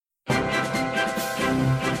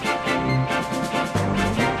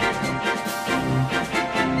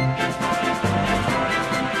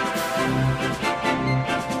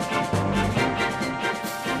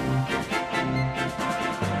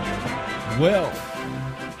well.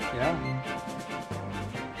 Yeah.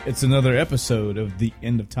 It's another episode of The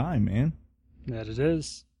End of Time, man. That it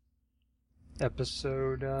is.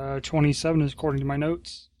 Episode 27 is according to my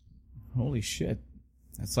notes. Holy shit.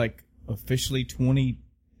 That's like officially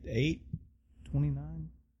 28, 29,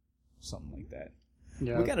 something like that.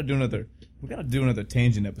 Yeah. We gotta do another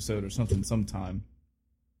tangent episode or something sometime.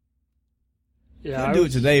 Yeah. I'll do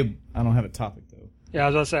it today. I don't have a topic though. Yeah,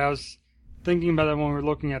 as I say, I was thinking about that when we were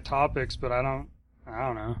looking at topics, but I don't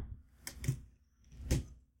know.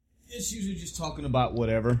 It's usually just talking about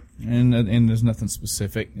whatever, and there's nothing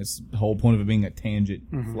specific. It's the whole point of it being a tangent.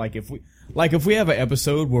 Mm-hmm. Like if we have an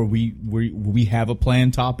episode where we have a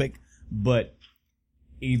planned topic, but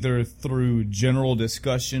either through general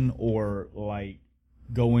discussion or like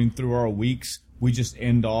going through our weeks, we just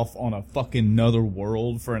end off on a fucking another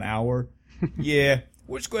world for an hour. Yeah,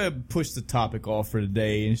 we're just going to push the topic off for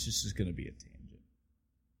today, and it's just going to be a tangent.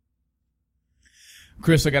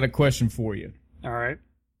 Chris, I got a question for you. All right.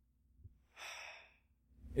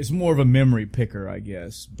 It's more of a memory picker, I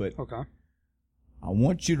guess, but okay. I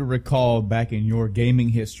want you to recall back in your gaming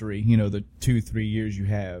history, the 2-3 years you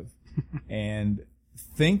have, and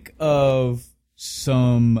think of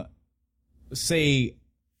some, say,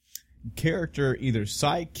 character, either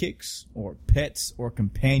sidekicks or pets or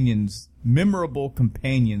companions, memorable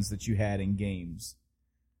companions that you had in games.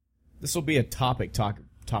 This will be a topic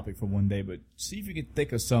for one day, but see if you can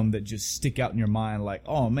think of some that just stick out in your mind, like,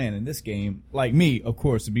 oh man, in this game, like me, of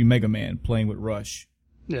course, it'd be Mega Man playing with Rush.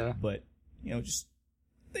 Yeah. But, just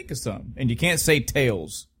think of some. And you can't say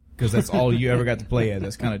Tails, because that's all you ever got to play as.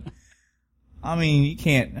 That's kind of, you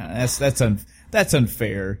can't, that's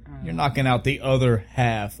unfair. You're knocking out the other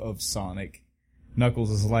half of Sonic. Knuckles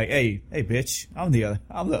is like, hey bitch, I'm the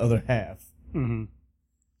other half. Mm-hmm.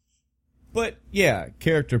 But, yeah,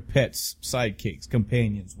 character pets, sidekicks,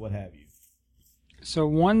 companions, what have you. So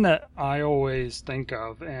one that I always think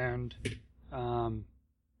of, and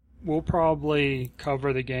we'll probably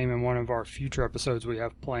cover the game in one of our future episodes we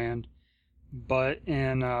have planned, but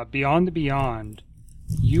in Beyond the Beyond,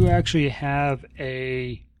 you actually have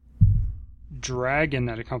a dragon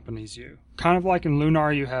that accompanies you. Kind of like in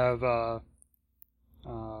Lunar, you have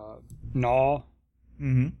Gnaw.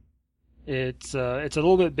 Mm-hmm. It's a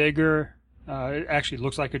little bit bigger. It actually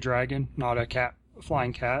looks like a dragon, not a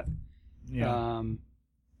flying cat. Yeah.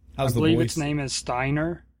 I believe its name is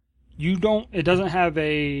Steiner. It doesn't have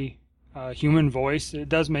a human voice. It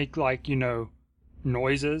does make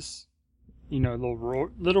noises, little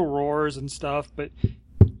roars and stuff, but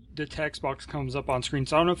the text box comes up on screen.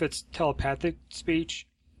 So I don't know if it's telepathic speech.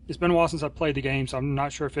 It's been a while since I played the game, so I'm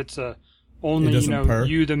not sure if it's only, purr?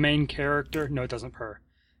 you, the main character. No, it doesn't purr.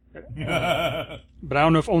 But I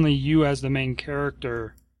don't know if only you as the main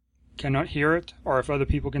character cannot hear it, or if other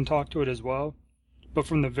people can talk to it as well. But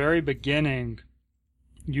from the very beginning,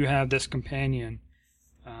 you have this companion.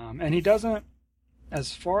 And he doesn't,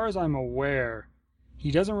 as far as I'm aware,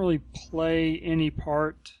 he doesn't really play any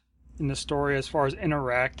part in the story as far as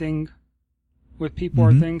interacting with people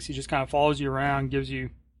or things. He just kind of follows you around, gives you,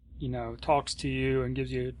 talks to you and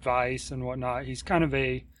gives you advice and whatnot. He's kind of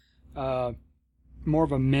a more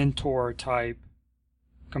of a mentor type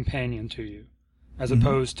companion to you, as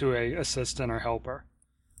opposed to a assistant or helper.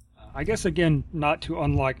 I guess, again, not too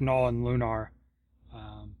unlike Gnaw and Lunar.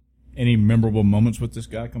 Any memorable moments with this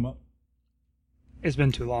guy come up? It's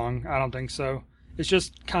been too long. I don't think so. It's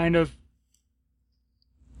just kind of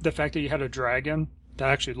the fact that you had a dragon that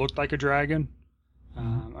actually looked like a dragon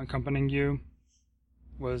accompanying you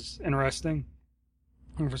was interesting.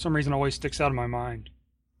 And for some reason, it always sticks out in my mind.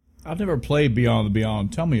 I've never played Beyond the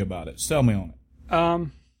Beyond. Tell me about it. Sell me on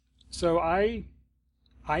it. So I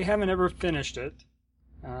haven't ever finished it.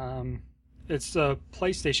 It's a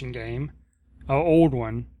PlayStation game, an old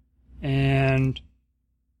one, and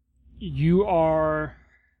I'm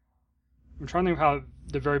trying to think of how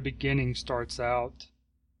the very beginning starts out.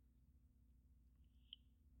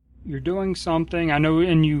 You're doing something, I know,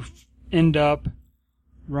 and you end up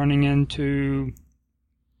running into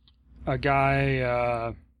a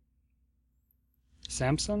guy,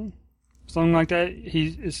 Samson? Something like that. He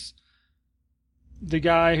is the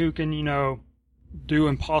guy who can, do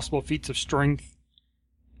impossible feats of strength.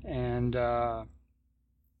 And,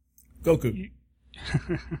 Goku.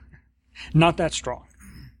 Not that strong.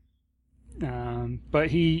 But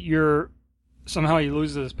somehow he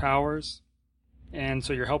loses his powers. And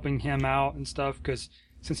so you're helping him out and stuff, because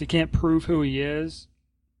since he can't prove who he is,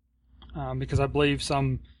 because I believe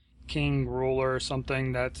some king, ruler, or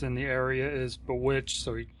something that's in the area is bewitched,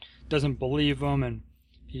 so he doesn't believe him, and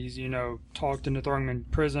he's, talked into throwing him in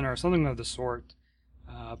prison or something of the sort.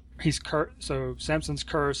 So Samson's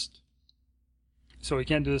cursed, so he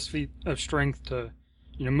can't do this feat of strength to,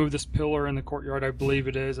 move this pillar in the courtyard, I believe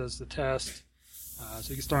it is, as the test. So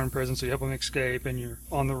he gets thrown in prison, so you help him escape, and you're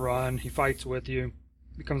on the run. He fights with you,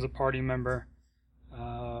 becomes a party member.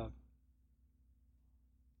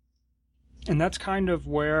 And that's kind of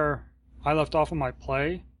where I left off on my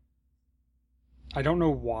play. I don't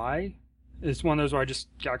know why. It's one of those where I just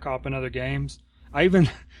got caught up in other games. I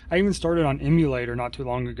even started on emulator not too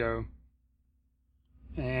long ago.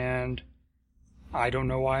 And I don't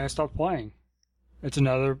know why I stopped playing. It's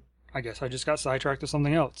another, I guess I just got sidetracked to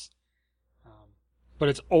something else. But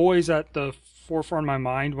it's always at the forefront of my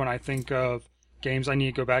mind when I think of games I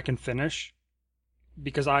need to go back and finish.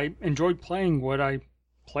 Because I enjoyed playing what I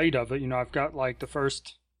played of it. I've got like the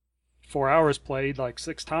first 4 hours played like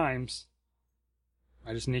 6 times.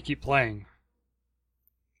 I just need to keep playing.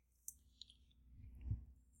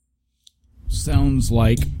 Sounds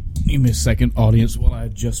like, give me a second, audience, while I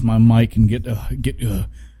adjust my mic and get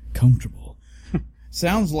comfortable.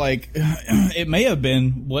 Sounds like it may have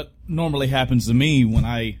been what normally happens to me when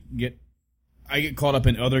I get caught up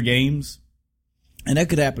in other games, and that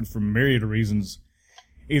could happen for myriad of reasons.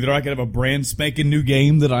 Either I could have a brand spanking new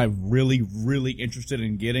game that I'm really, really interested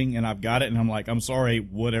in getting, and I've got it, and I'm like, I'm sorry,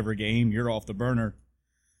 whatever game, you're off the burner.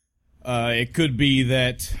 It could be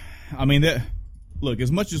that, look,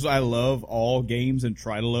 as much as I love all games and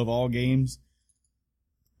try to love all games,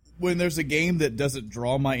 when there's a game that doesn't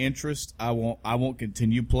draw my interest, I won't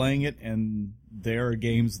continue playing it, and there are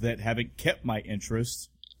games that haven't kept my interest,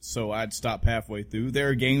 so I'd stop halfway through. There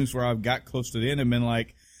are games where I've got close to the end and been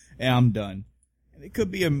like, I'm done. And it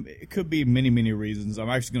could be many, many reasons. I'm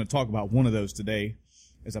actually going to talk about one of those today,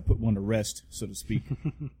 as I put one to rest, so to speak.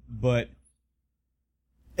 But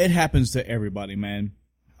it happens to everybody, man.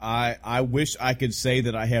 I wish I could say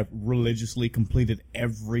that I have religiously completed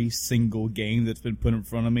every single game that's been put in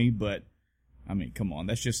front of me, but come on,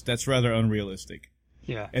 that's rather unrealistic.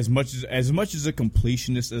 Yeah. As much as a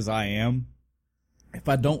completionist as I am, if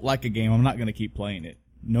I don't like a game, I'm not going to keep playing it,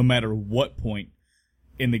 no matter what point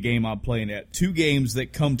in the game I'm playing at. 2 games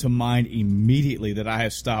that come to mind immediately that I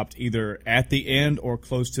have stopped either at the end or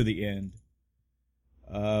close to the end.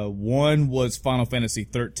 One was Final Fantasy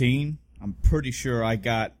 13. I'm pretty sure I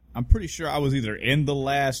was either in the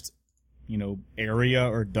last, area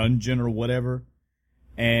or dungeon or whatever.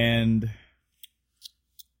 And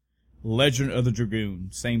Legend of the Dragoon,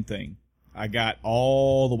 same thing. I got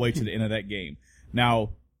all the way to the end of that game.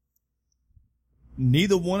 Now,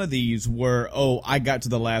 neither one of these were, I got to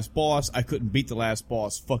the last boss, I couldn't beat the last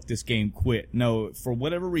boss, fuck this game, quit. No, for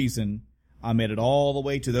whatever reason, I made it all the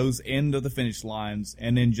way to those end of the finish lines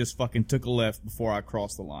and then just fucking took a left before I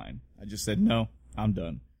crossed the line. I just said, no, I'm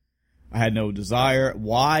done. I had no desire.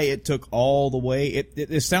 Why it took all the way,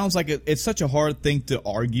 it sounds like it's such a hard thing to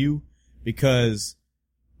argue because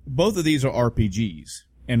both of these are RPGs.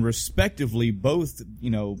 And respectively, both,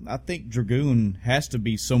 I think Dragoon has to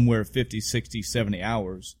be somewhere 50, 60, 70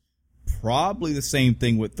 hours. Probably the same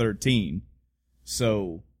thing with 13.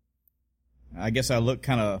 So I guess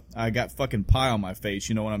I got fucking pie on my face,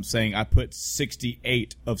 you know what I'm saying? I put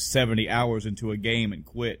 68 of 70 hours into a game and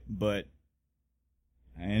quit,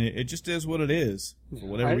 and it just is what it is. For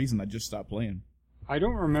whatever reason, I just stopped playing. I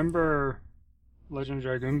don't remember Legend of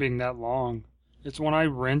Dragoon being that long. It's one I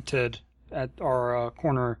rented at our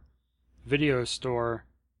corner video store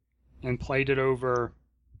and played it over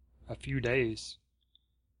a few days.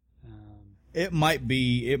 It might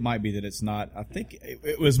be that it's not. I think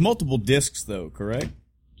it was multiple discs, though, correct?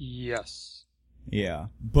 Yes. Yeah,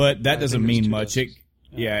 but that doesn't mean much.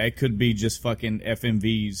 It could be just fucking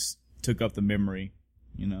FMVs took up the memory,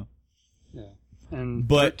 Yeah. And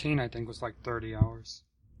 13, I think, was like 30 hours.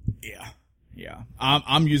 Yeah.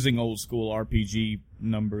 I'm using old school RPG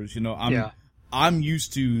numbers, I'm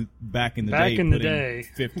used to back in the day putting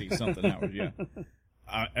 50 something hours, yeah.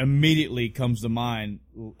 Immediately comes to mind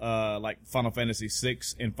like Final Fantasy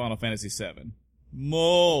 6 and Final Fantasy 7.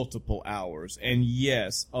 Multiple hours. And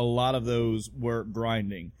yes, a lot of those were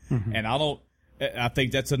grinding. Mm-hmm. And I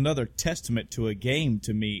think that's another testament to a game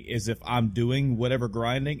to me is if I'm doing whatever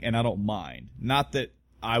grinding and I don't mind. Not that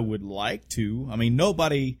I would like to.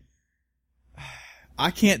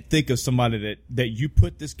 I can't think of somebody that you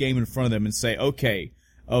put this game in front of them and say, okay,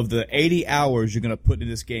 of the 80 hours you're going to put in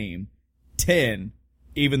this game, 10,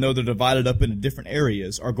 even though they're divided up into different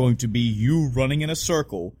areas, are going to be you running in a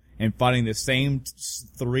circle and fighting the same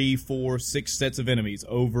 3, 4, 6 sets of enemies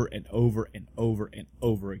over and over and over and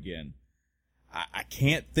over again. I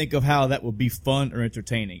can't think of how that would be fun or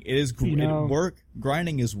entertaining. It is work.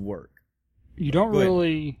 Grinding is work. You don't Go ahead.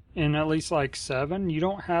 really, in at least like 7, you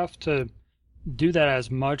don't have to do that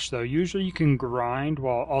as much though. Usually you can grind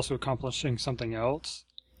while also accomplishing something else.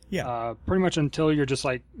 Yeah. Pretty much until you're just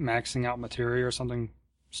like maxing out materia or something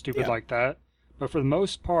stupid Yeah. like that. But for the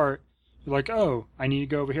most part, you're like, oh, I need to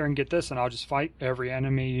go over here and get this, and I'll just fight every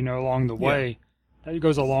enemy, along the Yeah. way. That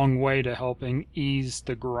goes a long way to helping ease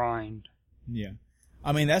the grind. Yeah.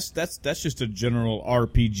 I mean, that's just a general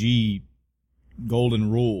RPG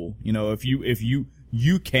golden rule. If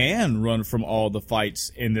you can run from all the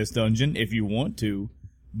fights in this dungeon if you want to,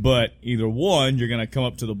 but either one, you're going to come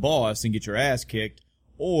up to the boss and get your ass kicked,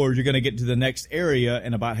 or you're going to get to the next area,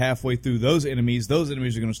 and about halfway through those enemies are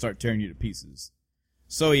going to start tearing you to pieces.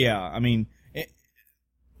 So yeah, I mean,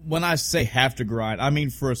 when I say have to grind, I mean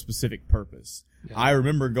for a specific purpose. Yeah. I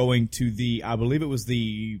remember going to I believe it was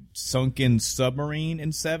the sunken submarine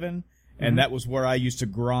in 7, and that was where I used to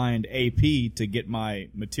grind AP to get my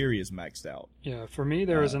materias maxed out. Yeah, for me,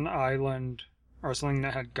 there was an island or something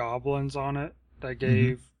that had goblins on it that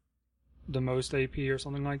gave the most AP or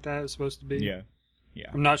something like that. It's supposed to be. Yeah.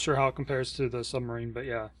 I'm not sure how it compares to the submarine, but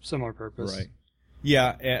yeah, similar purpose. Right.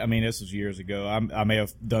 Yeah, I mean, this was years ago. I may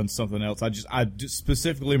have done something else. I just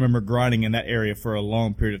specifically remember grinding in that area for a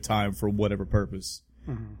long period of time for whatever purpose.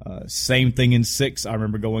 Same thing in 6. I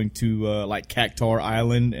remember going to like Cactar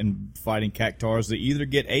Island and fighting Cactars that either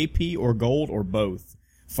get AP or gold or both.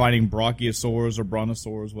 Fighting Brachiosaurs or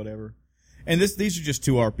Brontosaurs, whatever. And these are just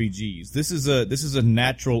 2 RPGs. This is a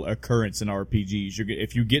natural occurrence in RPGs.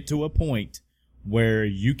 If you get to a point where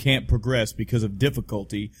you can't progress because of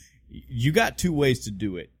difficulty, you got 2 ways to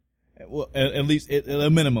do it. Well, at least a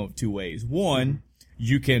minimum of 2 ways. One,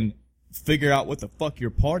 you can figure out what the fuck your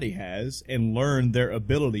party has and learn their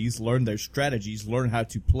abilities, learn their strategies, learn how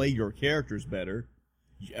to play your characters better.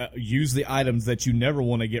 Use the items that you never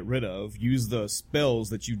want to get rid of. Use the spells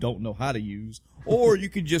that you don't know how to use. Or you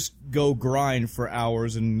could just go grind for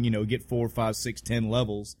hours and, get 4, 5, 6, 10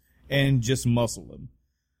 levels and just muscle them.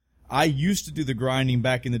 I used to do the grinding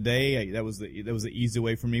back in the day. That was the easy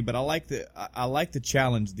way for me. But I like the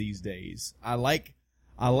challenge these days. I like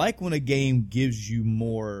when a game gives you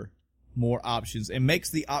more options and makes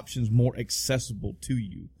the options more accessible to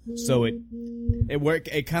you. So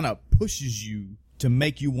it kind of pushes you to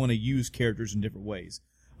make you want to use characters in different ways.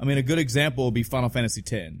 I mean, a good example would be Final Fantasy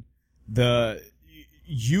X.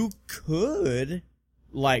 You could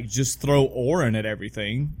just throw Auron at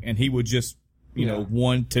everything and he would just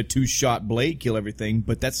 1 to 2 shot blade kill everything,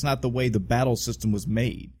 but that's not the way the battle system was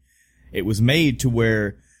made. It was made to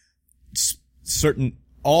where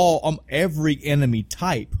every enemy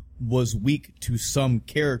type was weak to some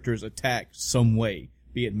character's attack some way,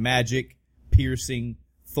 be it magic, piercing,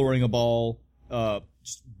 throwing a ball,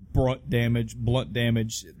 just blunt damage.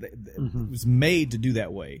 It was made to do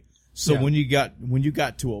that way. So when you got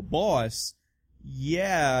to a boss,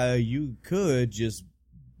 you could just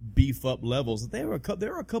beef up levels. There were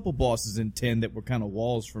a couple bosses in 10 that were kind of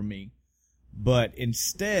walls for me, but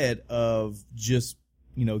instead of just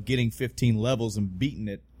getting 15 levels and beating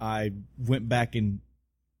it, I went back and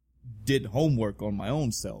did homework on my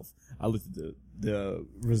own self. I looked at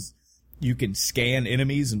you can scan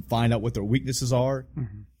enemies and find out what their weaknesses are.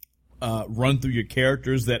 Run through your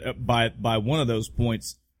characters that by one of those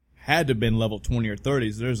points had to have been level 20 or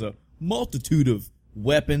 30s. There's a multitude of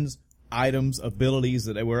weapons, items, abilities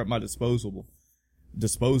that were at my disposal. My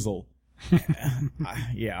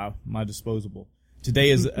disposable.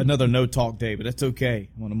 Today is another no talk day, but that's okay.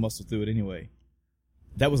 I want to muscle through it anyway.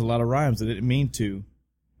 That was a lot of rhymes. I didn't mean to.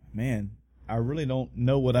 Man, I really don't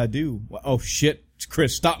know what I do. Oh shit,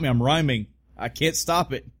 Chris, stop me. I'm rhyming. I can't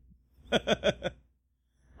stop it.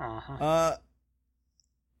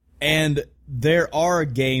 And there are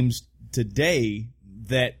games today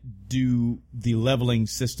that do the leveling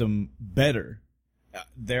system better.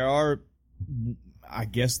 There are, I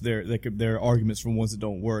guess there are arguments for ones that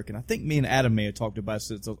don't work, and I think me and Adam may have talked about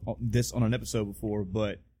this on an episode before,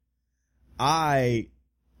 but I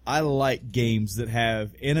like games that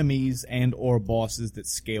have enemies and or bosses that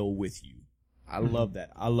scale with you. I love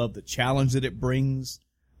that. I love the challenge that it brings.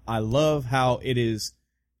 I love how it is,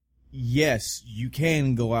 yes, you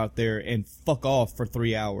can go out there and fuck off for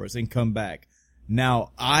 3 hours and come back.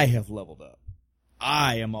 Now I have leveled up.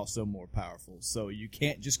 I am also more powerful. So you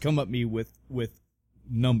can't just come at me with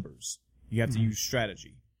numbers. You have to use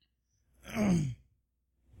strategy. And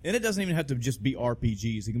it doesn't even have to just be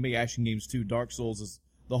RPGs. It can be action games too. Dark Souls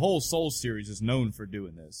the whole Souls series is known for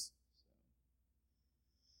doing this.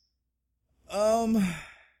 So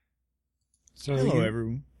hello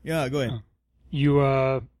everyone. Yeah, go ahead.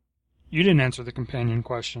 You didn't answer the companion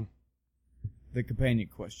question. The companion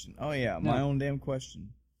question. Oh, yeah, my own damn question.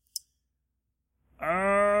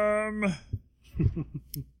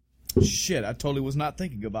 Shit, I totally was not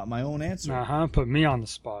thinking about my own answer. Put me on the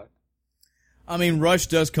spot. I mean, Rush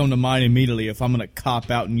does come to mind immediately if I'm going to cop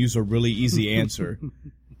out and use a really easy answer.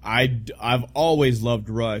 I've always loved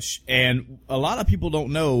Rush, and a lot of people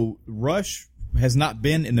don't know Rush has not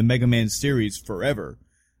been in the Mega Man series forever.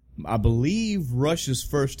 I believe Rush's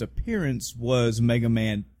first appearance was Mega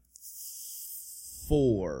Man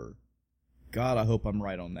 4. God, I hope I'm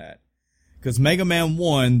right on that. Because Mega Man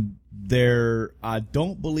 1, I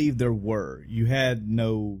don't believe there were. You had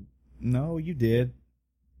no, you did.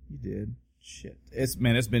 You did. Shit. It's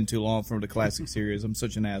been too long from the classic series. I'm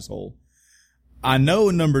such an asshole. I know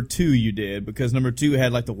number 2 you did, because number 2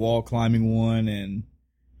 had like the wall climbing one and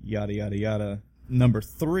yada, yada, yada. Number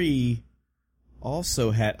 3 also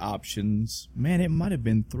had options. Man, it might have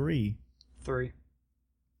been 3. 3.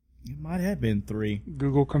 It might have been 3.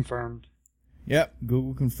 Google confirmed. Yep,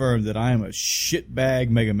 Google confirmed that I am a shitbag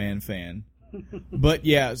Mega Man fan. But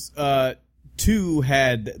yeah, 2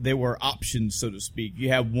 they were options, so to speak. You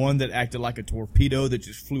had one that acted like a torpedo that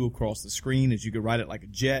just flew across the screen as you could ride it like a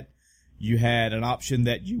jet. You had an option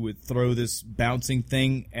that you would throw this bouncing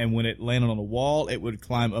thing, and when it landed on the wall, it would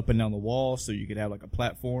climb up and down the wall, so you could have like a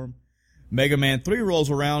platform. Mega Man 3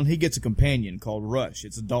 rolls around, he gets a companion called Rush.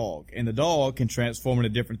 It's a dog, and the dog can transform into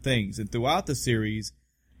different things. And throughout the series,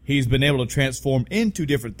 he's been able to transform into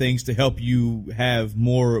different things to help you have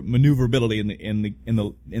more maneuverability in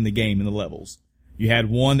the game, in the levels. You had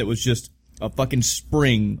one that was just a fucking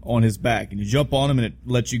spring on his back, and you jump on him and it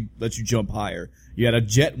lets you jump higher. You had a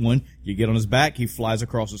jet one, you get on his back, he flies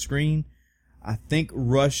across the screen. I think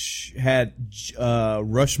Rush had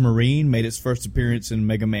Rush Marine made its first appearance in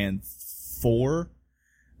Mega Man 4.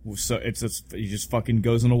 So he just fucking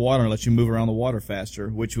goes in the water and lets you move around the water faster,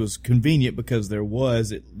 which was convenient because there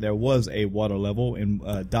was a water level in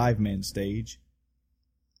Dive Man stage.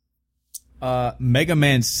 Mega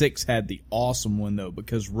Man 6 had the awesome one though,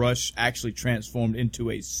 because Rush actually transformed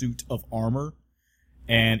into a suit of armor,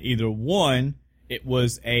 and either one, it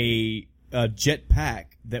was a jet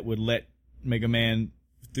pack that would let Mega Man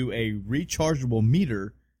through a rechargeable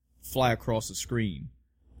meter fly across the screen.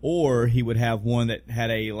 Or he would have one that had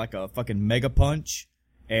a fucking mega punch,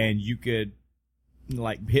 and you could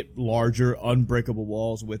like hit larger unbreakable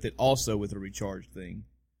walls with it, also with a recharge thing.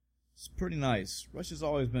 It's pretty nice. Rush has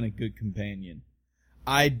always been a good companion.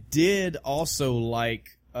 I did also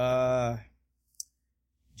like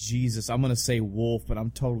Jesus, I'm gonna say Wolf, but I'm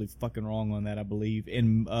totally fucking wrong on that, I believe.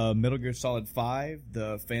 In Metal Gear Solid 5,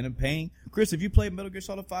 the Phantom Pain. Chris, have you played Metal Gear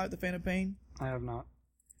Solid 5, the Phantom Pain? I have not.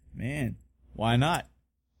 Man, why not?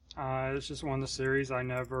 It's just one of the series I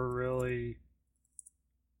never really,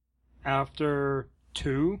 after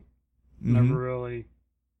 2, never really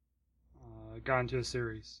got into a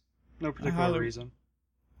series. No particular reason.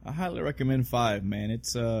 I highly recommend 5, man.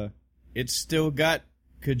 It's still got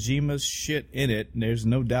Kojima's shit in it, and there's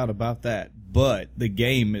no doubt about that. But the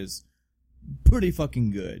game is pretty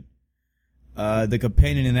fucking good. The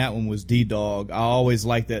companion in that one was D-Dog. I always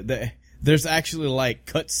like that. There's actually like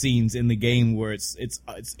cutscenes in the game where it's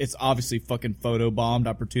obviously fucking photobombed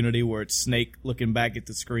opportunity where it's Snake looking back at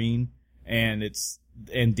the screen and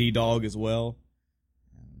D-Dog as well.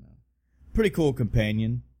 I don't know. Pretty cool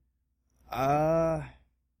companion. Man,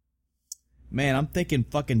 I'm thinking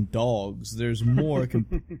fucking dogs. There's more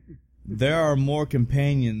there are more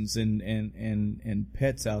companions and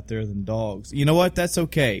pets out there than dogs. You know what? That's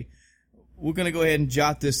okay. We're going to go ahead and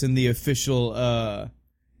jot this in the official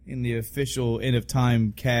End of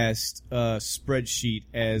Time cast spreadsheet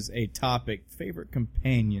as a topic. Favorite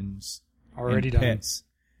companions already and pets.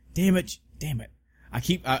 Done. Damn it.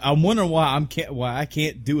 I'm wondering why I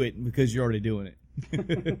can't do it because you're already doing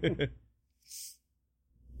it.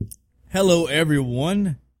 Hello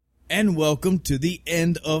everyone and welcome to the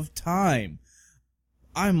End of Time.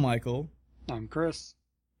 I'm Michael. I'm Chris.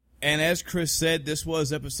 And as Chris said, this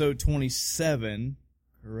was episode 27,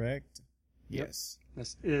 correct? Yep. Yes.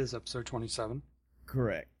 This is episode 27.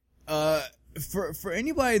 Correct. For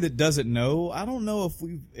anybody that doesn't know, I don't know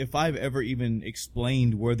if I've ever even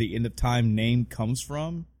explained where the End of Time name comes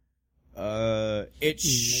from. Maybe in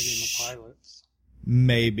the pilots.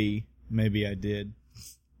 Maybe I did.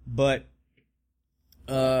 But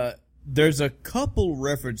there's a couple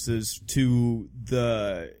references to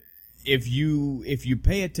the if you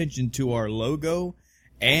pay attention to our logo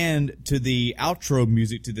and to the outro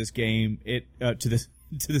music to this game, to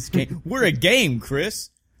this game. We're a game, Chris.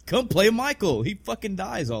 Come play Michael. He fucking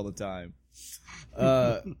dies all the time.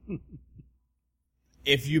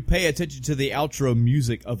 If you pay attention to the outro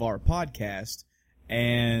music of our podcast,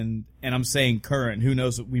 and I'm saying current. Who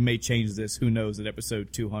knows? We may change this. Who knows at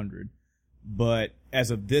episode 200? But as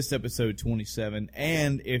of this episode 27,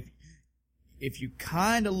 and if you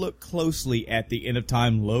kind of look closely at the End of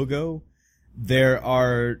Time logo, there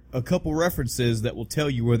are a couple references that will tell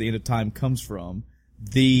you where the End of Time comes from.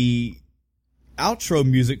 The outro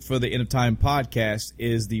music for the End of Time podcast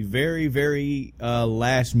is the very, very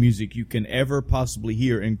last music you can ever possibly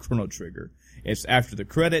hear in Chrono Trigger. It's after the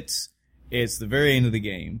credits. It's the very end of the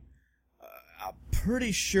game. I'm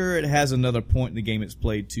pretty sure it has another point in the game it's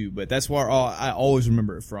played too, but that's where I always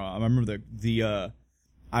remember it from. I remember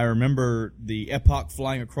I remember the epoch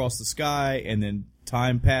flying across the sky, and then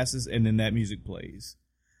time passes, and then that music plays.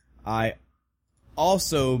 I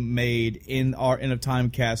also made in our End of Time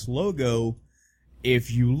cast logo,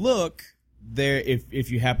 if you look there,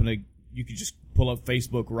 if you happen to, you could just pull up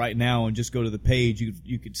Facebook right now and just go to the page,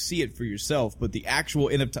 you could see it for yourself. But the actual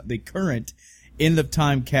the current End of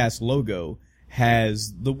Time cast logo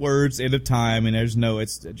has the words End of Time, and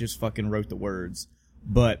it's just fucking wrote the words.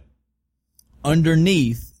 But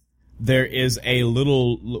underneath, there is a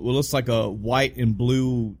little, what looks like a white and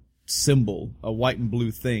blue symbol, a white and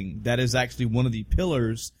blue thing. That is actually one of the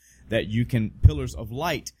pillars pillars of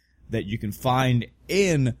light that you can find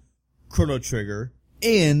in Chrono Trigger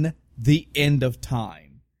in the End of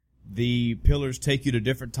Time. The pillars take you to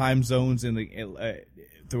different time zones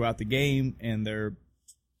throughout the game, and they're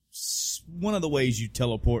one of the ways you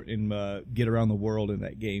teleport and get around the world in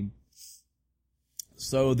that game.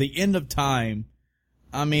 So the End of Time,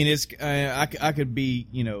 I mean, it's I could be,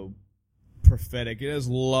 prophetic. It has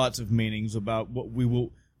lots of meanings about what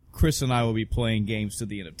Chris and I will be playing games to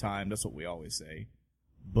the End of Time. That's what we always say.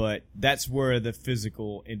 But that's where the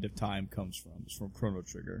physical End of Time comes from. It's from Chrono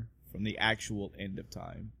Trigger, from the actual End of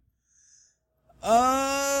Time.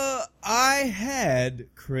 I had,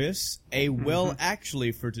 Chris,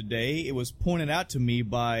 actually for today. It was pointed out to me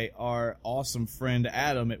by our awesome friend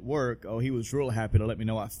Adam at work. Oh, he was real happy to let me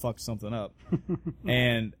know I fucked something up.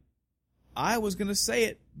 And I was going to say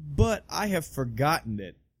it, but I have forgotten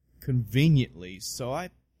it conveniently. So I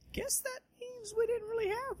guess that means we didn't really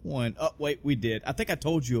have one. Oh, wait, we did. I think I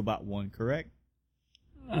told you about one, correct?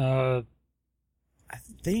 I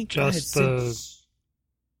think just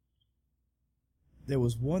there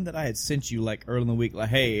was one that I had sent you like early in the week, like,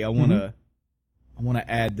 hey, I wanna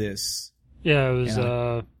add this. Yeah, it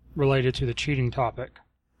was related to the cheating topic.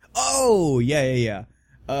 Oh, yeah.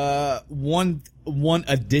 One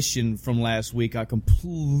addition from last week I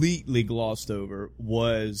completely glossed over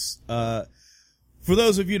was, for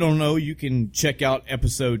those of you who don't know, you can check out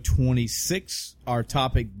episode 26. Our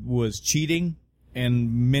topic was cheating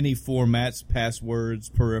in many formats, passwords,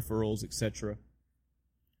 peripherals, etc.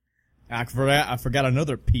 I forgot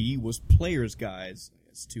another P was player's guides.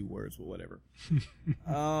 It's 2 words, but whatever.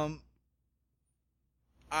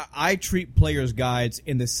 I treat player's guides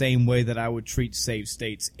in the same way that I would treat save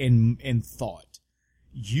states in thought.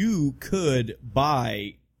 You could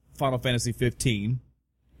buy Final Fantasy 15,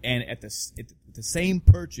 and at the same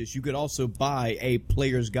purchase, you could also buy a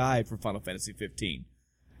player's guide for Final Fantasy 15.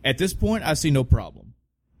 At this point, I see no problem.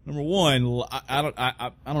 Number one, I don't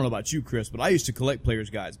know about you, Chris, but I used to collect player's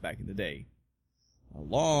guides back in the day, a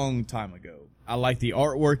long time ago. I like the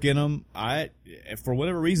artwork in them. For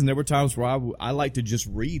whatever reason, there were times where I like to just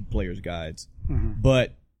read player's guides,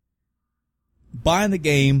 but buying the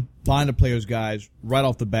game, buying the player's guides right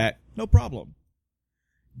off the bat, no problem.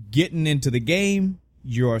 Getting into the game,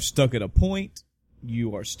 you are stuck at a point.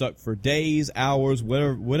 You are stuck for days, hours,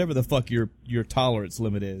 whatever the fuck your tolerance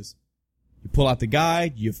limit is. You pull out the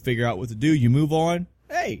guide, you figure out what to do, you move on.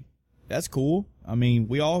 Hey, that's cool. I mean,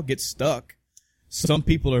 we all get stuck. Some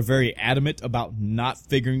people are very adamant about not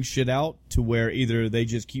figuring shit out to where either they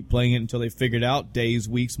just keep playing it until they figure it out, days,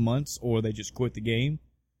 weeks, months, or they just quit the game.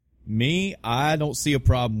 Me, I don't see a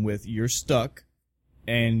problem with you're stuck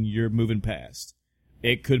and you're moving past.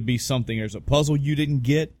 It could be something, there's a puzzle you didn't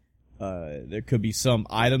get. There could be some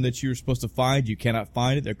item that you were supposed to find, you cannot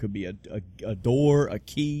find it. There could be a door, a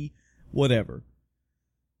key, whatever.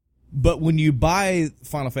 But when you buy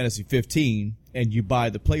Final Fantasy 15 and you buy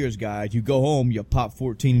the player's guide, you go home, you pop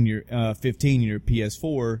 15 in your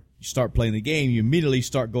PS4, you start playing the game, you immediately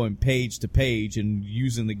start going page to page and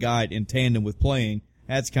using the guide in tandem with playing.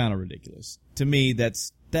 That's kind of ridiculous. To me,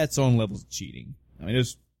 that's on levels of cheating. I mean,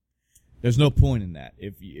 there's no point in that.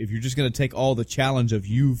 If you're just going to take all the challenge of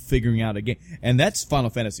you figuring out a game, and that's Final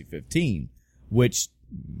Fantasy 15, which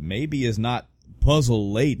maybe is not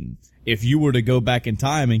puzzle laden. If you were to go back in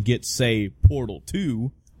time and get, say, Portal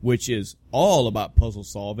 2, which is all about puzzle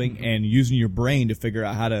solving and using your brain to figure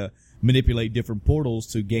out how to manipulate different portals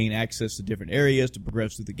to gain access to different areas to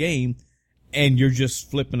progress through the game, and you're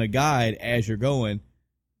just flipping a guide as you're going.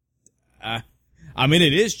 I mean,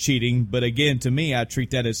 it is cheating, but again, to me, I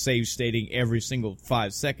treat that as save stating every single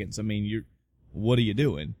 5 seconds. I mean, what are you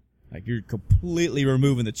doing? Like, you're completely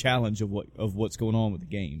removing the challenge of what's going on with the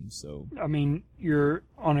game. So, I mean, you're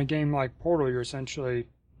on a game like Portal, you're essentially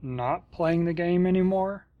not playing the game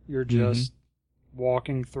anymore. You're just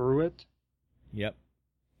walking through it. Yep.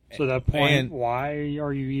 So at that point, why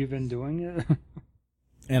are you even doing it?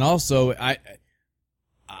 And also,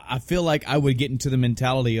 I feel like I would get into the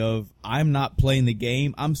mentality of, I'm not playing the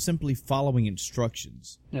game, I'm simply following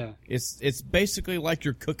instructions. Yeah. It's basically like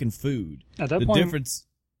you're cooking food. At that point, difference.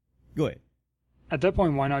 Go ahead. At that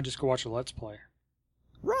point, why not just go watch a Let's Play?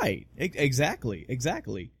 Right. Exactly.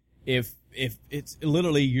 If it's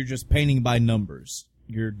literally, you're just painting by numbers.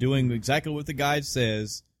 You're doing exactly what the guide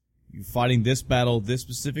says. You're fighting this battle this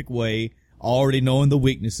specific way, already knowing the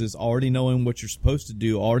weaknesses, already knowing what you're supposed to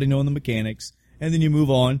do, already knowing the mechanics, and then you move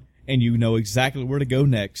on, and you know exactly where to go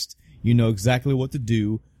next. You know exactly what to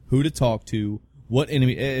do, who to talk to, what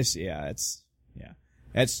enemy.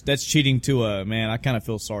 That's cheating to a, man, I kind of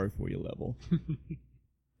feel sorry for you level.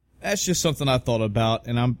 That's just something I thought about,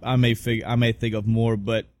 and I may think of more,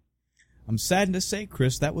 but I'm saddened to say,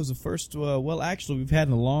 Chris, that was the first, actually, we've had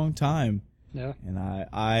in a long time. Yeah. And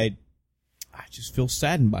I just feel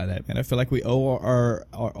saddened by that, man. I feel like we owe our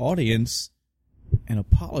audience an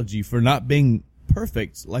apology for not being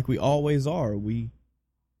perfect like we always are.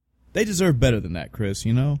 They deserve better than that, Chris,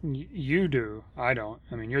 you know? You do. I don't.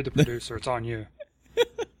 I mean, you're the producer. It's on you.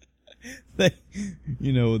 The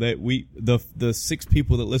 6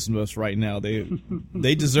 people that listen to us right now,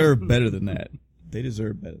 they deserve better than that. They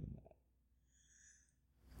deserve better than that.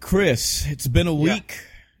 Chris, it's been a week.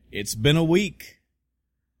 Yeah. It's been a week.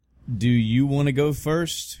 Do you want to go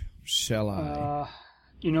first? Shall I?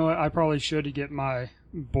 You know what? I probably should to get my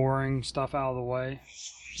boring stuff out of the way.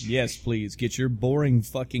 Yes, please. Get your boring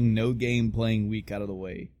fucking no game playing week out of the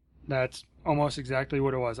way. That's almost exactly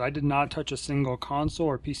what it was. I did not touch a single console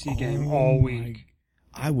or PC game all week.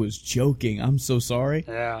 I was joking. I'm so sorry.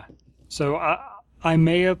 Yeah. So I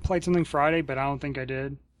may have played something Friday, but I don't think I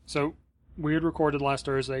did. So we had recorded last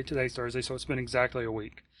Thursday. Today's Thursday, so it's been exactly a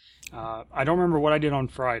week. I don't remember what I did on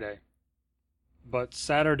Friday, but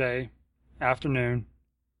Saturday afternoon,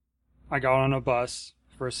 I got on a bus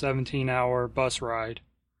for a 17-hour bus ride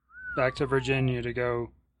back to Virginia to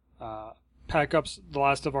go pack up the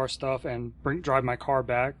last of our stuff and drive my car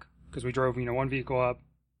back, because we drove, one vehicle up,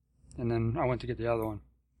 and then I went to get the other one.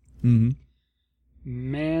 Mm-hmm.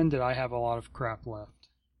 Man, did I have a lot of crap left.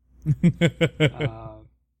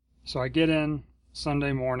 So I get in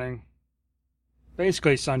Sunday morning,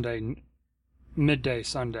 basically midday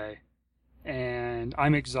Sunday, and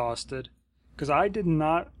I'm exhausted, because I did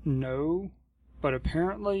not know, but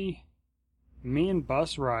apparently me and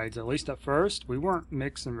bus rides, at least at first, we weren't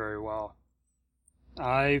mixing very well.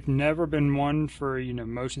 I've never been one for,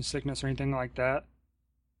 motion sickness or anything like that,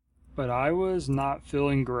 but I was not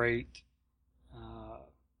feeling great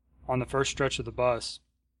on the first stretch of the bus.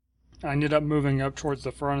 I ended up moving up towards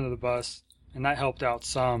the front of the bus, and that helped out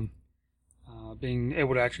some, being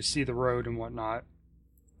able to actually see the road and whatnot.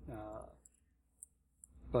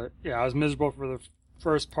 But yeah, I was miserable for the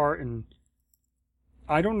first part, and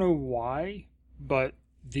I don't know why, but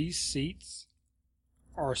these seats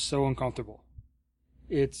are so uncomfortable.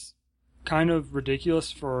 It's kind of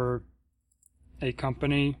ridiculous for a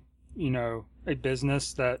company, a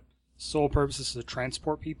business that sole purpose is to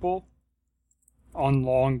transport people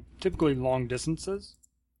on typically long distances.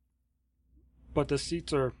 But the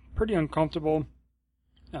seats are pretty uncomfortable.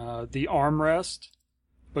 The armrest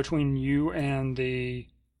between you and the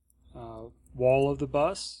wall of the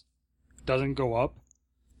bus doesn't go up.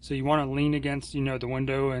 So you want to lean against, the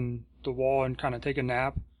window and the wall and kind of take a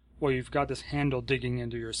nap. Well, you've got this handle digging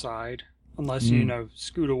into your side. Unless you,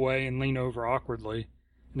 scoot away and lean over awkwardly.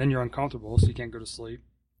 And then you're uncomfortable, so you can't go to sleep.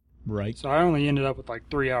 Right. So I only ended up with like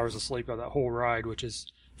 3 hours of sleep out of that whole ride, which is,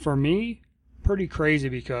 for me, pretty crazy,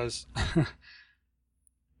 because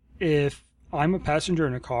if I'm a passenger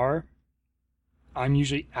in a car, I'm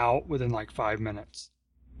usually out within like 5 minutes.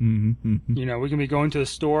 Mm-hmm. We can be going to the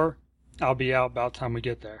store, I'll be out about the time we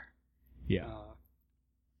get there. Yeah.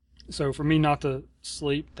 So for me not to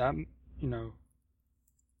sleep that,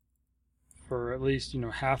 for at least,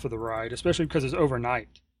 half of the ride, especially because it's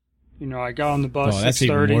overnight. I got on the bus 6:30. That's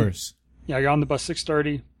even worse. Yeah, I got on the bus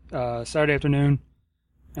 6:30 Saturday afternoon,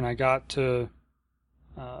 and I got to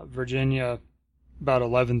Virginia about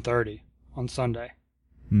 11:30 on Sunday.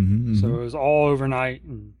 Mm-hmm. So it was all overnight,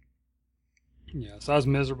 and yeah, so I was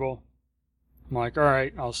miserable. I'm like, all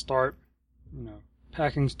right, I'll start,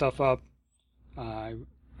 packing stuff up. I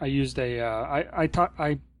used I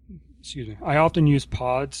often use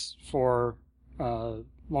pods for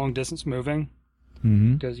long distance moving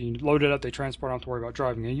because you load it up, they transport, I don't have to worry about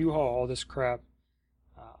driving a U-Haul, all this crap.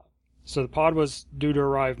 So the pod was due to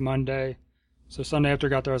arrive Monday. So Sunday after I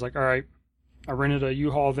got there, I was like, all right, I rented a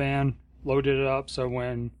U-Haul van, loaded it up, so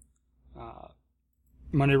when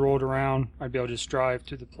Monday rolled around, I'd be able to just drive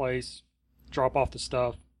to the place, drop off the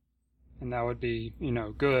stuff, and that would be,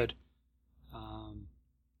 good.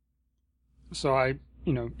 So I,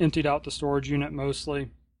 emptied out the storage unit mostly,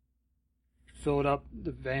 filled up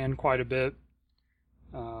the van quite a bit,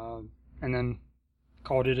 and then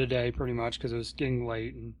called it a day pretty much because it was getting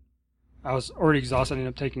late and I was already exhausted. I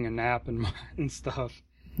ended up taking a nap and stuff.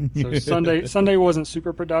 So Sunday wasn't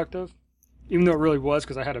super productive, even though it really was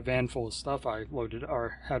because I had a van full of stuff I loaded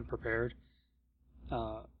or had prepared.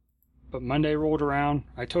 But Monday rolled around.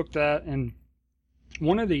 I took that, and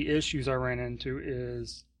one of the issues I ran into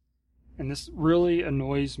is, and this really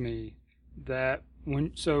annoys me, that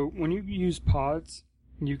when you use pods,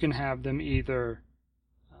 you can have them either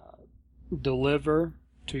deliver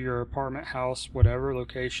to your apartment, house, whatever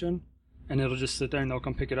location, and it'll just sit there and they'll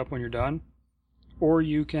come pick it up when you're done. Or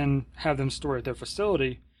you can have them store at their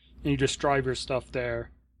facility and you just drive your stuff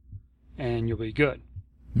there and you'll be good.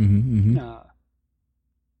 Mm-hmm,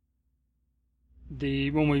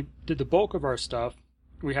 When we did the bulk of our stuff,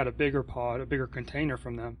 we had a bigger pod, a bigger container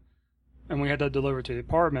from them, and we had to deliver it to the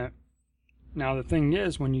apartment. Now the thing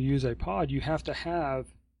is, when you use a pod, you have to have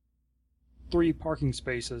 3 parking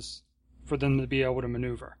spaces for them to be able to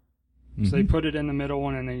maneuver. Mm-hmm. So they put it in the middle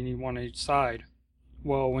one and then you need one on each side.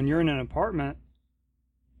 Well, when you're in an apartment,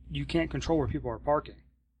 you can't control where people are parking.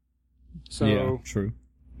 So yeah, true.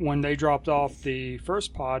 When they dropped off the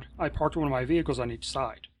first pod, I parked one of my vehicles on each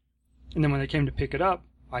side. And then when they came to pick it up,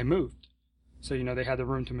 I moved. So, they had the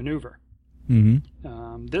room to maneuver.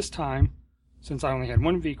 Mm-hmm. This time, since I only had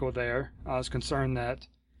one vehicle there, I was concerned that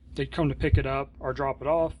they'd come to pick it up or drop it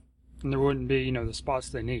off, and there wouldn't be, the spots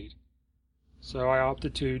they need. So I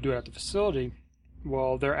opted to do it at the facility.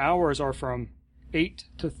 Well, their hours are from 8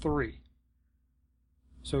 to 3.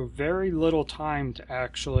 So very little time to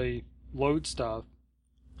actually load stuff,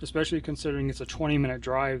 especially considering it's a 20-minute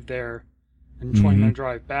drive there and 20-minute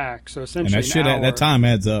drive back. So essentially that time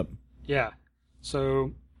adds up. Yeah.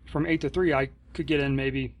 So from 8 to 3, I could get in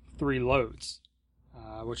maybe 3 loads,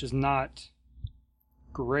 which is not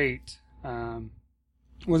great.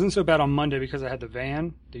 It wasn't so bad on Monday because I had the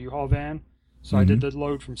U-Haul van. So I did the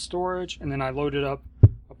load from storage, and then I loaded up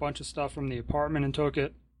a bunch of stuff from the apartment and took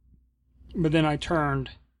it. But then I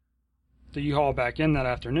turned the U-Haul back in that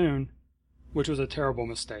afternoon, which was a terrible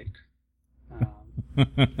mistake. But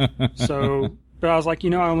I was like,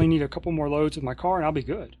 I only need a couple more loads with my car and I'll be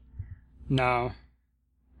good. No,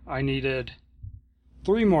 I needed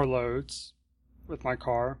 3 more loads with my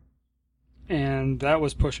car, and that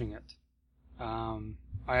was pushing it.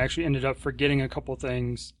 I actually ended up forgetting a couple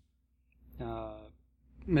things,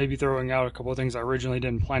 maybe throwing out a couple of things I originally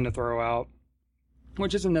didn't plan to throw out,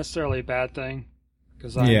 which isn't necessarily a bad thing,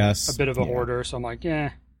 because I'm a bit of a hoarder, so I'm like,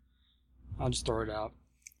 I'll just throw it out.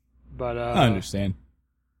 But I understand.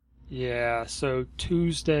 Yeah, so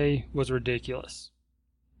Tuesday was ridiculous.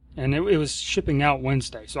 And it was shipping out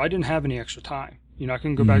Wednesday, so I didn't have any extra time. I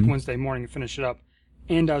couldn't go back Wednesday morning and finish it up.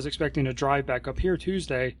 And I was expecting to drive back up here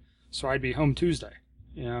Tuesday, so I'd be home Tuesday.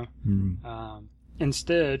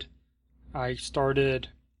 Instead, I started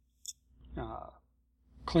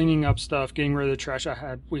cleaning up stuff, getting rid of the trash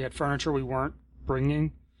we had furniture we weren't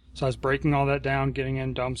bringing, so I was breaking all that down, getting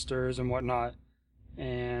in dumpsters and whatnot.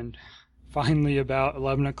 And finally, about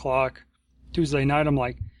 11 o'clock Tuesday night, I'm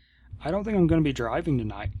like, I don't think I'm going to be driving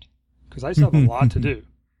tonight because I still have a lot to do.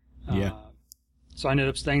 So I ended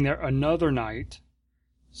up staying there another night.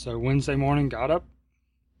 So Wednesday morning, got up,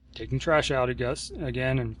 taking trash out, I guess,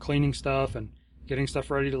 again, and cleaning stuff and getting stuff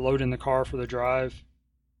ready to load in the car for the drive.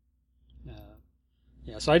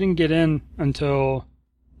 So I didn't get in until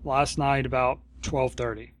last night about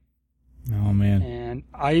 12:30. Oh, man. And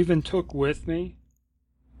I even took with me,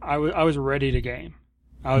 I was ready to game.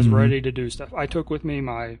 I was ready to do stuff. I took with me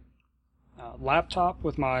my laptop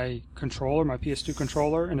with my controller, my PS2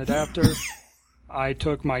 controller and adapter. I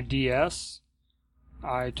took my DS.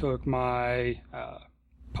 I took my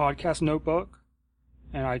podcast notebook,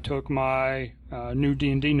 and I took my new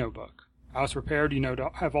D&D notebook. I was prepared, to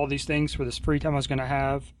have all these things for this free time I was going to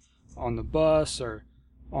have on the bus or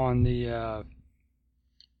on the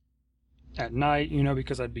at night,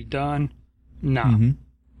 because I'd be done. No,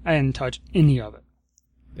 I didn't touch any of it.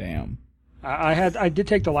 Damn. I did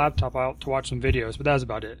take the laptop out to watch some videos, but that was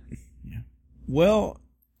about it. Well,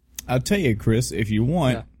 I'll tell you, Chris, if you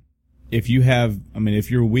want, Yeah. if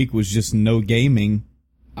your week was just no gaming,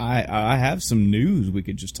 I have some news we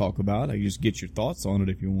could just talk about. I can just get your thoughts on it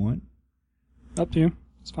if you want. Up to you.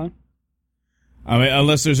 It's fine. I mean,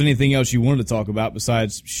 unless there's anything else you wanted to talk about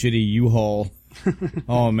besides shitty U-Haul.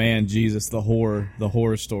 Oh man, Jesus, the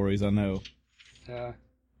horror stories, I know. Yeah.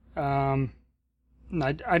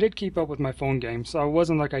 I did keep up with my phone game, so it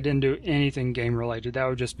wasn't like I didn't do anything game related. That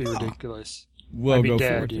would just be ridiculous. Well, I'd be go for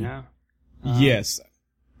dead, it. you know? Yes.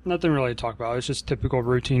 Nothing really to talk about. It's just typical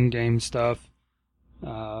routine game stuff.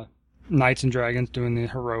 Knights and Dragons doing the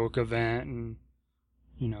heroic event and,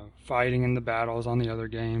 fighting in the battles on the other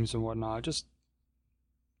games and whatnot. Just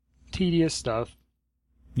tedious stuff.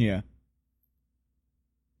 Yeah.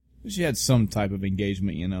 She had some type of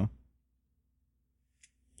engagement, you know.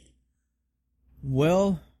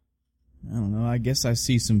 Well, I don't know. I guess I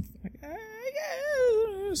see some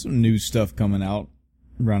new stuff coming out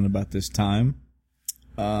around about this time.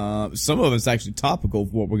 Some of it's actually topical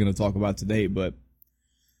for what we're going to talk about today, but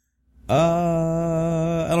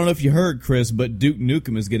I don't know if you heard, Chris, but Duke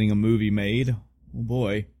Nukem is getting a movie made. Oh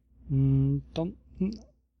boy. No,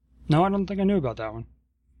 I don't think I knew about that one.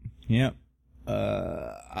 Yeah.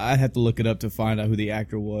 I'd have to look it up to find out who the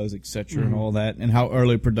actor was, etc., and all that, and how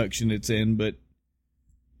early production it's in. But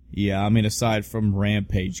yeah, I mean, aside from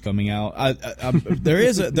Rampage coming out, there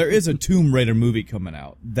is a Tomb Raider movie coming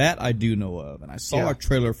out that I do know of, and I saw a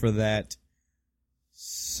trailer for that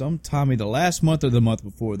sometime either last month or the month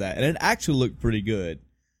before that, and it actually looked pretty good.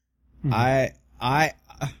 I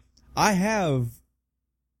have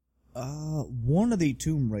one of the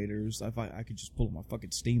Tomb Raiders. If I could just pull up my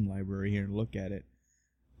fucking Steam library here and look at it.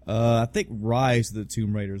 I think Rise of the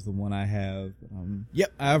Tomb Raider is the one I have.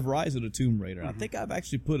 Yep, I have Rise of the Tomb Raider. I think I've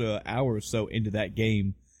actually put an hour or so into that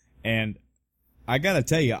game, and I gotta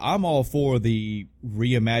tell you, I'm all for the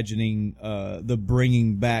reimagining, the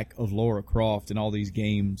bringing back of Lara Croft in all these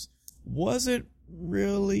games. Wasn't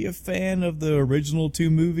really a fan of the original two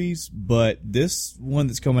movies, but this one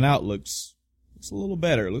that's coming out looks a little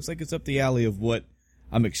better. It looks like it's up the alley of what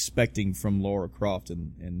I'm expecting from Lara Croft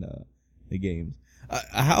in the games.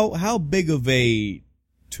 How big of a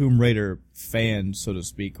Tomb Raider fan, so to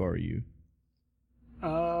speak, are you?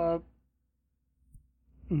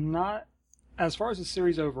 Not as far as the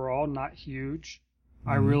series overall, not huge.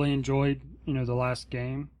 I really enjoyed, the last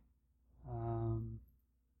game.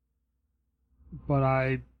 But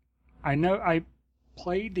I know I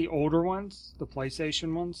played the older ones, the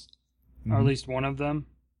PlayStation ones, or at least one of them,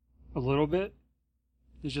 a little bit.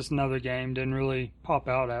 It's just another game, didn't really pop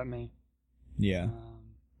out at me. Yeah.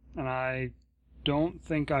 And I don't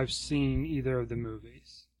think I've seen either of the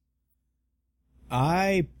movies.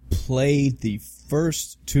 I played the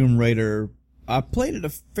first Tomb Raider. I played it a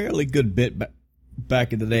fairly good bit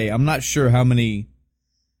back in the day. I'm not sure how many.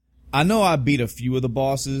 I know I beat a few of the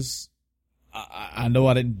bosses. I know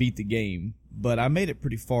I didn't beat the game, but I made it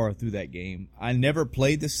pretty far through that game. I never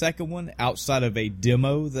played the second one outside of a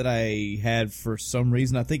demo that I had for some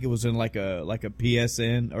reason. I think it was in like a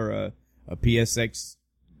PSN or a PSX.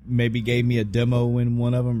 Maybe gave me a demo in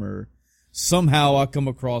one of them, or somehow I come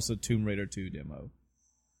across a Tomb Raider 2 demo.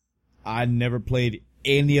 I never played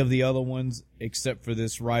any of the other ones except for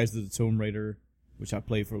this Rise of the Tomb Raider, which I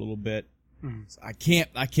played for a little bit. So I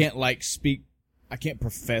can't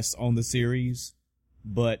profess on the series,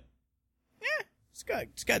 but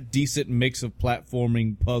it's got decent mix of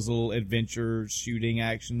platforming, puzzle, adventure, shooting,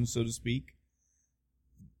 action, so to speak.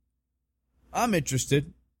 I'm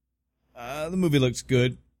interested. The movie looks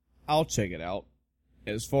good. I'll check it out.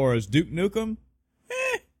 As far as Duke Nukem,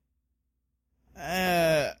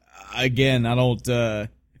 again, I don't,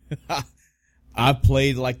 I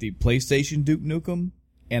played like the PlayStation Duke Nukem,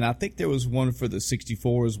 and I think there was one for the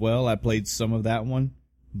 64 as well. I played some of that one,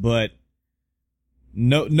 but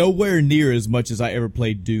nowhere near as much as I ever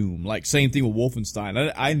played Doom. Like, same thing with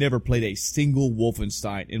Wolfenstein. I never played a single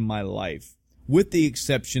Wolfenstein in my life, with the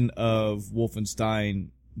exception of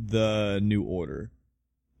Wolfenstein The New Order,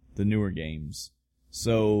 the newer games.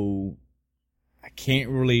 So I can't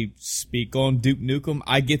really speak on Duke Nukem.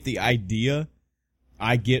 I get the idea.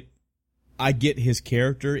 I get his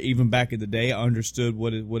character. Even back in the day, I understood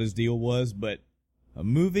what his deal was. But a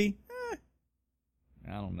movie,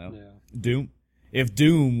 I don't know. Yeah. Doom. If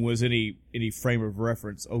Doom was any frame of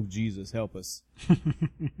reference, oh Jesus, help us.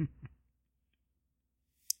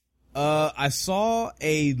 I saw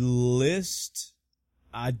a list.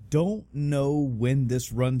 I don't know when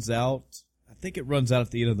this runs out. I think it runs out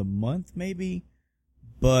at the end of the month, maybe.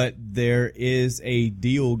 but there is a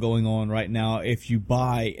deal going on right now if you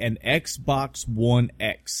buy an Xbox One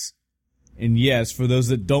X. And yes, for those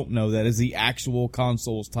that don't know, that is the actual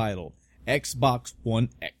console's title, Xbox One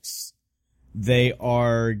X. They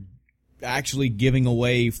are actually giving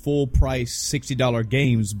away full price $60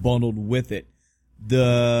 games bundled with it.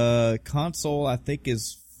 The console, I think,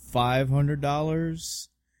 is $500.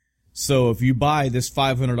 So if you buy this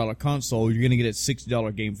 $500 console, you're going to get a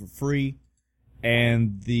 $60 game for free.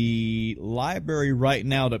 And the library right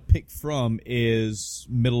now to pick from is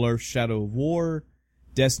Middle-earth: Shadow of War,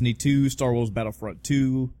 Destiny 2, Star Wars Battlefront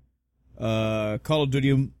 2, Call of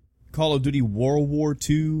Duty World War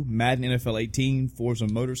 2, Madden NFL 18, Forza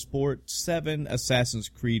Motorsport 7, Assassin's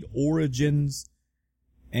Creed Origins,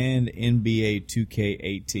 and NBA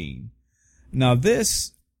 2K18. Now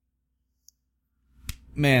this,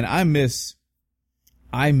 man, I miss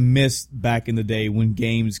back in the day when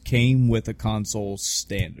games came with a console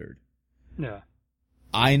standard. Yeah.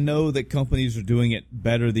 I know that companies are doing it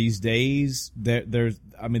better these days.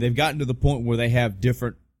 They've gotten to the point where they have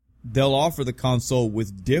they'll offer the console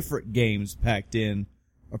with different games packed in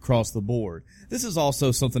across the board. This is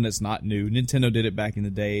also something that's not new. Nintendo did it back in the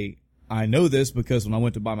day. I know this because when I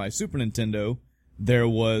went to buy my Super Nintendo, there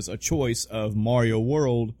was a choice of Mario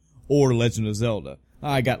World or Legend of Zelda.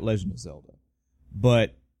 I got Legend of Zelda.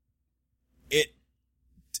 But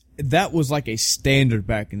that was like a standard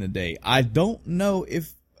back in the day. I don't know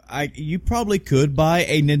if you probably could buy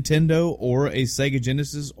a Nintendo or a Sega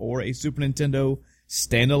Genesis or a Super Nintendo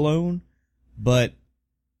standalone, but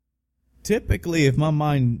typically, if my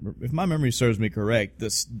memory serves me correct,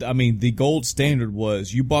 the gold standard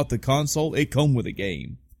was you bought the console, it came with a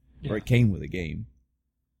game, or it came with a game.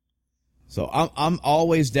 So I'm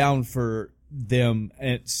always down for them.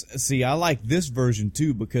 And see, I like this version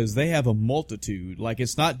too because they have a multitude. Like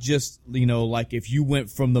it's not just like if you went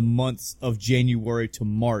from the months of January to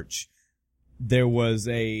March, there was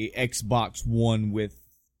a Xbox One with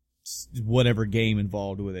whatever game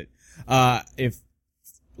involved with it.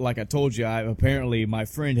 Like I told you, apparently my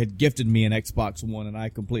friend had gifted me an Xbox One, and I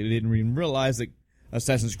completely didn't even realize that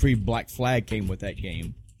Assassin's Creed Black Flag came with that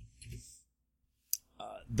game.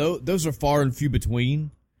 Those are far and few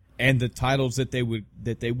between, and the titles that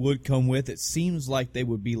they would come with, it seems like they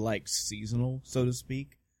would be like seasonal, so to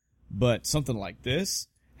speak. But something like this,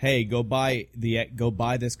 hey, go buy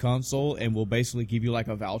this console, and we'll basically give you like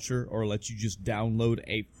a voucher or let you just download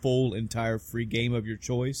a full entire free game of your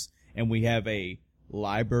choice, and we have a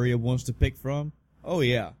library of ones to pick from. Oh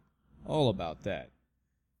yeah, all about that.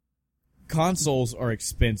 Consoles are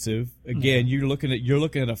expensive. Again, you're looking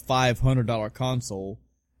at a $500 console.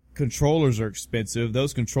 Controllers are expensive.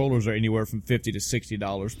 Those controllers are anywhere from $50 to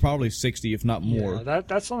 $60, probably $60 if not more. Yeah,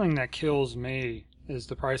 that's something that kills me is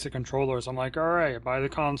the price of controllers. I'm like, all right, I buy the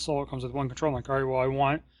console, it comes with one controller. I'm like, all right, well, I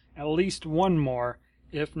want at least one more,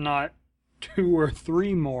 if not 2 or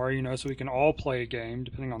 3 more, so we can all play a game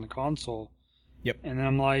depending on the console. Yep. And then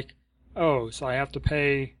I'm like, oh, so I have to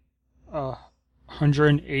pay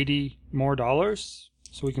 $180 more so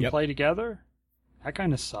we can play together? That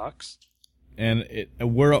kind of sucks. And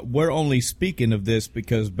we're only speaking of this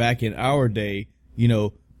because back in our day,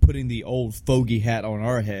 putting the old fogey hat on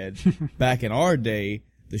our head, back in our day,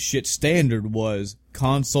 the shit standard was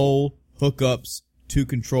console, hookups, 2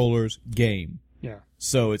 controllers, game. Yeah.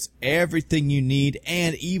 So it's everything you need,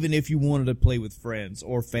 and even if you wanted to play with friends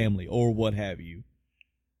or family or what have you.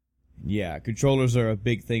 Yeah, controllers are a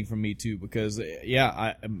big thing for me too because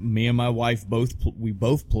me and my wife both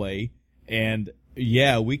play, and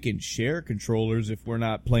yeah, we can share controllers if we're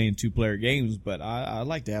not playing 2-player games, but I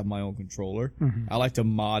like to have my own controller. Mm-hmm. I like to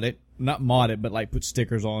not mod it, but like put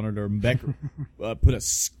stickers on it or put a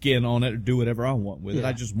skin on it or do whatever I want with it.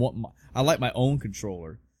 I like my own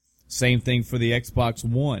controller. Same thing for the Xbox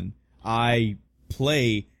One. I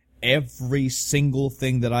play every single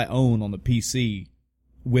thing that I own on the PC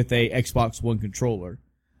with a Xbox One controller.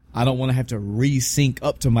 I don't want to have to resync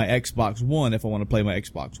up to my Xbox One if I want to play my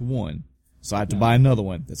Xbox One. So I have to buy another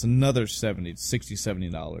one. That's another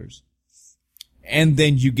 $70. And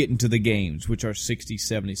then you get into the games, which are $60,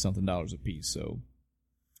 $70 something a piece. So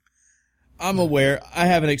I'm aware I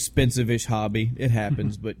have an expensive-ish hobby. It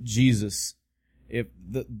happens, but Jesus,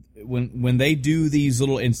 when they do these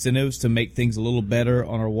little incentives to make things a little better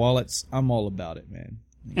on our wallets, I'm all about it, man.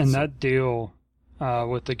 And that deal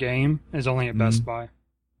with the game is only at Best Buy.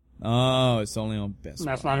 Oh, it's only on Best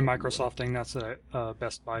Buy. That's not a Microsoft thing. That's a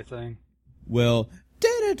Best Buy thing. Well,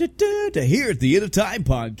 here at the End of Time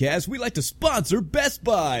podcast, we like to sponsor Best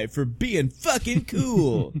Buy for being fucking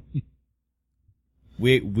cool.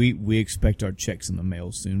 we expect our checks in the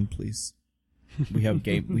mail soon, please. We have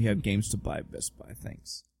games to buy at Best Buy.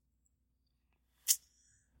 Thanks.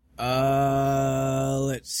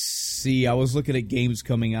 Let's see. I was looking at games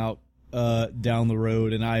coming out down the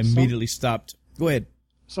road, and I immediately stopped. Go ahead.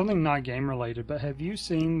 Something not game related, but have you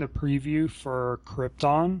seen the preview for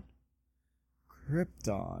Krypton?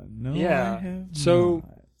 Krypton? No, Yeah. I have So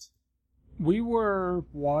not. we were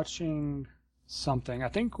watching something. I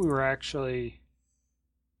think we were actually.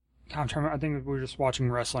 I'm trying to remember, I think we were just watching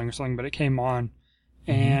wrestling or something, but it came on,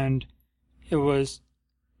 and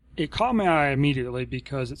it caught my eye immediately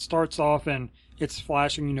because it starts off and it's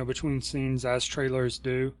flashing, between scenes as trailers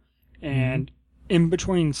do, and in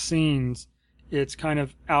between scenes, it's kind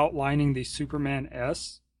of outlining the Superman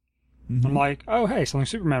S. I'm like, oh, hey, something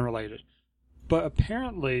Superman related. But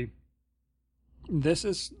apparently, this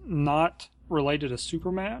is not related to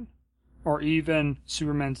Superman or even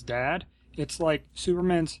Superman's dad. It's like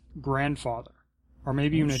Superman's grandfather, or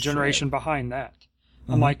maybe even a generation behind that.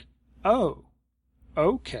 I'm like, oh,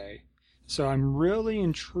 okay. So I'm really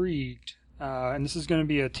intrigued, and this is going to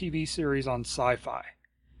be a TV series on Sci-Fi.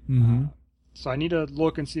 So I need to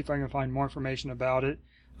look and see if I can find more information about it.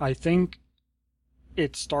 I think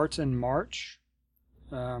it starts in March.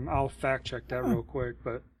 I'll fact check that real quick,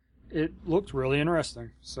 but it looked really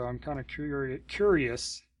interesting. So I'm kind of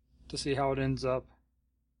curious to see how it ends up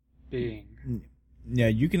being. Yeah,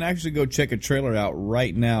 you can actually go check a trailer out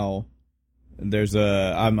right now. There's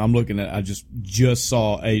I'm looking at, I just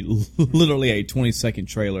saw literally a 20-second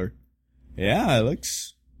trailer. Yeah, it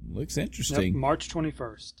looks interesting. Yep, March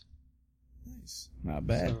 21st. Nice. Not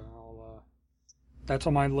bad. So that's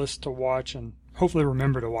on my list to watch and hopefully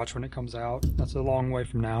remember to watch when it comes out. That's a long way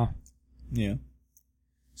from now. Yeah.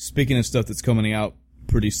 Speaking of stuff that's coming out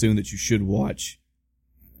pretty soon that you should watch,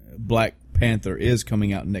 Black Panther is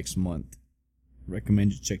coming out next month.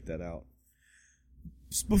 Recommend you check that out.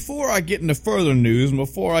 Before I get into further news, and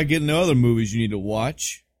before I get into other movies you need to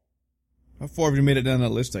watch, how far have you made it down that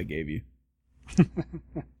list I gave you?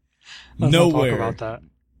 Let's Nowhere. not talk about that.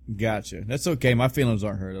 Gotcha. That's okay. My feelings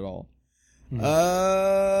aren't hurt at all.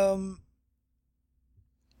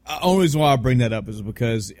 Only reason why I bring that up is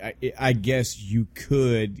because I guess you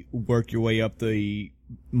could work your way up the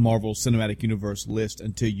Marvel Cinematic Universe list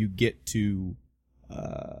until you get to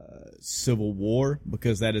Civil War,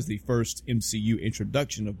 because that is the first MCU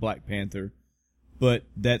introduction of Black Panther. But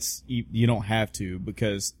you don't have to,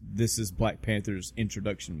 because this is Black Panther's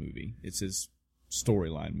introduction movie. It's his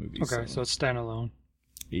storyline movie. Okay, so it's standalone.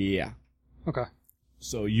 Yeah. Okay.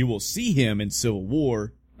 So you will see him in Civil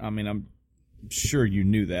War. I mean, I'm sure you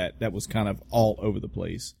knew that. That was kind of all over the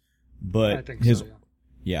place. But I think so,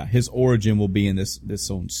 yeah. His origin will be in this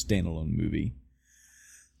own standalone movie.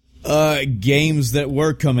 Games that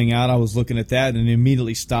were coming out, I was looking at that and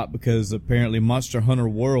immediately stopped because apparently Monster Hunter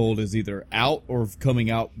World is either out or coming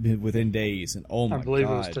out within days. And oh my God. I believe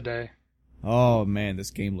it was today. Oh man, this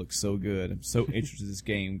game looks so good. I'm so interested in this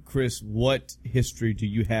game. Chris, what history do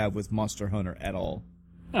you have with Monster Hunter at all?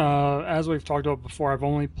 As we've talked about before, I've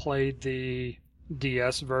only played the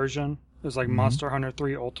DS version. It was like Monster Hunter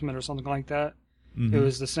 3 Ultimate or something like that. It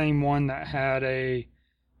was the same one that had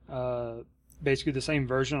basically the same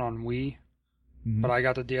version on Wii, but I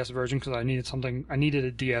got the DS version because I needed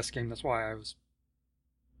a DS game. That's why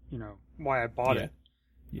why I bought it.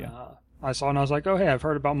 Yeah. I saw it and I was like, oh hey, I've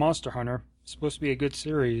heard about Monster Hunter. It's supposed to be a good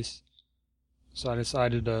series. So I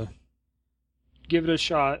decided to give it a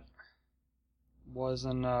shot.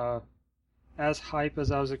 Wasn't as hype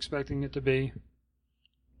as I was expecting it to be.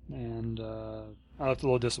 And I left a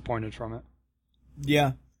little disappointed from it.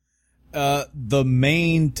 Yeah. The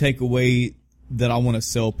main takeaway that I want to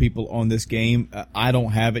sell people on this game, I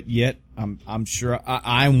don't have it yet. I'm sure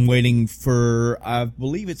I'm waiting for, I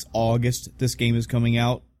believe it's August this game is coming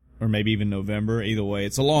out, or maybe even November. Either way,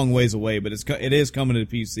 it's a long ways away, but it is coming to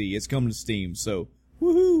PC. It's coming to Steam, so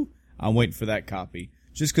woohoo! I'm waiting for that copy.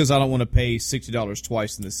 Just because I don't want to pay $60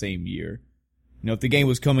 twice in the same year. If the game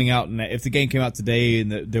was coming out, and if the game came out today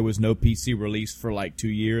and there was no PC release for like 2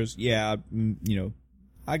 years, yeah,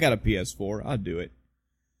 I got a PS4, I'd do it.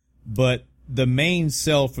 But the main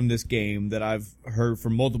sell from this game that I've heard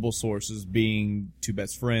from multiple sources, being Two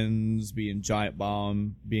Best Friends, being Giant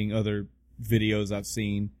Bomb, being other videos I've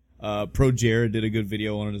seen, Pro Jared did a good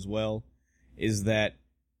video on it as well, is that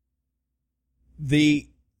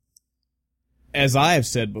as I have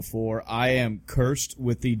said before, I am cursed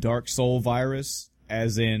with the Dark Soul virus,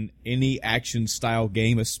 as in any action-style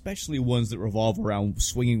game, especially ones that revolve around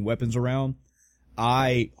swinging weapons around.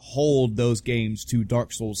 I hold those games to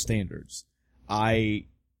Dark Souls standards. I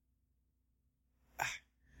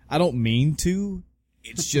don't mean to,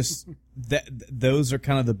 it's just that those are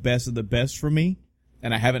kind of the best for me.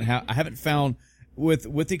 And I haven't found, with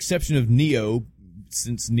the exception of Neo,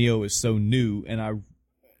 since Neo is so new, and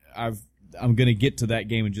I'm gonna get to that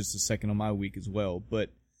game in just a second on my week as well. But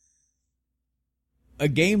a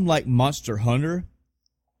game like Monster Hunter,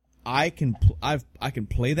 I can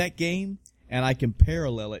play that game and I can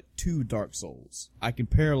parallel it to Dark Souls. I can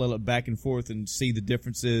parallel it back and forth and see the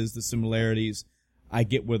differences, the similarities. I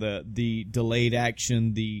get where the delayed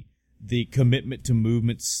action, the commitment to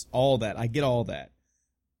movements, all that. I get all that.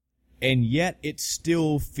 And yet it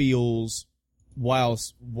still feels, while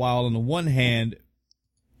on the one hand,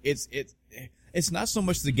 it's not so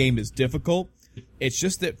much the game is difficult. It's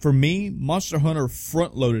just that for me, Monster Hunter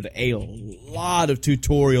front-loaded a lot of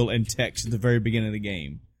tutorial and text at the very beginning of the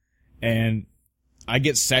game. And I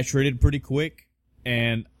get saturated pretty quick.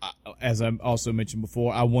 And as I also mentioned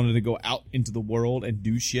before, I wanted to go out into the world and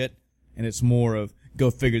do shit. And it's more of, go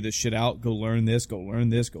figure this shit out, go learn this, go learn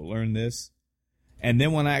this, go learn this. And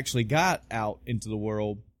then when I actually got out into the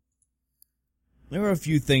world, there were a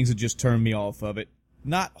few things that just turned me off of it.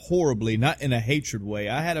 Not horribly, not in a hatred way.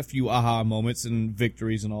 I had a few aha moments and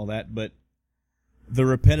victories and all that, but the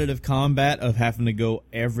repetitive combat of having to go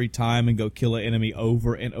every time and go kill an enemy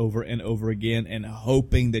over and over and over again and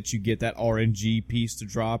hoping that you get that RNG piece to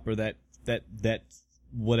drop or that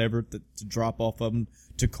whatever to drop off of them,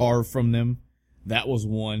 to carve from them, that was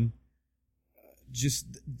one. Just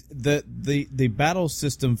the battle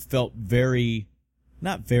system felt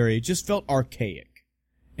it just felt archaic.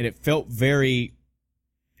 And it felt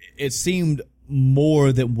it seemed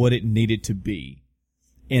more than what it needed to be.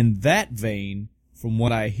 In that vein, from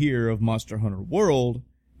what I hear of Monster Hunter World,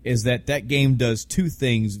 is that game does two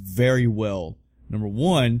things very well. Number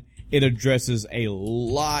one, it addresses a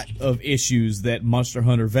lot of issues that Monster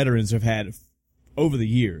Hunter veterans have had over the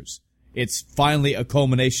years. It's finally a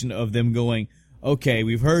culmination of them going, okay,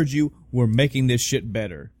 we've heard you, we're making this shit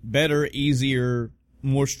better. Better, easier,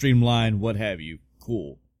 more streamlined, what have you.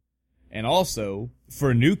 Cool. And also,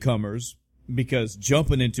 for newcomers, because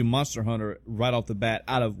jumping into Monster Hunter right off the bat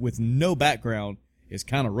with no background is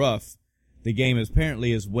kind of rough, the game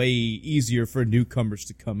apparently is way easier for newcomers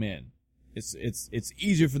to come in. It's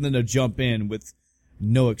easier for them to jump in with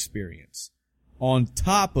no experience. On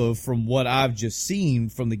top of, from what I've just seen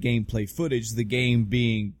from the gameplay footage, the game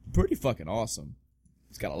being pretty fucking awesome.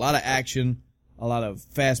 It's got a lot of action, a lot of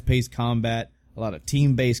fast-paced combat, a lot of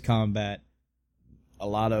team-based combat, a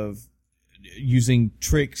lot of using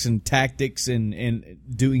tricks and tactics and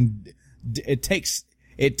doing, it takes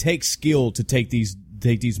skill to take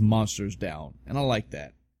these monsters down. And I like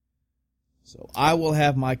that. So I will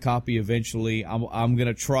have my copy eventually. I'm going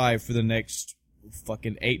to try for the next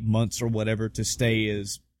fucking 8 months or whatever to stay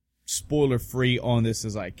as spoiler free on this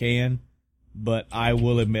as I can. But I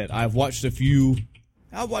will admit, I've watched a few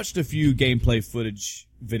gameplay footage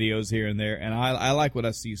videos here and there, and I like what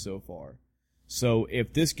I see so far. So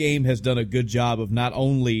if this game has done a good job of not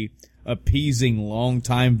only appeasing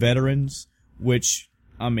longtime veterans, which,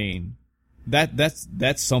 I mean, that's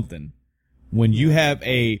something. When you have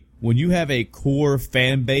a core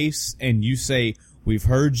fan base and you say, we've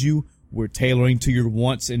heard you, we're tailoring to your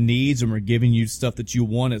wants and needs, and we're giving you stuff that you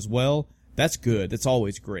want as well, that's good. That's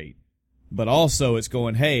always great. But also, it's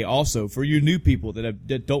going, hey, also, for you new people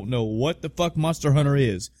that don't know what the fuck Monster Hunter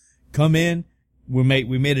is, come in. We made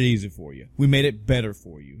it easy for you. We made it better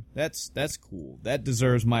for you. That's cool. That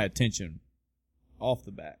deserves my attention off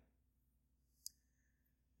the bat.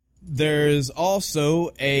 There's also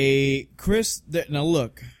now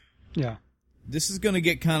look. Yeah. This is going to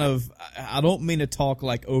get kind of, I don't mean to talk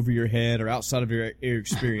like over your head or outside of your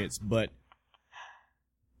experience, but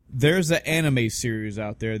there's an anime series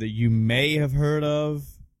out there that you may have heard of.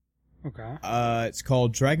 Okay. It's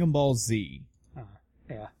called Dragon Ball Z.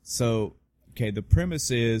 Yeah. So, okay, the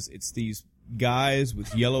premise is it's these guys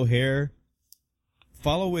with yellow hair.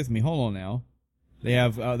 Follow with me. Hold on now. They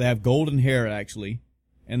have golden hair actually,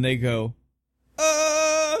 and they go,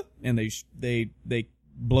 and they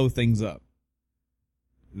blow things up.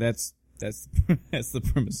 That's the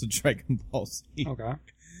premise of Dragon Ball Z. Okay.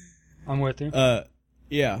 I'm with you.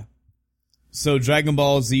 Yeah. So Dragon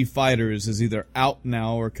Ball Z Fighters is either out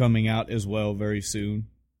now or coming out as well very soon.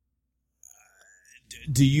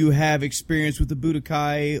 Do you have experience with the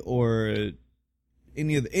Budokai or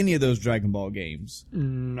any of those Dragon Ball games?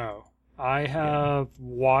 No. I have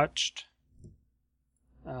watched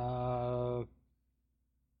I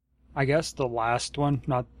guess the last one,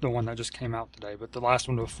 not the one that just came out today, but the last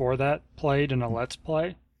one before that played in a Let's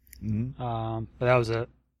Play. Mm-hmm. But that was it.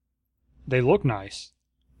 They look nice.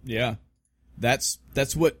 Yeah. That's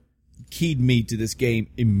what keyed me to this game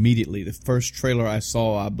immediately. The first trailer I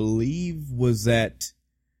saw, I believe, was at,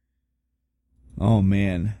 oh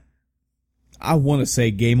man, I want to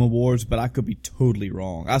say Game Awards, but I could be totally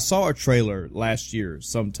wrong. I saw a trailer last year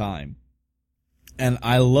sometime, and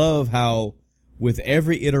I love how with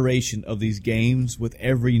every iteration of these games, with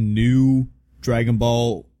every new Dragon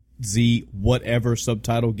Ball Z whatever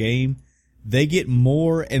subtitle game, they get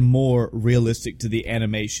more and more realistic to the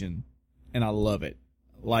animation, and I love it.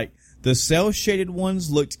 Like, the cel-shaded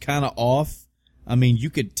ones looked kind of off. I mean, you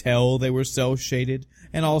could tell they were cel-shaded,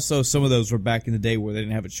 and also some of those were back in the day where they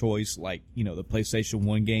didn't have a choice, like, you know, the PlayStation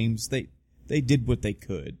 1 games. They did what they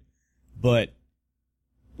could. But,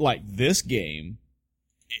 like, this game,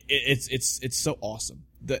 it's so awesome.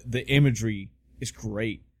 The imagery is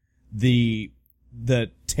great. The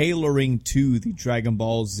tailoring to the Dragon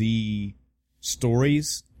Ball Z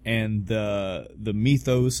stories and the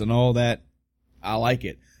mythos and all that, I like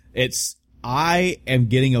it. I am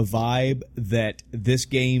getting a vibe that this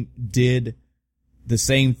game did the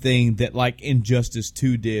same thing that like Injustice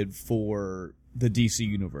 2 did for the DC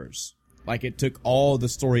universe. Like, it took all the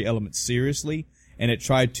story elements seriously, and it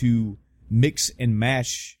tried to mix and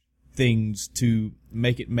mash things to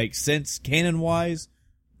make it make sense canon-wise,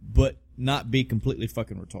 but not be completely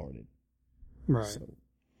fucking retarded. Right. So,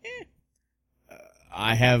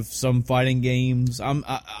 I have some fighting games.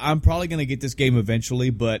 I'm probably going to get this game eventually,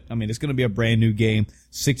 but I mean, it's going to be a brand new game,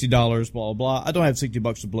 $60, blah, blah, blah. I don't have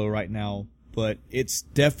 $60 to blow right now, but it's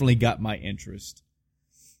definitely got my interest.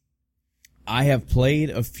 I have played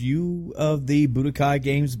a few of the Budokai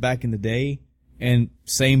games back in the day, and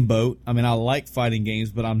same boat. I mean, I like fighting games,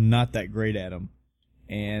 but I'm not that great at them.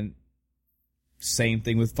 And same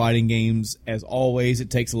thing with fighting games. As always, it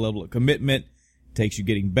takes a level of commitment. Takes you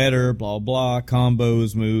getting better, blah, blah,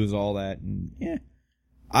 combos, moves, all that. And yeah,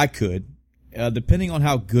 I could. Depending on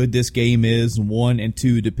how good this game is, one, and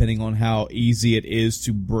two, depending on how easy it is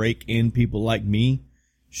to break in people like me,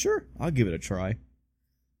 sure, I'll give it a try.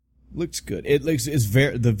 Looks good.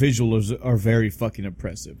 The visuals are very fucking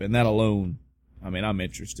impressive. And that alone, I mean, I'm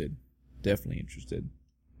interested. Definitely interested.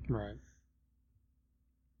 Right.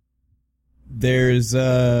 There's,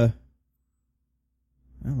 I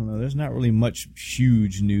don't know, there's not really much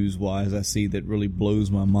huge news-wise I see that really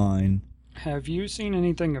blows my mind. Have you seen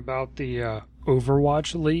anything about the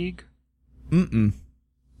Overwatch League? Mm-mm.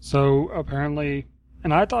 So, apparently,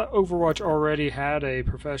 and I thought Overwatch already had a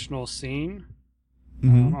professional scene.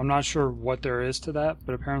 Mm-hmm. I'm not sure what there is to that,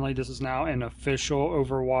 but apparently this is now an official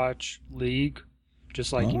Overwatch League.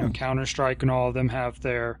 Just like, Counter-Strike and all of them have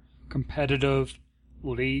their competitive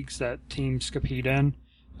leagues that teams compete in.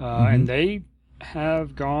 And they've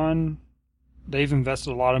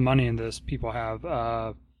invested a lot of money in this. People have.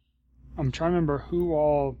 I'm trying to remember who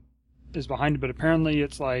all is behind it, but apparently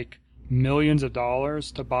it's like millions of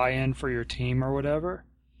dollars to buy in for your team or whatever.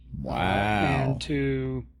 Wow. And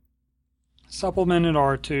to supplement it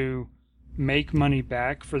or to make money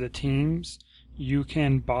back for the teams, you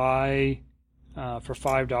can buy for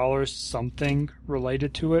 $5 something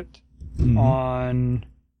related to it on.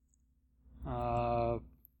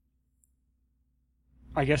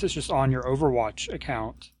 I guess it's just on your Overwatch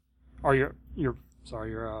account, or your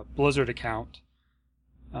Blizzard account,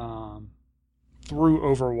 through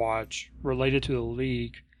Overwatch related to the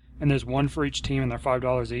league, and there's one for each team, and they're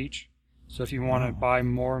 $5 each. So if you want to buy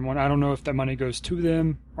more and one, I don't know if that money goes to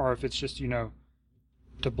them or if it's just to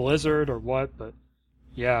Blizzard or what, but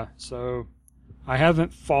yeah. So I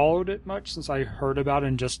haven't followed it much since I heard about it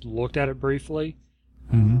and just looked at it briefly.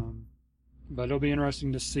 But it'll be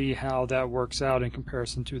interesting to see how that works out in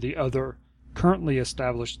comparison to the other currently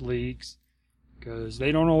established leagues, because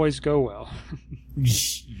they don't always go well.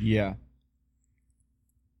 Yeah.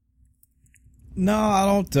 No, I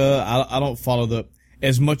don't. I don't follow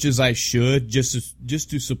as much as I should, just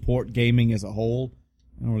to support gaming as a whole.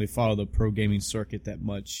 I don't really follow the pro gaming circuit that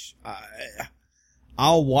much.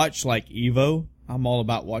 I'll watch like Evo. I'm all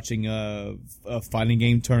about watching fighting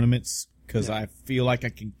game tournaments, because I feel like I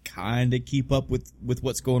can kind of keep up with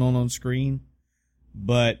what's going on screen.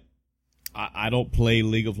 But I don't play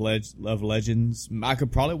League of Legends. I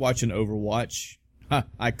could probably watch an Overwatch.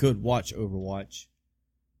 I could watch Overwatch.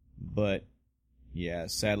 But, yeah,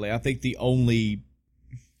 sadly, I think the only,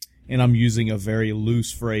 and I'm using a very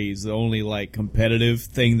loose phrase, the only, like, competitive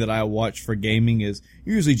thing that I watch for gaming is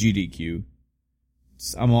usually GDQ.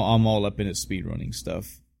 I'm all up in its speedrunning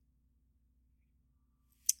stuff.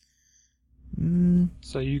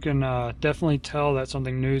 So you can definitely tell that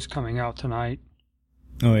something new is coming out tonight.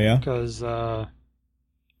 Oh, yeah? Because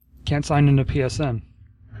can't sign into PSN.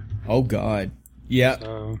 Oh, God. Yeah.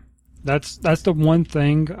 So That's the one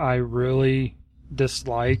thing I really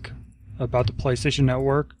dislike about the PlayStation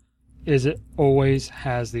Network is it always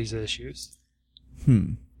has these issues.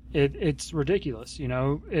 It's ridiculous,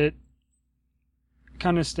 It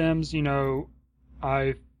kind of stems,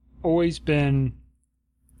 I've always been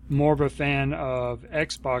more of a fan of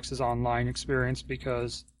Xbox's online experience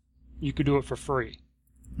because you could do it for free.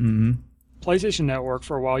 Mm-hmm. PlayStation Network,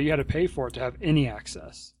 for a while, you had to pay for it to have any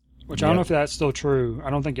access, which I don't know if that's still true. I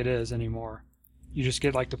don't think it is anymore. You just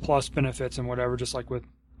get like the plus benefits and whatever, just like with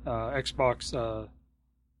Xbox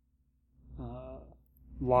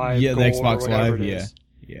Live. Yeah, the Gold Xbox or whatever Live, it is.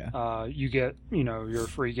 yeah. You get, your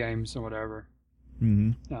free games and whatever.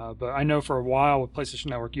 Mm-hmm. But I know for a while with PlayStation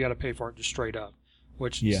Network, you had to pay for it just straight up,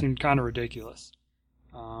 which seemed kind of ridiculous.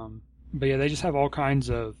 But yeah, they just have all kinds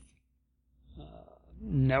of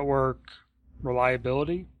network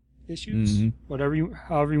reliability issues, however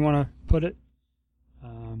you want to put it.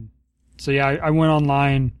 So yeah, I went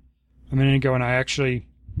online a minute ago and I actually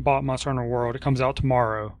bought Monster Hunter World. It comes out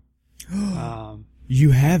tomorrow.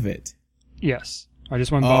 You have it? Yes, I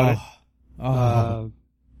just went and bought it.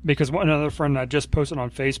 Because another friend I just posted on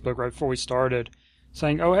Facebook right before we started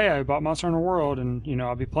saying, "Oh hey, I bought Monster Hunter World and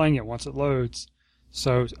I'll be playing it once it loads."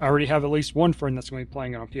 So I already have at least one friend that's going to be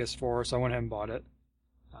playing it on PS4, so I went ahead and bought it.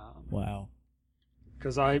 Wow.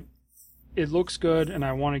 Because it looks good and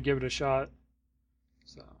I want to give it a shot.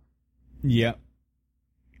 So. Yeah.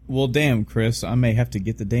 Well, damn, Chris, I may have to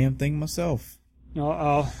get the damn thing myself.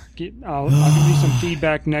 I'll give you some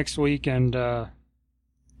feedback next week and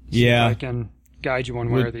see if I can guide you one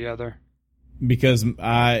way or the other. Because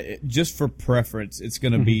just for preference, it's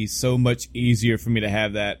going to be so much easier for me to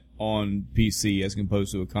have that on PC as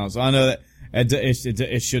opposed to a console. I know that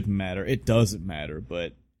it shouldn't matter. It doesn't matter,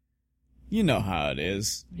 but you know how it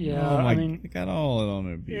is. Yeah, I got all it on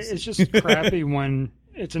their PC. It's just crappy when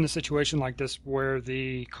it's in a situation like this where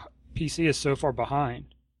the PC is so far behind.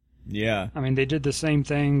 Yeah. I mean, they did the same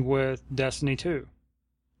thing with Destiny 2.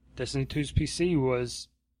 Destiny 2's PC was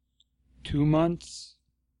 2 months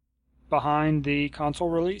behind the console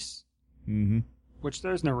release. Mm-hmm. Which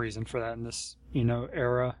there's no reason for that in this,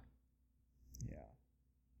 era. Yeah.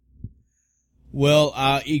 Well,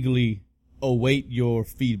 I eagerly await your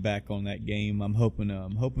feedback on that game. I'm hoping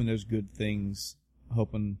there's good things.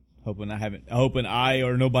 Hoping I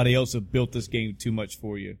or nobody else have built this game too much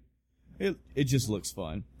for you. It just looks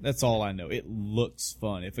fun. That's all I know. It looks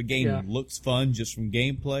fun. If a game looks fun just from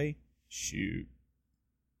gameplay, shoot.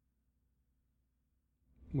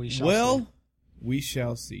 We shall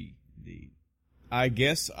see. Indeed. I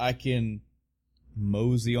guess I can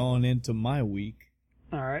mosey on into my week.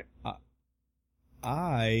 All right.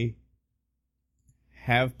 I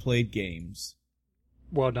have played games.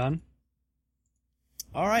 Well done.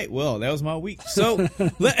 All right. Well, that was my week. So,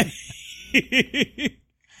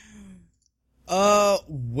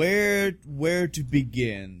 where to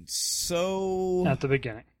begin? So at the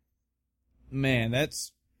beginning. Man,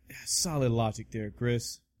 that's solid logic there,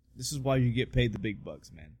 Chris. This is why you get paid the big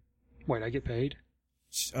bucks, man. Wait, I get paid?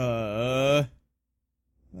 So,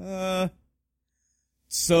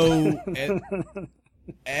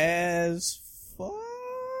 as far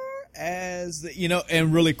as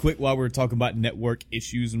and really quick, while we're talking about network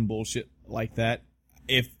issues and bullshit like that,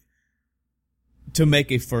 to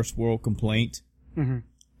make a first world complaint,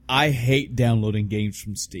 I hate downloading games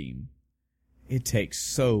from Steam. It takes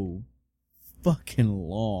so fucking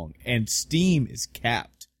long, and Steam is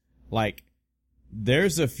capped. Like,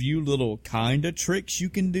 there's a few little kind of tricks you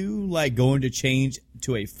can do, like going to change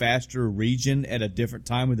to a faster region at a different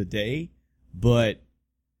time of the day, but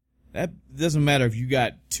that doesn't matter if you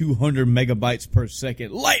got 200 megabytes per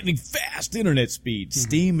second, lightning fast internet speed.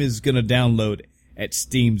 Steam is going to download at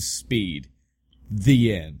Steam's speed.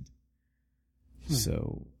 The end.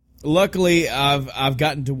 So, luckily, I've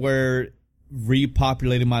gotten to where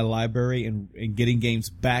repopulating my library and getting games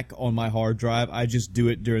back on my hard drive, I just do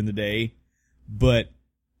it during the day. But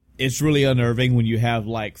it's really unnerving when you have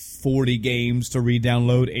like 40 games to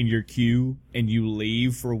re-download in your queue and you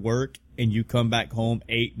leave for work and you come back home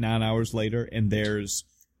 8-9 hours later and there's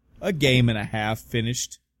a game and a half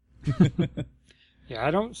finished. Yeah,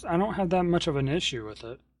 I don't have that much of an issue with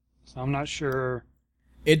it. So I'm not sure.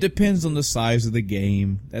 It depends on the size of the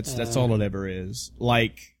game. That's all it ever is.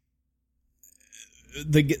 Like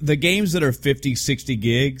the games that are 50, 60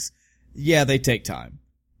 gigs, yeah, they take time.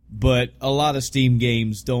 But a lot of Steam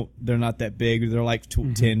games they're not that big. They're like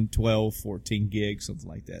 10, 12, 14 gigs, something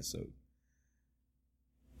like that. So,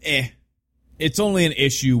 it's only an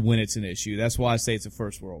issue when it's an issue. That's why I say it's a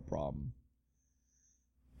first world problem.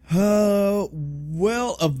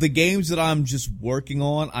 Well, of the games that I'm just working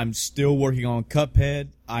on, I'm still working on Cuphead.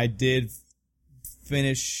 I did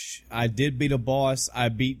beat a boss.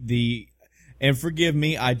 And forgive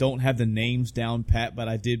me, I don't have the names down pat, but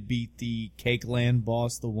I did beat the Cake Land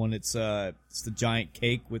boss, the one it's the giant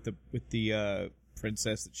cake with the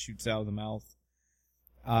princess that shoots out of the mouth.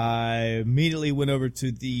 I immediately went over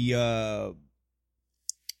to the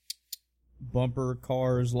bumper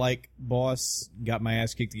cars like boss, got my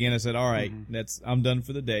ass kicked again. I said, all right, I'm done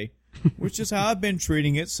for the day, which is how I've been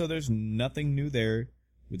treating it. So there's nothing new there,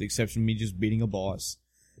 with the exception of me just beating a boss.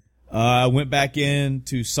 I went back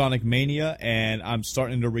into Sonic Mania, and I'm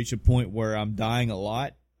starting to reach a point where I'm dying a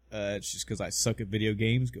lot. It's just because I suck at video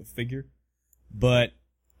games, go figure. But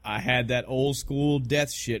I had that old school death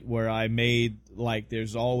shit where I made, like,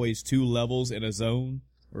 there's always 2 levels in a zone,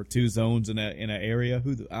 or 2 zones in an area.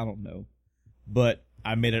 I don't know. But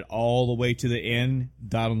I made it all the way to the end,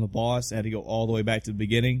 died on the boss, I had to go all the way back to the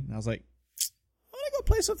beginning. And I was like, I'm going to go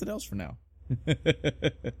play something else for now.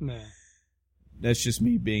 Nah. That's just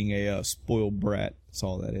me being a spoiled brat. That's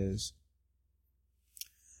all that is.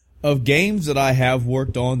 Of games that I have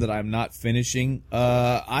worked on that I'm not finishing,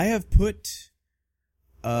 I have put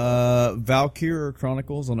Valkyria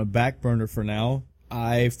Chronicles on a back burner for now.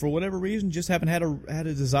 I, for whatever reason, just haven't had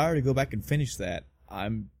a desire to go back and finish that.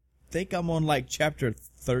 Think I'm on like chapter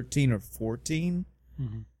 13 or 14.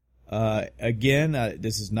 Again,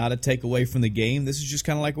 this is not a takeaway from the game. This is just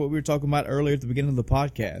kind of like what we were talking about earlier at the beginning of the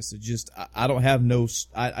podcast. It's just, I don't have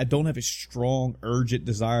a strong, urgent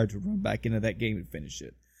desire to run back into that game and finish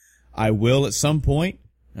it. I will at some point.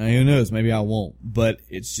 Who knows? Maybe I won't. But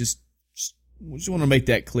it's just want to make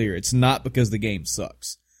that clear. It's not because the game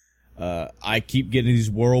sucks. I keep getting these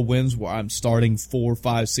whirlwinds where I'm starting 4,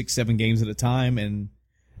 5, 6, 7 games at a time, and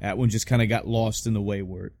that one just kind of got lost in the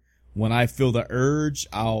wayward. When I feel the urge,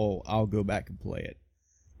 I'll go back and play it.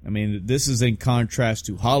 I mean, this is in contrast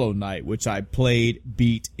to Hollow Knight, which I played,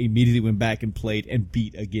 beat, immediately went back and played, and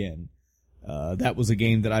beat again. That was a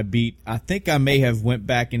game that I beat. I think I may have went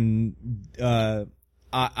back and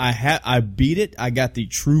I beat it. I got the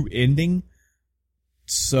true ending,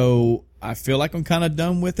 so I feel like I'm kind of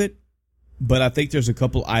done with it. But I think there's a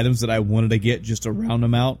couple items that I wanted to get just to round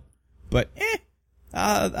them out. But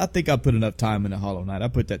I think I put enough time into Hollow Knight. I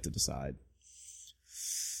put that to the side.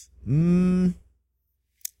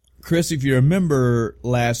 Chris, if you remember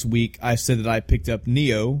last week, I said that I picked up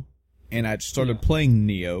Neo, and I started playing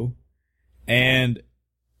Neo. And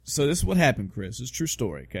so this is what happened, Chris. It's a true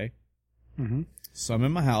story, okay? Mm-hmm. So I'm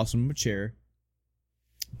in my house, I'm in my chair,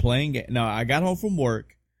 playing. Now, I got home from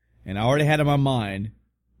work, and I already had in my mind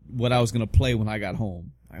what I was going to play when I got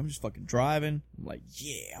home. I'm just fucking driving. I'm like,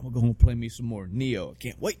 yeah, I'm going to go home and play me some more Neo. I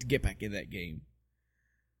can't wait to get back in that game.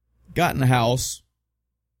 Got in the house.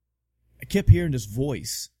 I kept hearing this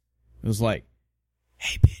voice. It was like,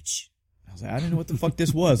 hey, bitch. I was like, I didn't know what the fuck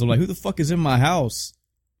this was. I'm like, who the fuck is in my house?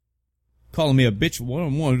 Calling me a bitch.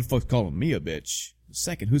 One, who the fuck's calling me a bitch?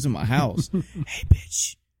 Second, who's in my house? Hey,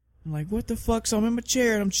 bitch. I'm like, what the fuck? So I'm in my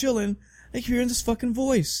chair and I'm chilling. I keep hearing this fucking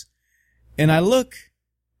voice. And I look,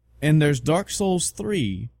 and there's Dark Souls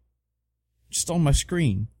 3 just on my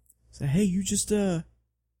screen. I said, hey, you just gonna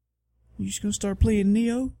start playing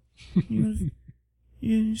Neo? You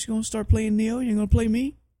just gonna start playing Neo? You gonna play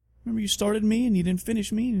me? Remember you started me and you didn't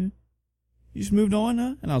finish me? And you just moved on,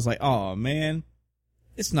 huh? And I was like, oh, man.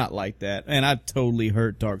 It's not like that. And I totally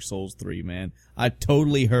hurt Dark Souls 3, man. I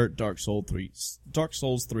totally hurt Dark Souls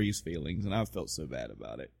 3's feelings, and I felt so bad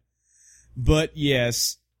about it. But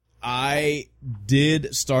yes, I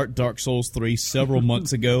did start Dark Souls 3 several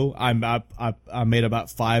months ago. I made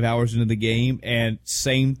about 5 hours into the game, and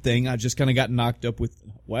same thing. I just kind of got knocked up with,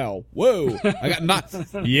 wow, whoa. I got knocked,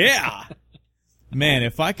 yeah. Man,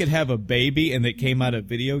 if I could have a baby and it came out a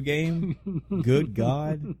video game, good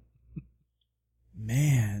God.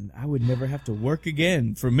 Man, I would never have to work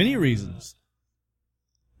again for many reasons.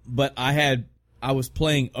 But I was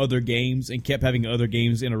playing other games and kept having other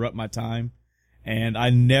games interrupt my time. And I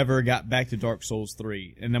never got back to Dark Souls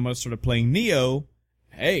 3. And then when I started playing Neo,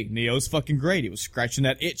 hey, Neo's fucking great. It was scratching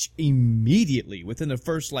that itch immediately. Within the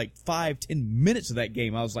first 5-10 minutes of that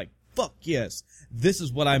game, I was like, fuck yes, this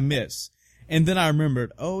is what I miss. And then I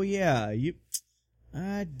remembered, oh yeah,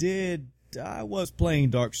 I was playing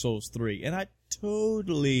Dark Souls 3. And I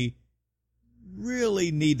totally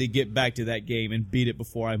really need to get back to that game and beat it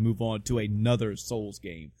before I move on to another Souls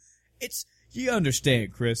game. You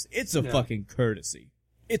understand, Chris, it's a fucking courtesy.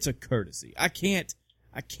 It's a courtesy. I can't,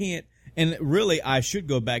 and really I should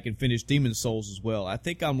go back and finish Demon Souls as well. I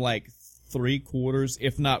think I'm like 3/4,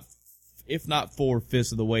 if not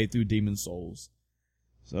 4/5 of the way through Demon Souls.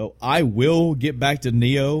 So I will get back to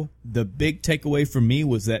Neo. The big takeaway for me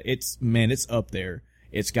was that it's up there.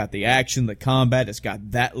 It's got the action, the combat, it's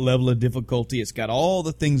got that level of difficulty, it's got all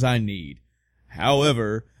the things I need.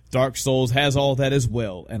 However, Dark Souls has all that as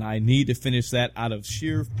well, and I need to finish that out of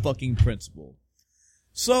sheer fucking principle.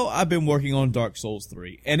 So I've been working on Dark Souls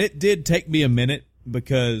 3, and it did take me a minute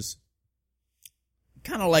because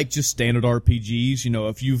kind of like just standard RPGs, you know,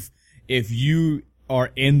 if you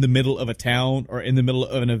are in the middle of a town or in the middle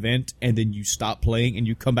of an event and then you stop playing and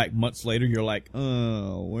you come back months later, you're like,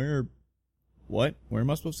 where am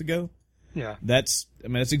I supposed to go? Yeah. That's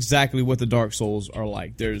exactly what the Dark Souls are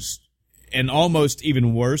like. And almost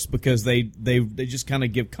even worse because they just kind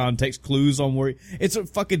of give context clues on where it's a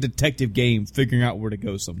fucking detective game figuring out where to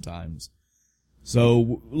go sometimes.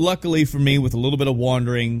 So luckily for me, with a little bit of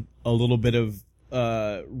wandering, a little bit of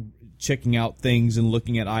checking out things and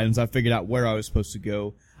looking at items, I figured out where I was supposed to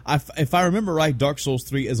go. If I remember right, Dark Souls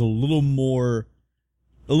 3 is a little more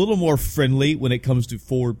friendly when it comes to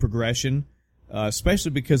forward progression, especially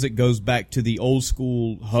because it goes back to the old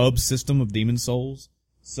school hub system of Demon Souls.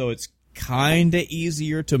 So it's kinda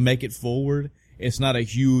easier to make it forward. It's not a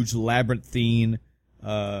huge labyrinthine,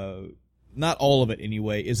 not all of it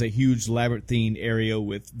anyway, is a huge labyrinthine area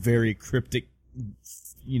with very cryptic,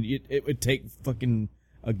 it would take fucking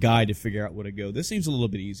a guy to figure out where to go. This seems a little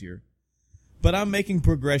bit easier. But I'm making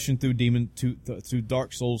progression through through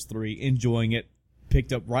Dark Souls 3, enjoying it,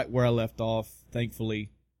 picked up right where I left off,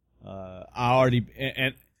 thankfully. I'm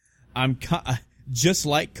just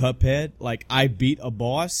like Cuphead, like I beat a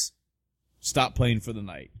boss, stopped playing for the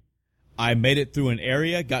night. I made it through an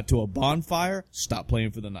area, got to a bonfire, stopped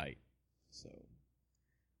playing for the night. So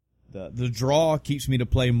the draw keeps me to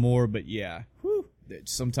play more, but yeah,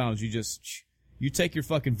 sometimes you take your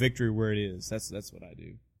fucking victory where it is. That's what I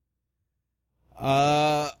do.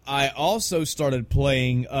 I also started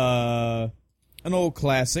playing an old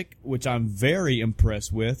classic, which I'm very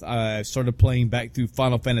impressed with. I started playing back through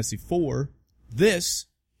Final Fantasy IV. This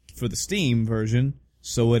for the Steam version.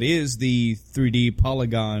 So it is the 3D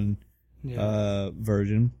polygon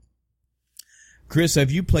version. Chris, have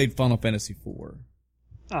you played Final Fantasy IV?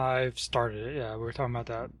 I've started it, yeah. We were talking about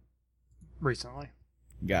that recently.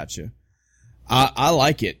 Gotcha. I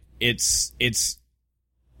like it. It's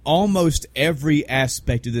almost every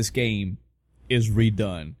aspect of this game is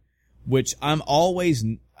redone, which I'm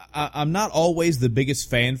not always the biggest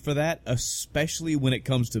fan for that, especially when it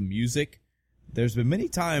comes to music. There's been many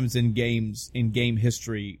times in game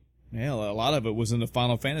history, hell, a lot of it was in the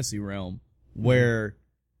Final Fantasy realm, where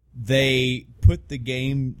they put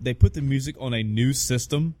the music on a new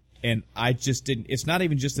system, and I just didn't, it's not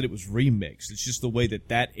even just that it was remixed, it's just the way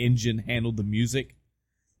that engine handled the music.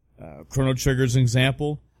 Chrono Trigger's an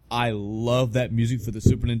example. I love that music for the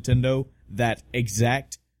Super Nintendo, that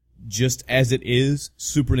exact, just as it is,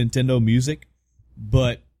 Super Nintendo music,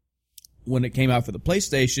 but when it came out for the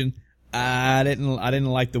PlayStation, I didn't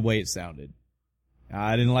like the way it sounded.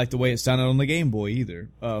 I didn't like the way it sounded on the Game Boy either.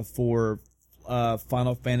 For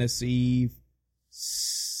Final Fantasy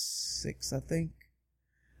 6, I think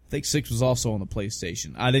 6 was also on the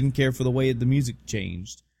PlayStation. I didn't care for the way the music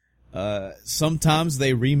changed. Sometimes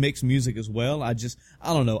they remix music as well. I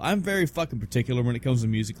don't know. I'm very fucking particular when it comes to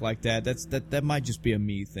music like that. That might just be a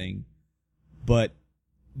me thing. But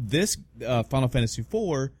this Final Fantasy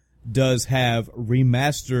IV does have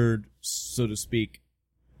remastered, so to speak,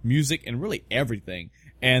 music and really everything.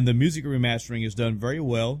 And the music remastering is done very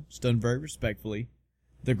well. It's done very respectfully.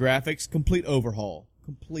 The graphics, complete overhaul.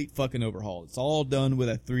 Complete fucking overhaul. It's all done with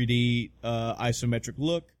a 3D isometric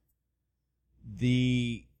look.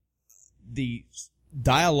 The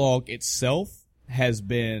dialogue itself has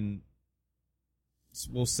been,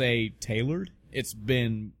 we'll say, tailored. It's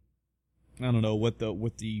been, I don't know what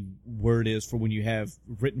the word is for when you have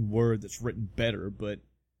written word that's written better, but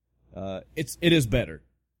it is better.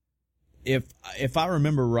 If I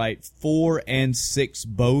remember right, 4 and 6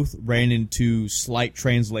 both ran into slight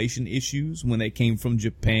translation issues when they came from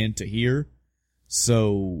Japan to here.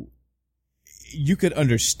 So you could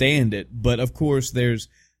understand it, but of course there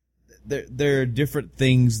are different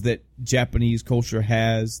things that Japanese culture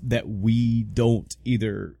has that we don't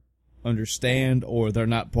either understand or they're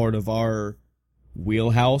not part of our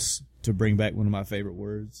wheelhouse, to bring back one of my favorite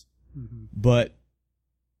words. Mm-hmm. But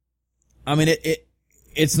I mean,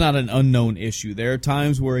 it's not an unknown issue. There are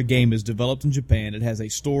times where a game is developed in Japan, it has a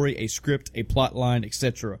story, a script, a plot line,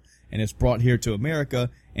 etc., and it's brought here to America,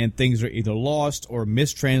 and things are either lost or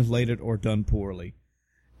mistranslated or done poorly.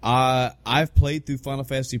 I've played through Final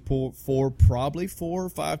Fantasy IV probably 4 or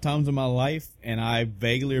 5 times in my life, and I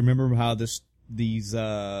vaguely remember how these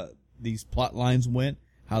plot lines went,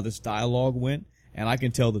 how this dialogue went, and I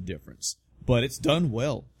can tell the difference. But it's done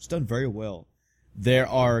well. It's done very well. There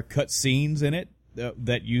are cutscenes in it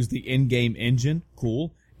that use the in-game engine.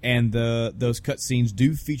 Cool. And those cutscenes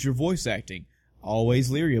do feature voice acting. Always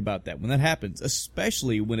leery about that when that happens,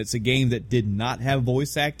 especially when it's a game that did not have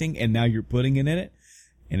voice acting and now you're putting it in it,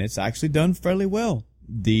 and it's actually done fairly well.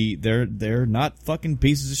 They're not fucking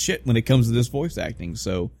pieces of shit when it comes to this voice acting,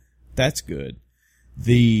 so that's good.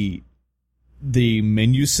 The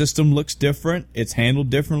menu system looks different. It's handled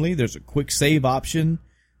differently. There's a quick save option.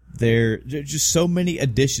 There's just so many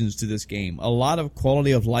additions to this game. A lot of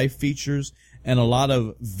quality of life features and a lot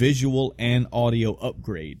of visual and audio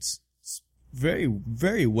upgrades. It's very,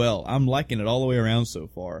 very well. I'm liking it all the way around so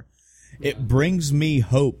far. It brings me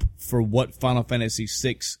hope for what Final Fantasy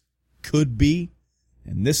VI could be,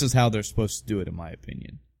 and this is how they're supposed to do it, in my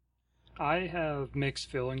opinion. I have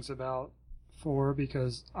mixed feelings about 4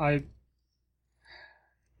 because I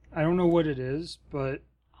don't know what it is, but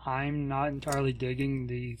I'm not entirely digging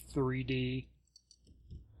the 3D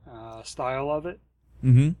style of it.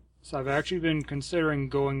 Mm-hmm. So I've actually been considering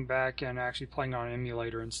going back and actually playing on an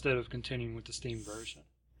emulator instead of continuing with the Steam version.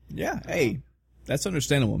 Yeah, hey, that's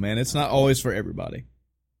understandable, man. It's not always for everybody.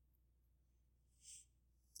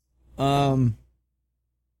 I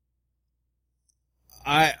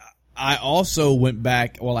also went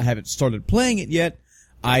back, well, I haven't started playing it yet.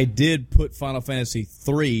 I did put Final Fantasy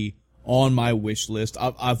III on my wish list.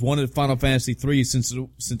 I've wanted Final Fantasy III since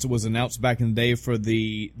it was announced back in the day for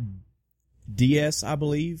the DS, I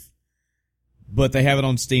believe. But they have it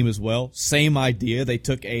on Steam as well. Same idea. They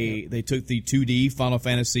took the 2D Final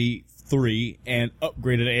Fantasy III and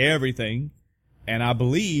upgraded everything. And I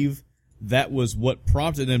believe that was what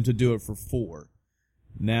prompted them to do it for 4.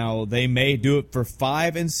 Now, they may do it for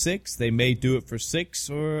 5 and 6. They may do it for 6,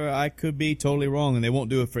 or I could be totally wrong, and they won't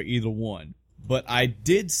do it for either one. But I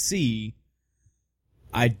did see,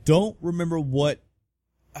 I don't remember what,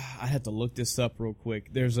 I have to look this up real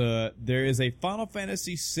quick. There is a Final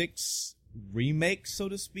Fantasy VI remake, so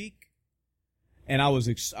to speak. And I was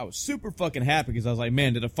super fucking happy because I was like,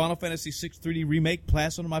 man, did a Final Fantasy VI 3D remake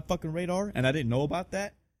pass under my fucking radar? And I didn't know about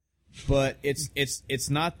that. But it's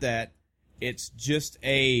not that. It's just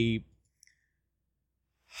I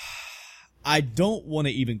don't want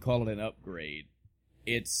to even call it an upgrade.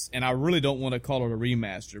 And I really don't want to call it a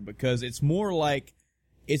remaster because it's more like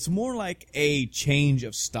a change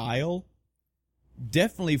of style.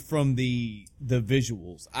 Definitely from the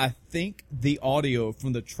visuals. I think the audio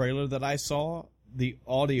from the trailer that I saw, the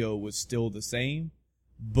audio was still the same,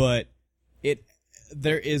 but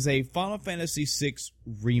there is a Final Fantasy VI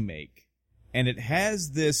remake, and it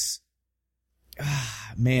has this.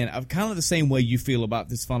 Man, I'm kind of the same way you feel about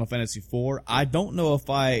this Final Fantasy IV. I don't know if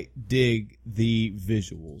I dig the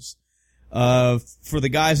visuals. For the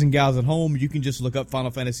guys and gals at home, you can just look up Final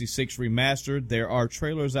Fantasy VI Remastered. There are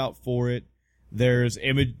trailers out for it. There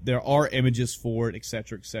are images for it,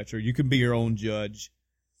 etc., etc. You can be your own judge.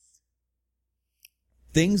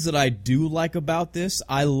 Things that I do like about this,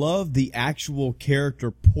 I love the actual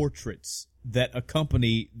character portraits that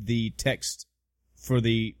accompany the text for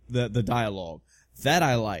the dialogue. That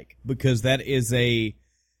I like, because that is a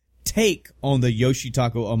take on the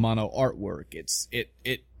Yoshitaka Amano artwork.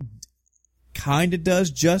 It kind of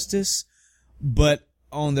does justice, but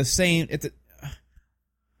on the same,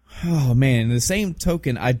 in the same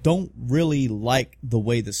token, I don't really like the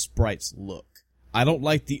way the sprites look. I don't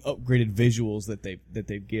like the upgraded visuals that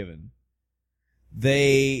they've given.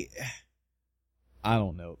 I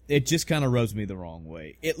don't know. It just kind of rubs me the wrong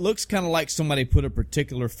way. It looks kind of like somebody put a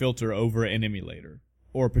particular filter over an emulator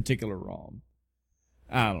or a particular ROM.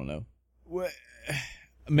 I don't know.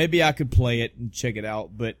 Maybe I could play it and check it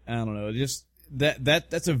out, but I don't know. Just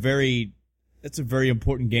that's a very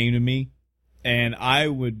important game to me, and I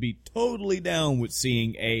would be totally down with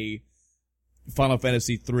seeing a Final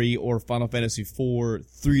Fantasy III or Final Fantasy IV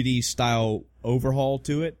 3D style overhaul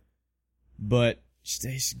to it, but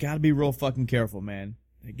you gotta be real fucking careful, man.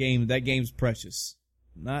 That game's precious.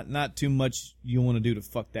 Not too much you want to do to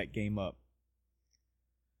fuck that game up.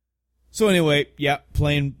 So anyway, yeah,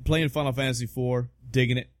 playing Final Fantasy IV,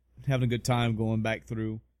 digging it, having a good time going back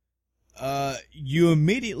through. You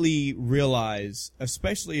immediately realize,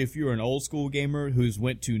 especially if you're an old school gamer who's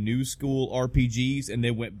went to new school RPGs and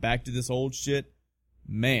then went back to this old shit,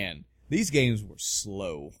 man, these games were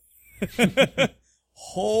slow.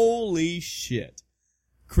 Holy shit.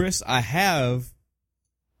 Chris, I have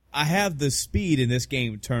the speed in this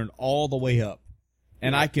game turned all the way up,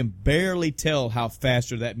 and I can barely tell how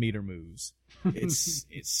faster that meter moves. It's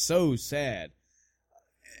so sad.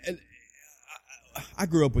 I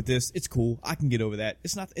grew up with this. It's cool. I can get over that.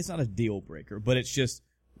 It's not a deal breaker, but it's just,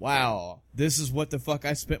 wow, this is what the fuck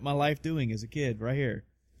I spent my life doing as a kid right here.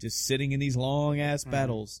 Just sitting in these long ass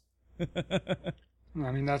battles. I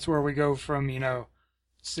mean, that's where we go from,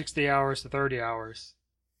 60 hours to 30 hours.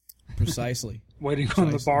 Precisely. Waiting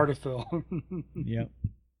on the bar to fill. Yep.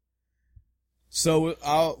 So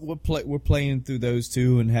we're playing through those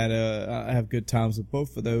two and I have good times with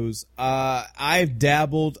both of those. I've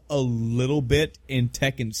dabbled a little bit in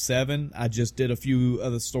Tekken 7. I just did a few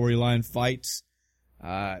of the storyline fights.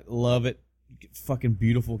 Love it. Fucking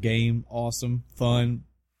beautiful game. Awesome. Fun.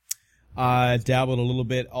 I dabbled a little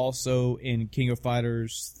bit also in King of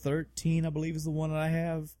Fighters 13, I believe is the one that I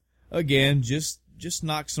have. Again, just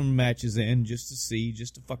knock some matches in just to see,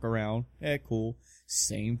 just to fuck around. Yeah, cool.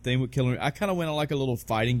 Same thing with Killer. I kind of went on like a little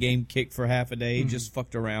fighting game kick for half a day, just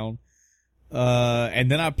fucked around.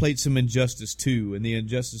 And then I played some Injustice 2 and the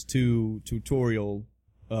Injustice 2 tutorial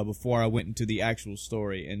before I went into the actual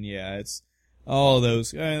story. And yeah, it's all of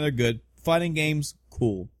those. They're good. Fighting games,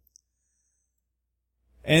 cool.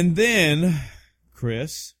 And then,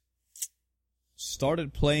 Chris,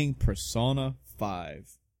 started playing Persona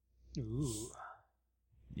 5. Ooh.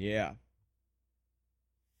 Yeah.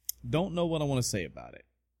 Don't know what I want to say about it.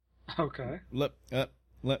 Okay.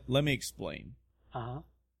 Let me explain. Uh-huh.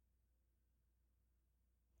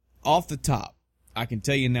 Off the top, I can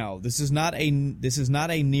tell you now, this is not a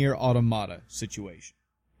Nier Automata situation.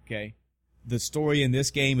 Okay? The story in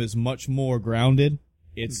this game is much more grounded.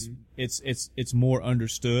 It's more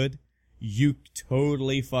understood. You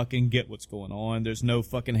totally fucking get what's going on. There's no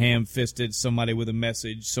fucking ham-fisted somebody with a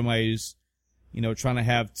message, somebody's trying to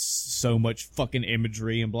have so much fucking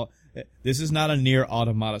imagery and blah. This is not a Nier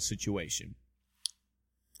Automata situation.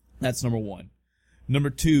 That's number one. Number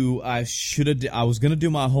two, I was going to do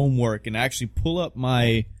my homework and actually pull up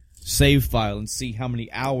my save file and see how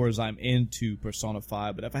many hours I'm into Persona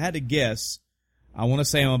 5. But if I had to guess, I want to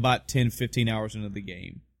say I'm about 10, 15 hours into the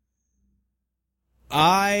game.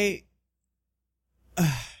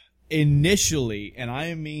 Initially, and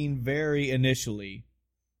I mean very initially,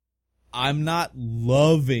 I'm not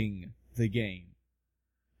loving the game.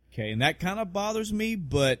 Okay, and that kind of bothers me,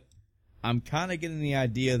 but I'm kind of getting the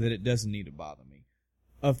idea that it doesn't need to bother me.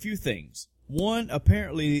 A few things. One,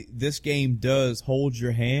 apparently this game does hold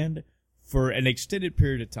your hand for an extended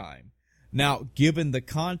period of time. Now, given the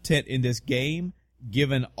content in this game,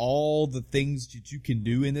 given all the things that you can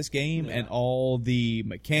do in this game and all the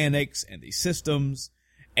mechanics and the systems,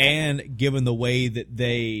 and given the way that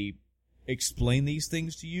they explain these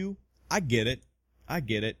things to you, I get it.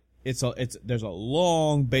 There's a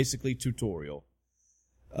long, basically, tutorial.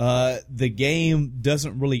 The game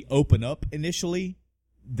doesn't really open up initially.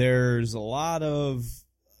 There's a lot of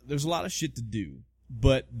shit to do,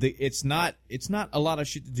 but it's not a lot of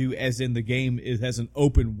shit to do as in the game has an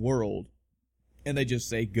open world and they just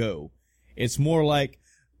say go. It's more like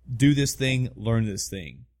do this thing, learn this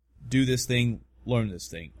thing. Do this thing, learn this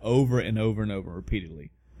thing over and over and over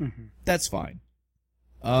repeatedly. Mm-hmm. That's fine.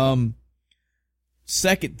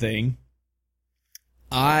 Second thing,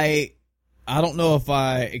 I don't know if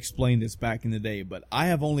I explained this back in the day, but I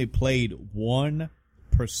have only played one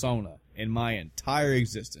Persona in my entire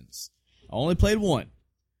existence. I only played one.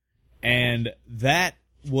 And that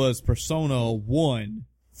was Persona 1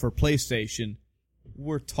 for PlayStation.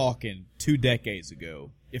 We're talking 2 decades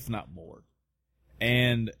ago, if not more.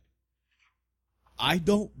 And I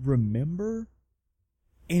don't remember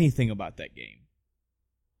anything about that game.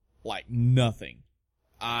 Like, nothing.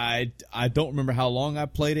 I don't remember how long I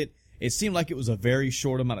played it. It seemed like it was a very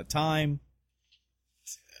short amount of time.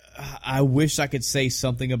 I wish I could say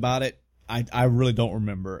something about it. I really don't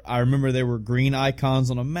remember. I remember there were green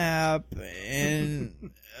icons on a map,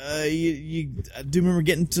 and you do remember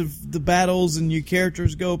getting to the battles and your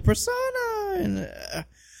characters go Persona, and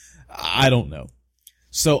I don't know.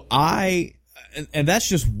 So and that's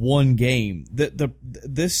just one game.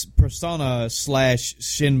 This Persona /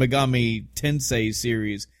 Shin Megami Tensei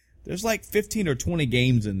series, there's like 15 or 20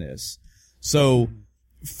 games in this. So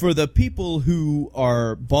for the people who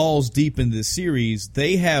are balls deep in this series,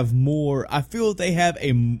 they have more, I feel they have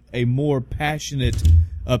a more passionate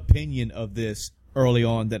opinion of this early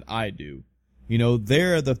on than I do. You know,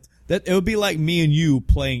 it would be like me and you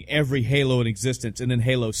playing every Halo in existence, and then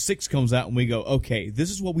Halo 6 comes out and we go, okay,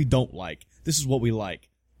 this is what we don't like. This is what we like.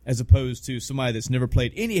 As opposed to somebody that's never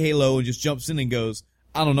played any Halo and just jumps in and goes,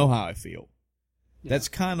 I don't know how I feel. Yeah. That's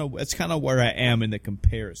kind of where I am in the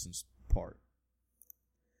comparisons part.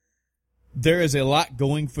 There is a lot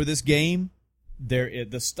going for this game.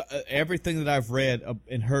 everything that I've read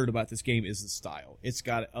and heard about this game is the style. It's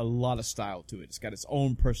got a lot of style to it. It's got its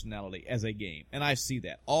own personality as a game, and I see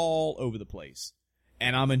that all over the place,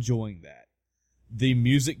 and I'm enjoying that. The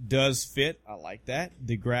music does fit. I like that.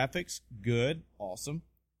 The graphics, good, awesome.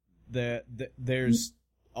 There's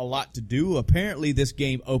a lot to do. Apparently, this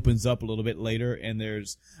game opens up a little bit later, and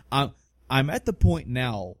I'm at the point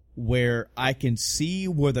now where I can see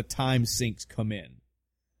where the time sinks come in.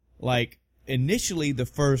 Like, initially, the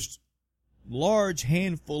first large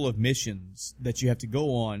handful of missions that you have to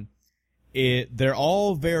go on,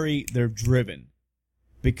 they're driven.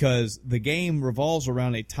 Because the game revolves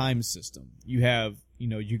around a time system. You have,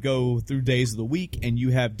 you go through days of the week, and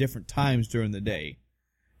you have different times during the day.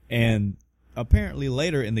 And apparently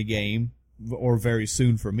later in the game, or very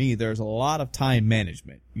soon for me, there's a lot of time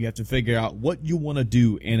management. You have to figure out what you want to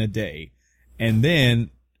do in a day. And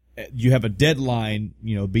then you have a deadline,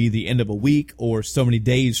 be the end of a week or so many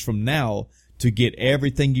days from now to get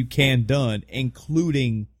everything you can done,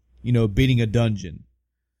 including, beating a dungeon.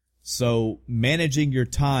 So managing your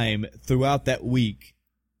time throughout that week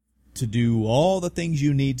to do all the things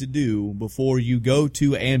you need to do before you go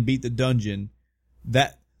to and beat the dungeon,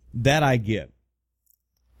 that I get.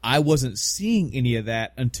 I wasn't seeing any of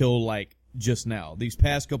that until like just now. These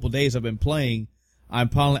past couple of days I've been playing, I'm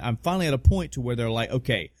finally at a point to where they're like,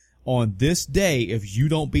 okay, on this day, if you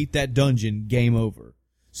don't beat that dungeon, game over.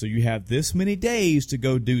 So you have this many days to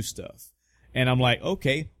go do stuff. And I'm like,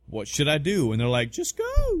 okay, what should I do? And they're like, just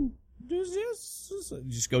go.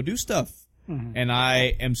 Just go do stuff. Mm-hmm. And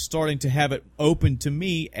I am starting to have it open to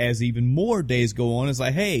me as even more days go on. It's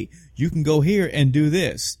like, hey, you can go here and do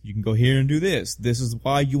this. You can go here and do this. This is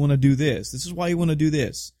why you want to do this. This is why you want to do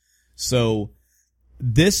this. So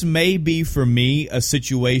this may be for me a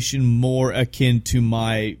situation more akin to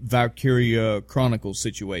my Valkyria Chronicles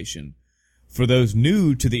situation. For those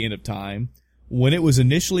new to the End of Time, when it was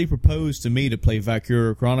initially proposed to me to play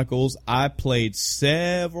Valkyria Chronicles, I played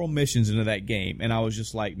several missions into that game, and I was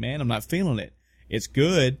just like, man, I'm not feeling it. It's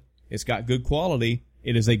good. It's got good quality.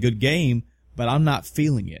 It is a good game, but I'm not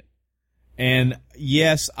feeling it. And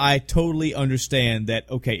yes, I totally understand that,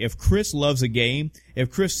 okay, if Chris loves a game, if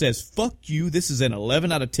Chris says, fuck you, this is an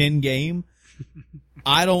 11 out of 10 game,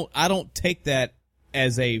 I don't take that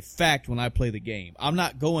as a fact when I play the game. I'm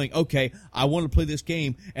not going, okay, I want to play this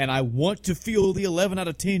game and I want to feel the 11 out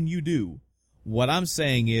of 10 you do. What I'm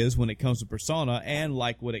saying is, when it comes to Persona, and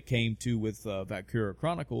like what it came to with Valkyria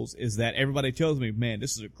Chronicles, is that everybody tells me, man,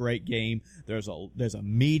 this is a great game. There's a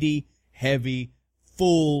meaty, heavy,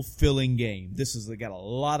 full-filling game. This has got a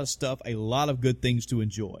lot of stuff, a lot of good things to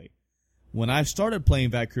enjoy. When I started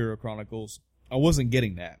playing Valkyria Chronicles, I wasn't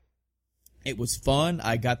getting that. It was fun.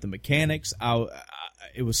 I got the mechanics.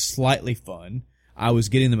 It was slightly fun. I was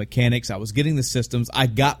getting the mechanics. I was getting the systems. I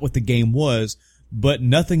got what the game was, but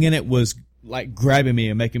nothing in it was like grabbing me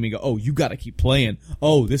and making me go, oh, you got to keep playing.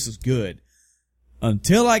 Oh, this is good.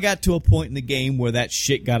 Until I got to a point in the game where that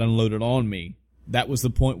shit got unloaded on me. That was the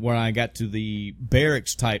point where I got to the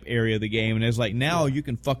barracks type area of the game, and it was like, now you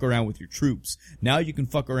can fuck around with your troops. Now you can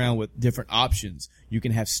fuck around with different options. You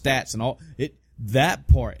can have stats and all it. That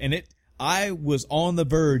part, and it. I was on the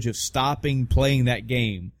verge of stopping playing that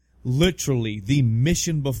game, literally the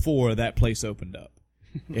mission before that place opened up.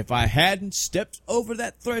 If I hadn't stepped over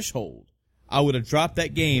that threshold, I would have dropped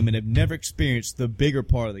that game and have never experienced the bigger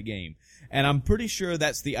part of the game. And I'm pretty sure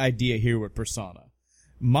that's the idea here with Persona.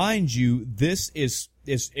 Mind you, this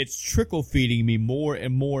it's trickle feeding me more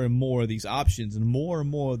and more and more of these options and more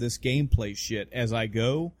of this gameplay shit as I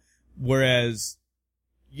go. Whereas,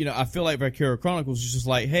 I feel like Valkyria Chronicles is just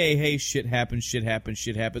like, hey, shit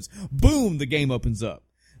happens. Boom, the game opens up.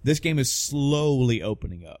 This game is slowly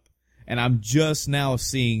opening up. And I'm just now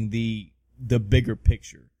seeing the bigger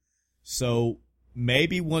picture. So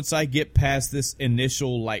maybe once I get past this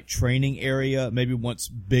initial like training area, maybe once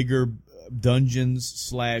bigger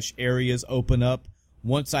dungeons / areas open up,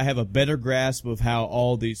 once I have a better grasp of how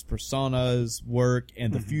all these personas work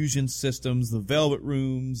and the fusion systems, the velvet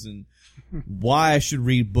rooms, and why I should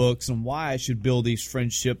read books and why I should build these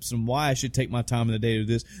friendships and why I should take my time in the day to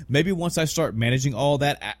do this. Maybe once I start managing all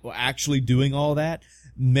that, actually doing all that,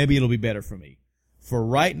 maybe it'll be better for me. For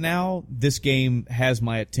right now, this game has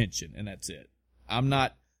my attention, and that's it. I'm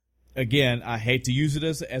not, again, I hate to use it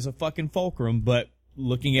as a fucking fulcrum, but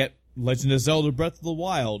looking at Legend of Zelda Breath of the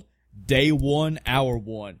Wild, day 1, hour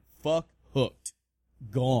 1, fuck hooked.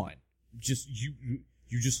 Gone. You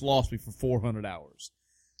just lost me for 400 hours.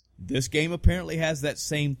 This game apparently has that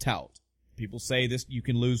same tout. People say this you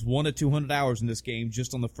can lose 100 to 200 hours in this game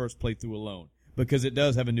just on the first playthrough alone. Because it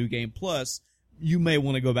does have a new game plus, you may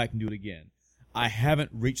want to go back and do it again. I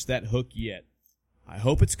haven't reached that hook yet. I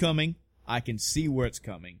hope it's coming. I can see where it's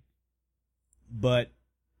coming. But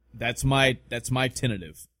that's my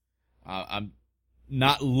tentative. I'm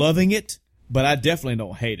not loving it, but I definitely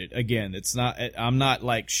don't hate it. Again, I'm not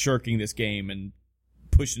like shirking this game and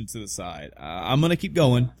pushing it to the side. I'm going to keep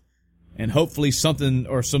going, and hopefully something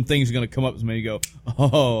or some things are going to come up to me and go,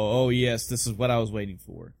 oh yes, this is what I was waiting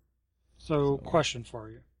for. So, question for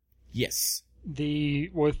you. Yes.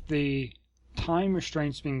 With the time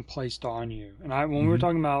restraints being placed on you, and when we were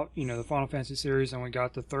talking about, the Final Fantasy series, and we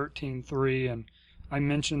got to 13.3, and I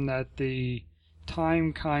mentioned that the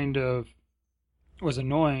time kind of was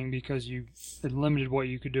annoying because it limited what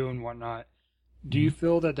you could do and whatnot. Do you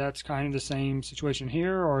feel that that's kind of the same situation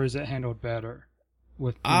here, or is it handled better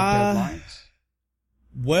with the deadlines?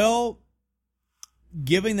 Well,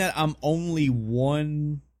 given that I'm only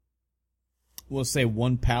one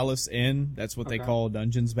palace in, that's what they call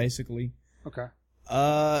dungeons, basically. Okay.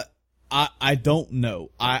 I don't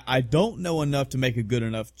know. I don't know enough to make a good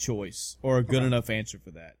enough choice or a good enough answer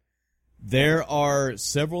for that. There are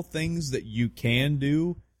several things that you can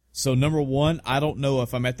do. So number one, I don't know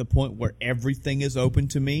if I'm at the point where everything is open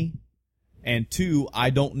to me. And two, I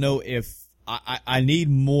don't know if I need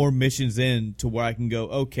more missions in to where I can go,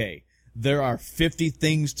 okay, there are 50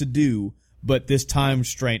 things to do, but this time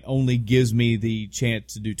restraint only gives me the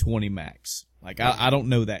chance to do 20 max. Like, I don't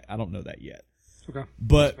know that. I don't know that yet. Okay.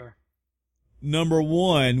 But number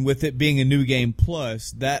one, with it being a new game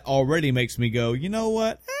plus, that already makes me go, you know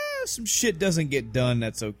what? Some shit doesn't get done.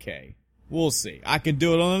 That's okay. We'll see. I can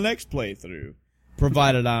do it on the next playthrough,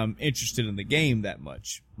 provided I'm interested in the game that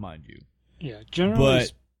much, mind you. Yeah, generally.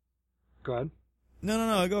 Go ahead.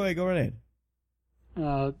 No. Go ahead. Go right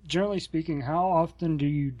ahead. Generally speaking, how often do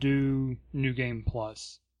you do New Game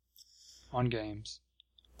Plus on games?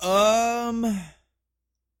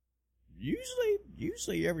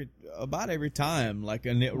 Usually every time. Like,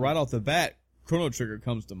 right off the bat, Chrono Trigger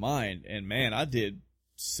comes to mind, and man, I did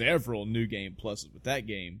several New Game Pluses with that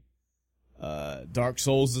game. Dark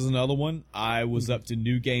Souls is another one. I was up to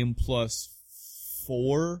New Game Plus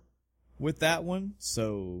 4 with that one,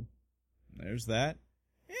 so there's that.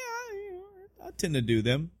 Yeah, I tend to do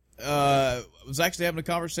them. I was actually having a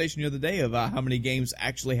conversation the other day about how many games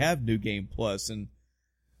actually have New Game Plus, and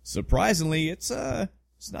surprisingly, it's not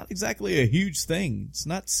exactly a huge thing. It's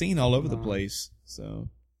not seen all over the place. So,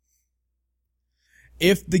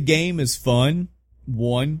 if the game is fun,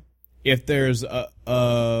 one, if there's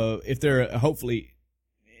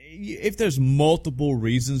if there's multiple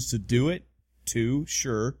reasons to do it, two,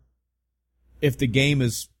 sure. If the game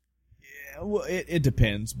is, it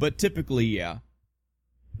depends, but typically, yeah.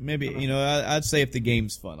 Maybe, I'd say if the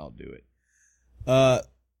game's fun, I'll do it.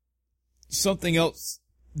 Something else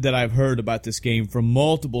that I've heard about this game from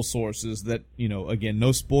multiple sources that, again,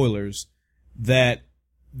 no spoilers, that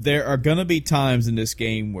there are gonna be times in this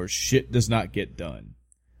game where shit does not get done.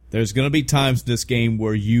 There's gonna be times in this game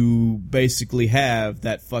where you basically have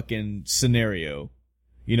that fucking scenario,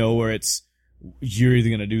 where you're either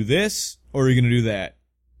gonna do this or you're gonna do that.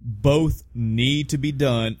 Both need to be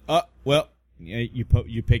done. Well,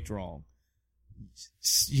 you picked wrong.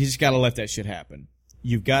 You just gotta let that shit happen.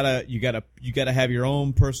 You gotta have your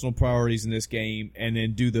own personal priorities in this game, and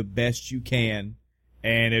then do the best you can.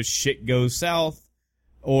 And if shit goes south,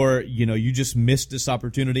 or you just missed this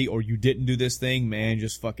opportunity, or you didn't do this thing, man,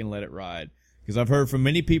 just fucking let it ride. Because I've heard from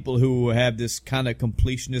many people who have this kind of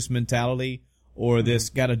completionist mentality, or this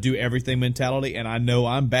gotta do everything mentality, and I know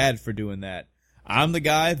I'm bad for doing that. I'm the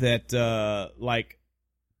guy that,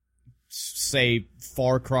 say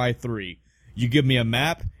Far Cry 3. You give me a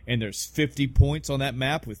map, and there's 50 points on that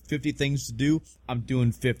map with 50 things to do, I'm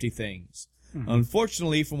doing 50 things. Mm-hmm.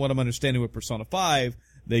 Unfortunately, from what I'm understanding with Persona 5,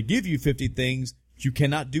 they give you 50 things, you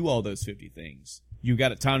cannot do all those 50 things. You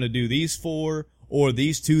got time to do these 4, or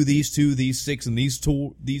these 2, these 6, and these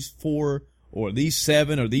 4, or these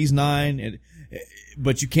 7, or these 9,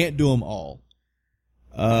 but you can't do them all.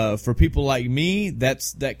 For people like me,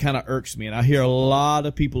 that kind of irks me. And I hear a lot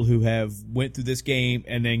of people who have went through this game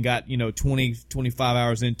and then got, 20, 25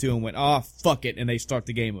 hours into and went, oh, fuck it. And they start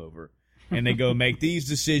the game over. And they go make these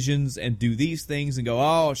decisions and do these things and go,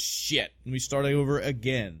 oh, shit. And we start over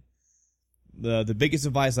again. The biggest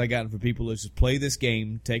advice I got from people is just play this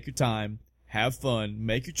game, take your time, have fun,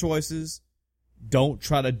 make your choices. Don't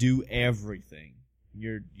try to do everything.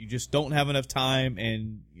 You just don't have enough time,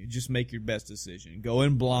 and you just make your best decision. Go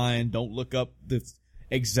in blind. Don't look up the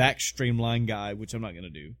exact streamline guide, which I'm not going to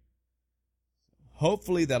do.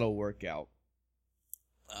 Hopefully that'll work out.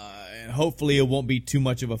 And hopefully it won't be too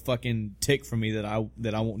much of a fucking tick for me that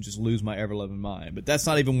I won't just lose my ever-loving mind. But that's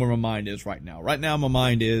not even where my mind is right now. Right now my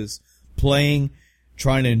mind is playing,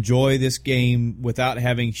 trying to enjoy this game without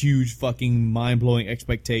having huge fucking mind-blowing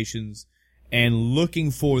expectations, and looking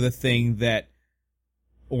for the thing that,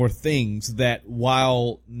 or things that,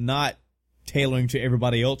 while not tailoring to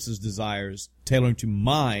everybody else's desires, tailoring to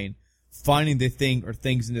mine, finding the thing or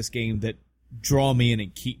things in this game that draw me in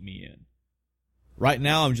and keep me in. Right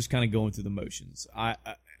now, I'm just kind of going through the motions.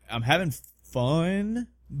 I'm having fun,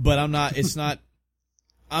 but I'm not. It's not.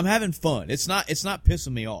 I'm having fun. It's not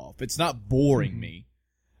pissing me off. It's not boring me.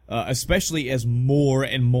 Especially as more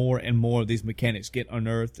and more and more of these mechanics get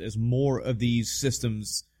unearthed, as more of these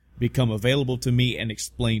systems become available to me and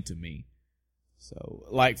explained to me. So,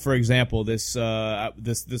 like for example, this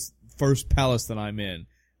first palace that I'm in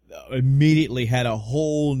immediately had a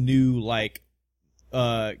whole new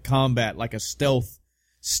combat, like a stealth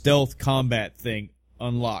combat thing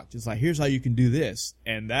unlocked. It's like, here's how you can do this,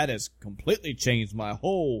 and that has completely changed the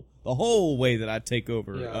whole way that I take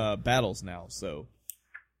over battles now. So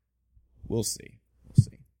we'll see.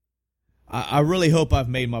 I really hope I've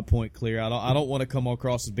made my point clear. I don't want to come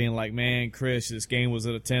across as being like, man, Chris, this game was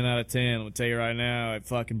at a 10 out of 10. I'm gonna tell you right now, it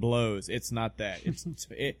fucking blows. It's not that.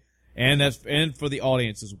 And for the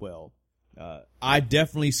audience as well. I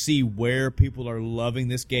definitely see where people are loving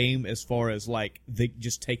this game as far as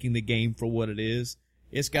just taking the game for what it is.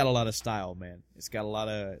 It's got a lot of style, man. It's got a lot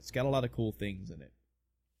of cool things in it.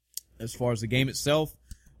 As far as the game itself,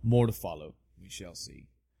 more to follow. We shall see.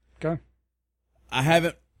 Okay. I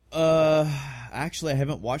haven't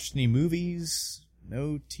watched any movies,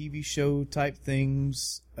 no TV show type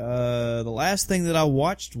things. The last thing that I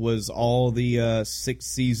watched was all the 6th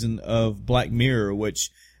season of Black Mirror,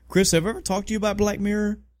 which, Chris, have I ever talked to you about Black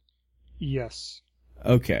Mirror? Yes.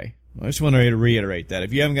 Okay. I just wanted to reiterate that.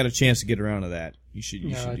 If you haven't got a chance to get around to that, you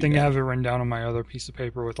should. I think I have it written down on my other piece of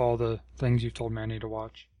paper with all the things you've told me I need to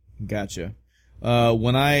watch. Gotcha.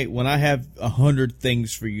 When I have 100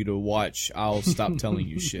 things for you to watch, I'll stop telling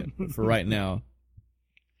you shit. But for right now.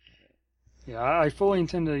 Yeah, I fully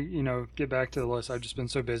intend to, get back to the list. I've just been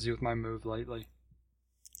so busy with my move lately.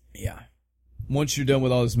 Yeah. Once you're done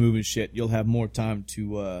with all this moving shit, you'll have more time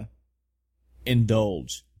to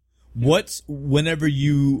indulge. What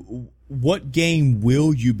game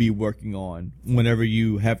will you be working on whenever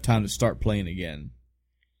you have time to start playing again?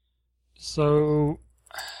 So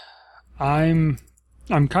I'm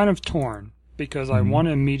kind of torn because I want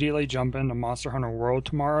to immediately jump into Monster Hunter World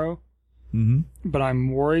tomorrow. Mm-hmm. But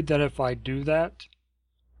I'm worried that if I do that,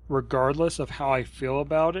 regardless of how I feel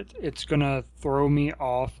about it, it's going to throw me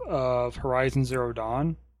off of Horizon Zero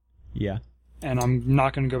Dawn. Yeah. And I'm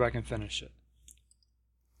not going to go back and finish it.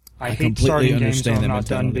 I hate starting games when I'm not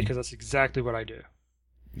done because that's exactly what I do.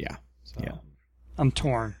 Yeah. So, I'm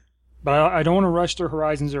torn. But I don't want to rush through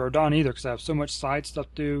Horizon Zero Dawn either because I have so much side stuff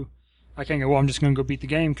to do. I can't go, well, I'm just going to go beat the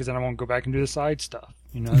game because then I won't go back and do the side stuff.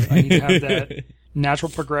 I need to have that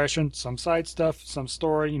natural progression, some side stuff, some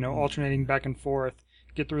story, alternating back and forth,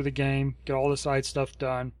 get through the game, get all the side stuff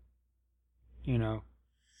done, be done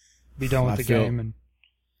with the game and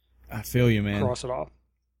I feel you, man. Cross it off.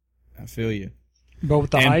 I feel you. But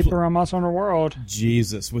with the hype around Monster Hunter World.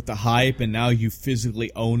 Jesus, with the hype and now you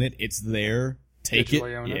physically own it, it's there. Take it.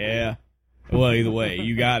 Yeah. Well, either way,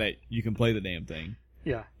 you got it. You can play the damn thing.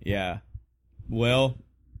 Yeah. Yeah. Well,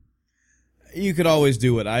 you could always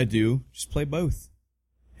do what I do. Just play both.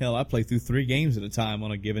 Hell, I play through 3 games at a time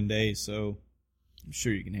on a given day, so I'm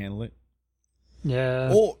sure you can handle it.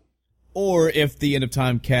 Yeah. Or if the End of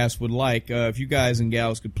Time cast would like, if you guys and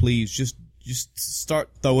gals could please just start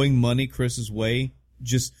throwing money Chris's way.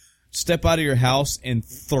 Just step out of your house and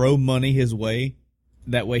throw money his way.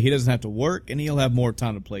 That way he doesn't have to work and he'll have more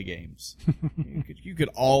time to play games. You could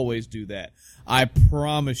always do that. I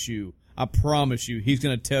promise you, he's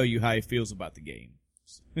going to tell you how he feels about the game.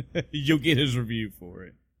 You'll get his review for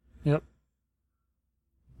it. Yep.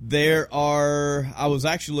 I was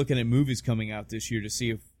actually looking at movies coming out this year to see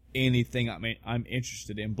if anything I'm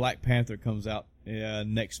interested in. Black Panther comes out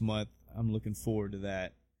next month. I'm looking forward to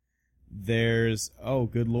that. Oh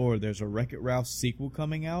good lord, there's a Wreck-It Ralph sequel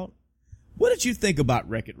coming out. What did you think about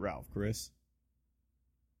Wreck-It Ralph, Chris?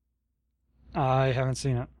 I haven't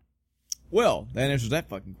seen it. Well, that answers that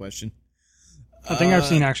fucking question. I think I've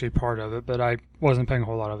seen actually part of it, but I wasn't paying a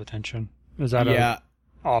whole lot of attention. Is that an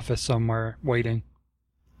office somewhere waiting?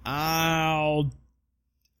 Check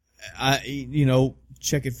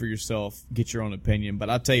it for yourself, get your own opinion. But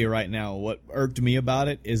I'll tell you right now, what irked me about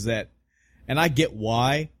it is that, and I get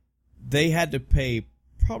why, they had to pay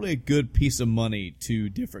probably a good piece of money to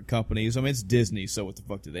different companies. I mean, it's Disney, so what the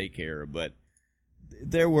fuck do they care? But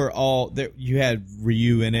there were you had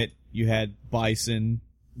Ryu in it, you had Bison,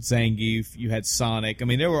 Zangief, you had Sonic. I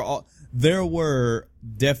mean, there were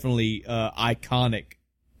definitely iconic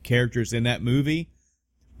characters in that movie,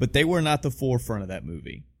 but they were not the forefront of that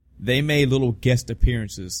movie. They made little guest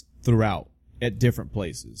appearances throughout at different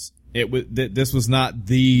places. This was not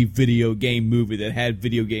the video game movie that had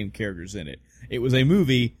video game characters in it. It was a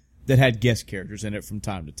movie that had guest characters in it from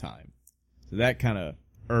time to time. So that kind of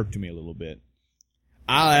irked me a little bit.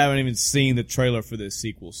 I haven't even seen the trailer for this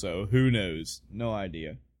sequel, so who knows? No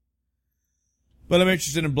idea. But I'm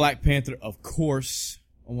interested in Black Panther, of course.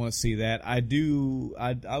 I want to see that. I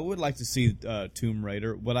would like to see Tomb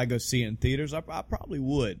Raider. Would I go see it in theaters? I probably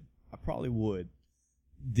would.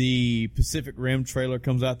 The Pacific Rim trailer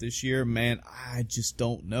comes out this year. Man, I just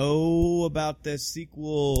don't know about that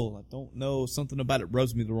sequel. I don't know. Something about it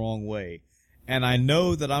rubs me the wrong way. And I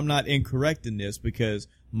know that I'm not incorrect in this because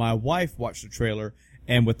my wife watched the trailer,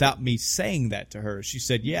 and without me saying that to her, she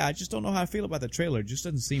said, yeah, I just don't know how I feel about the trailer. It just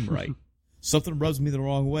doesn't seem right. Something rubs me the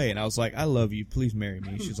wrong way. And I was like, I love you. Please marry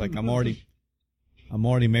me. She's like, I'm already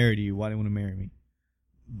married to you. Why do you want to marry me?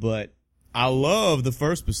 But I love the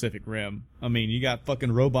first Pacific Rim. I mean, you got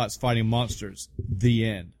fucking robots fighting monsters. The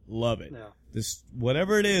end. Love it. Yeah. This,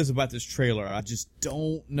 whatever it is about this trailer, I just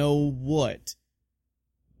don't know what.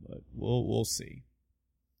 But we'll see.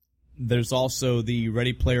 There's also the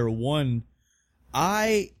Ready Player One.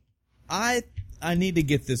 I need to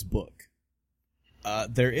get this book.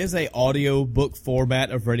 There is a audio book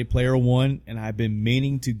format of Ready Player One, and I've been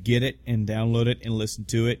meaning to get it and download it and listen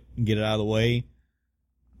to it and get it out of the way.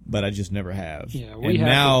 But I just never have. Yeah, we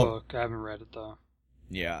have the book. I haven't read it though.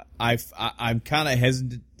 Yeah, I'm kind of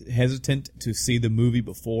hesitant to see the movie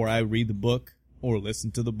before I read the book or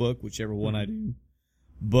listen to the book, whichever one I do.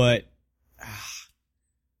 But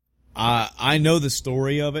I know the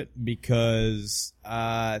story of it because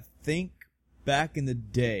I think back in the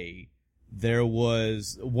day there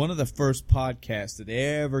was one of the first podcasts that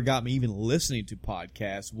ever got me even listening to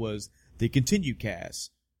podcasts was the Continue Cast.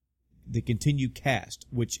 The Continue Cast,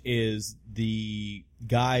 which is the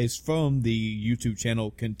guys from the YouTube channel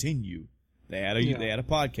Continue. They had a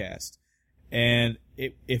podcast, and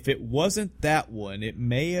if it wasn't that one, it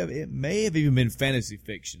may have even been fantasy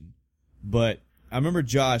fiction. But I remember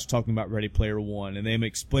Josh talking about Ready Player One and them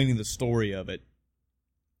explaining the story of it.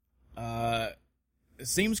 It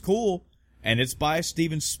seems cool, and it's by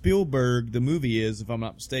Steven Spielberg. The movie is, if I'm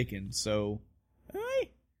not mistaken. So, hey,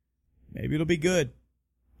 maybe it'll be good.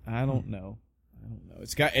 I don't know.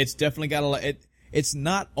 It's definitely got a lot. It's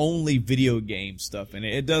not only video game stuff in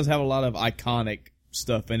it. It does have a lot of iconic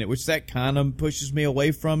stuff in it, which that kind of pushes me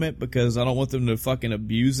away from it because I don't want them to fucking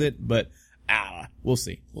abuse it. But we'll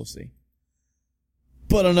see.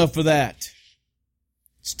 But enough of that.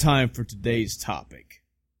 It's time for today's topic.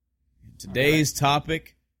 Today's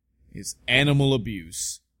topic is animal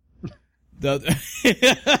abuse.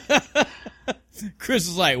 Chris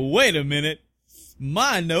is like, wait a minute.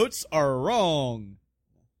 My notes are wrong.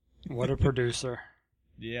 What a producer.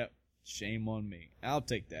 Yep. Shame on me. I'll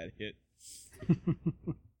take that hit.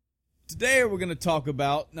 Today we're going to talk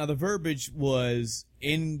about, now the verbiage was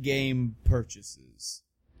in-game purchases.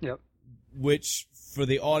 Yep. Which, for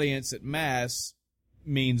the audience at mass,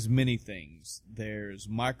 means many things. There's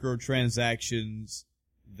microtransactions,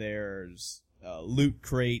 there's loot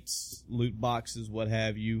crates, loot boxes, what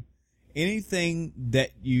have you. Anything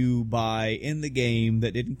that you buy in the game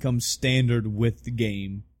that didn't come standard with the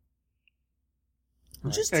game.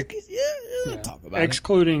 Right. Just talk about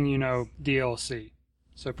excluding, DLC.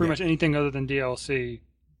 So pretty much anything other than DLC.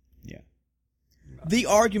 Yeah. The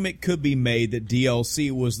argument could be made that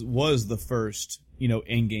DLC was the first,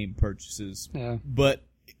 in-game purchases. Yeah. But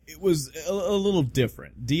it was a little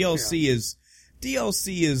different. DLC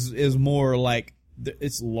is more like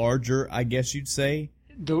it's larger, I guess you'd say.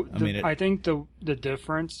 I think the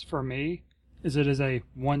difference for me is it is a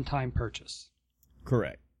one-time purchase.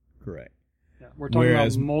 Correct. Yeah, we're talking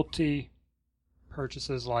about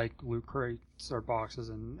multi-purchases like loot crates or boxes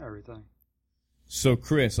and everything. So,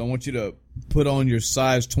 Chris, I want you to put on your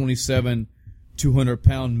size 27,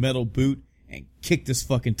 200-pound metal boot and kick this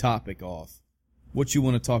fucking topic off. What you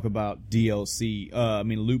want to talk about DLC,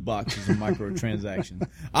 loot boxes and microtransactions.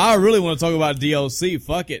 I really want to talk about DLC.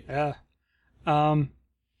 Fuck it. Yeah.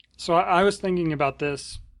 So I was thinking about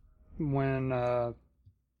this when I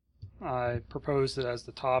proposed it as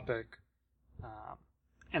the topic.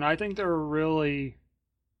 And I think there are really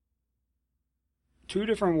two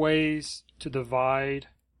different ways to divide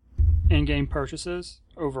in-game purchases.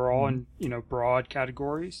 overall in, broad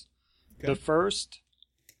categories. Okay. The first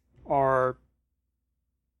are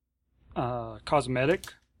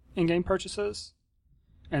cosmetic in-game purchases,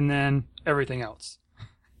 and then everything else.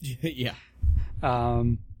 Yeah.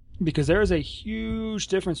 Because there is a huge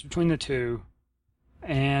difference between the two,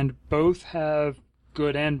 and both have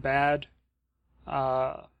good and bad,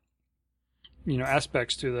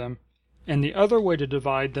 aspects to them. And the other way to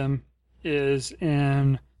divide them is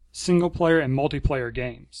in single-player and multiplayer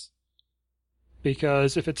games.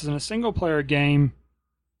 Because if it's in a single-player game,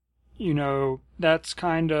 that's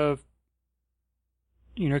kind of,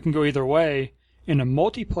 it can go either way. In a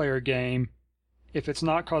multiplayer game, if it's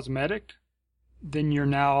not cosmetic, then you're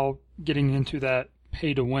now getting into that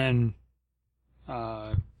pay-to-win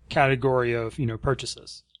category of,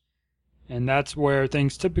 purchases. And that's where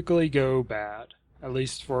things typically go bad, at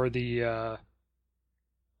least for the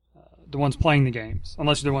ones playing the games.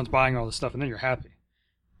 Unless you're the ones buying all the stuff, and then you're happy.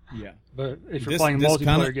 Yeah. But if you're playing a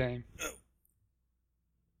multiplayer game...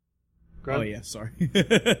 Oh, yeah, sorry.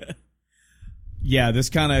 Yeah, this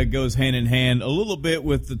kind of goes hand in hand a little bit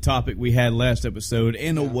with the topic we had last episode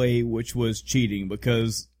in a way, which was cheating,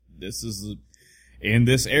 because in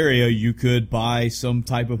this area you could buy some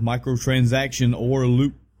type of microtransaction or a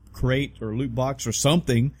loot crate or loot box or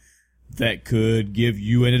something that could give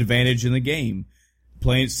you an advantage in the game.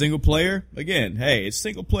 Playing single player, again, hey, it's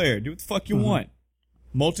single player, do what the fuck you want.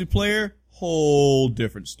 Multiplayer, whole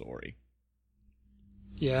different story.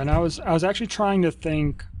 Yeah, and I was actually trying to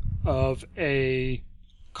think of a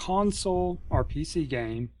console or PC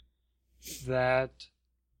game that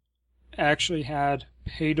actually had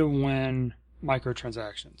pay-to-win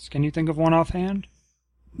microtransactions. Can you think of one offhand?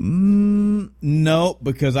 No,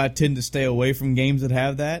 because I tend to stay away from games that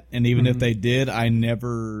have that, and even if they did, I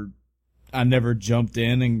never jumped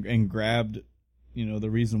in and grabbed, the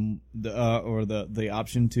reason or the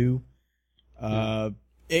option to.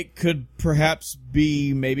 It could perhaps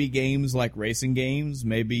be maybe games like racing games.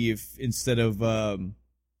 Maybe if instead of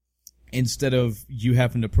you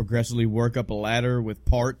having to progressively work up a ladder with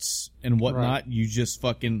parts and whatnot, you just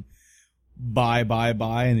fucking buy,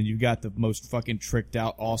 and then you've got the most fucking tricked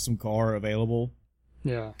out awesome car available.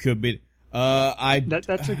 Yeah, could be.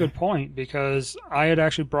 That's a good point, because I had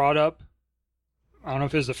actually brought up, I don't know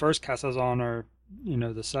if it was the first cast I was on or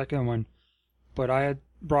the second one, but I had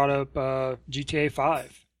brought up GTA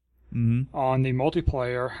 5 on the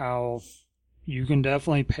multiplayer, how you can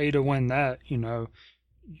definitely pay to win that,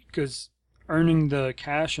 because earning the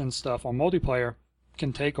cash and stuff on multiplayer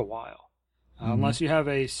can take a while. Unless you have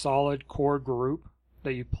a solid core group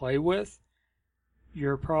that you play with,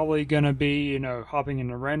 you're probably going to be, hopping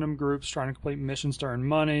into random groups, trying to complete missions to earn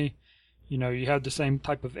money. You have the same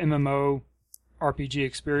type of MMO RPG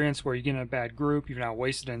experience where you get in a bad group, you've now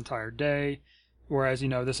wasted an entire day. Whereas,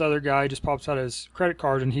 this other guy just pops out his credit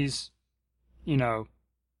card and he's,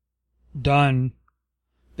 done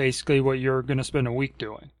basically what you're going to spend a week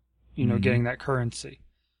doing, getting that currency.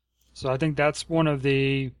 So I think that's one of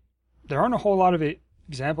there aren't a whole lot of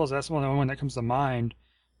examples. That's the only one that comes to mind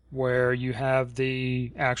where you have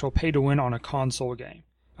the actual pay to win on a console game.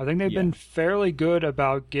 I think they've been fairly good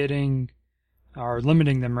about or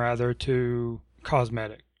limiting them rather to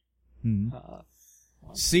cosmetic.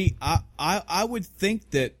 See, I would think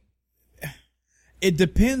that it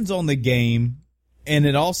depends on the game, and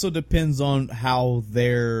it also depends on how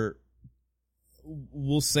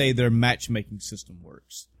we'll say their matchmaking system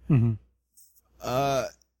works.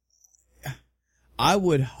 I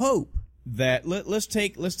would hope that let's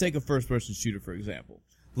take a first person shooter for example.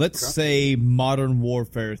 Let's say Modern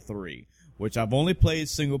Warfare 3, which I've only played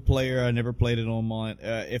single player. I never played it online.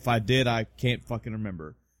 If I did, I can't fucking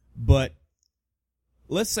remember. But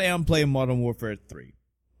let's say I'm playing Modern Warfare 3.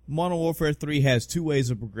 Modern Warfare 3 has two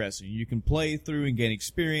ways of progressing. You can play through and gain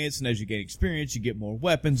experience, and as you gain experience, you get more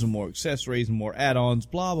weapons and more accessories and more add-ons,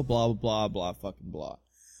 blah, blah, blah, blah, blah, fucking blah.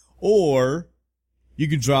 Or you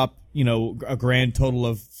can drop, a grand total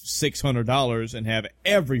of $600 and have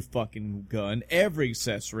every fucking gun, every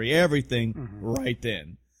accessory, everything right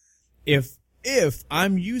then. If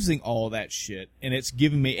I'm using all that shit and it's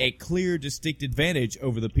giving me a clear, distinct advantage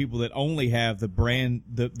over the people that only have the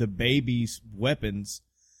baby's weapons,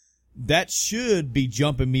 that should be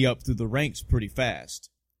jumping me up through the ranks pretty fast.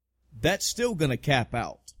 That's still gonna cap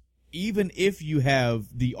out. Even if you have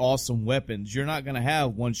the awesome weapons, you're not gonna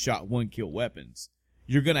have one-shot, one-kill weapons.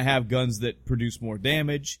 You're gonna have guns that produce more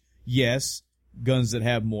damage, yes. Guns that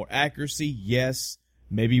have more accuracy, yes.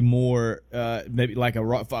 Maybe more, maybe like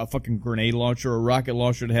a fucking grenade launcher or a rocket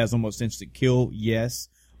launcher that has almost instant kill, yes.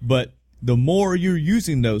 But the more you're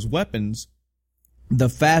using those weapons, the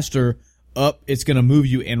faster it's going to move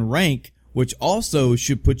you in rank, which also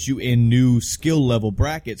should put you in new skill level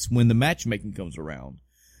brackets when the matchmaking comes around.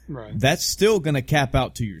 Right. That's still going to cap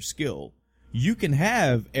out to your skill. You can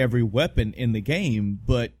have every weapon in the game,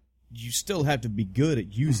 but you still have to be good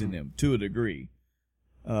at using them to a degree.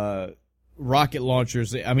 Rocket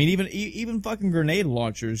launchers, I mean, even fucking grenade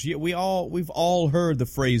launchers. We've all heard the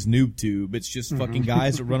phrase noob tube. It's just fucking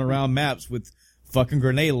guys that run around maps with fucking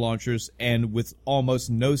grenade launchers, and with almost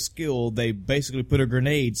no skill, they basically put a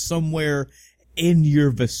grenade somewhere in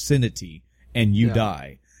your vicinity and you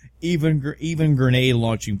die. Even grenade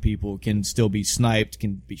launching people can still be sniped,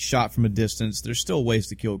 can be shot from a distance. There's still ways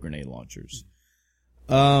to kill grenade launchers.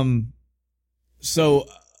 So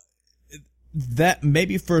that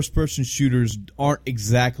maybe first person shooters aren't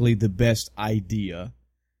exactly the best idea.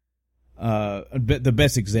 The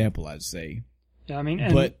best example, I'd say. Yeah, I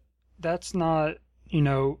mean, but that's not,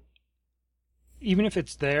 even if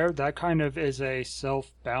it's there, that kind of is a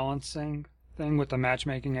self-balancing thing with the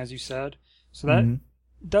matchmaking, as you said. So that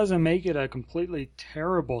doesn't make it a completely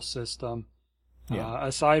terrible system. Yeah.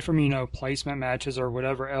 Aside from, placement matches or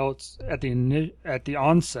whatever else at the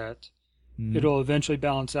onset, it'll eventually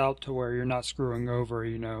balance out to where you're not screwing over,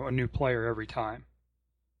 a new player every time.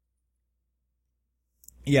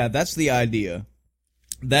 Yeah, that's the idea.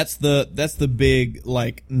 That's the big,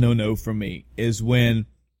 no for me, is when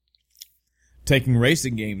taking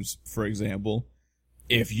racing games, for example,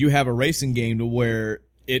 if you have a racing game to where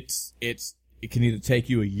it can either take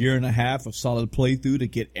you a year and a half of solid playthrough to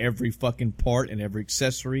get every fucking part and every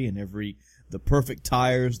accessory and the perfect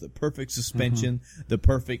tires, the perfect suspension, the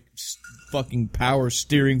perfect fucking power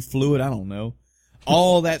steering fluid, I don't know.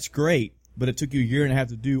 All that's great, but it took you a year and a half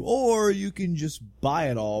to do, or you can just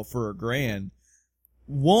buy it all for $1,000.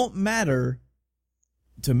 Won't matter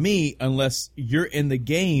to me unless you're in the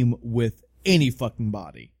game with any fucking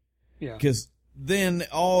body. Yeah. Because then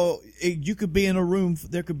you could be in a room,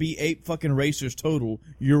 there could be 8 fucking racers total.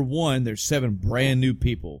 You're one, there's 7 brand new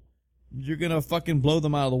people. You're gonna fucking blow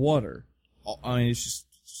them out of the water. I mean, it's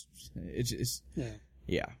just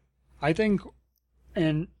yeah. I think,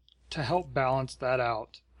 and to help balance that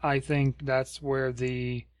out, I think that's where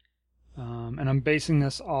and I'm basing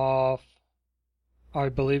this off, I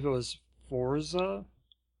believe it was Forza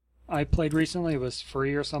I played recently. It was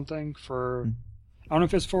free or something for, I don't know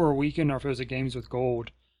if it's for a weekend or if it was a Games with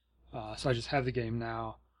Gold. So I just have the game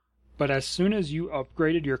now. But as soon as you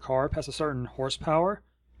upgraded your car past a certain horsepower,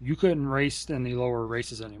 you couldn't race in the lower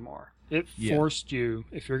races anymore. It forced you,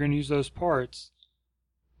 if you're going to use those parts,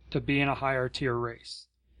 to be in a higher tier race.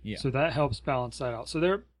 Yeah. So that helps balance that out.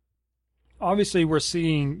 So obviously we're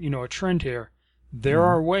seeing, a trend here. There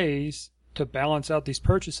are ways to balance out these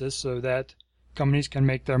purchases so that companies can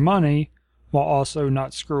make their money while also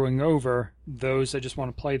not screwing over those that just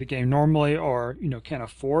want to play the game normally or, can't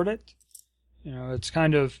afford it. It's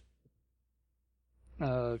kind of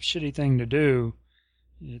a shitty thing to do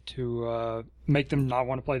to make them not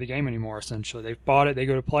want to play the game anymore, essentially. They've bought it, they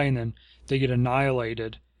go to play, and then they get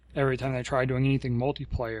annihilated every time they try doing anything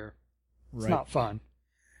multiplayer. It's not fun.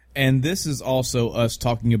 And this is also us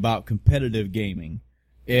talking about competitive gaming.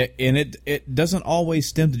 It doesn't always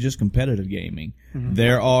stem to just competitive gaming.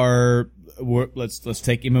 There are, let's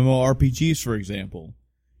take MMORPGs for example.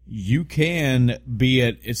 You can be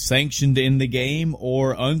it's sanctioned in the game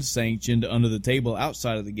or unsanctioned under the table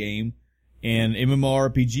outside of the game. And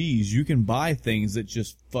MMORPGs, you can buy things that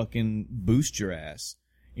just fucking boost your ass.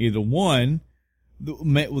 Either one,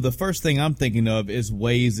 the first thing I'm thinking of is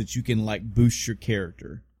ways that you can boost your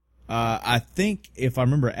character. I think if I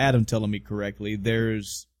remember Adam telling me correctly,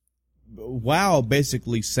 WoW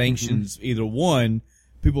basically sanctions either one,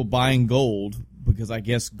 people buying gold, because I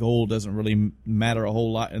guess gold doesn't really matter a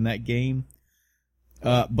whole lot in that game.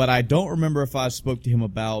 But I don't remember if I spoke to him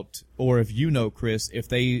about, or if Chris, if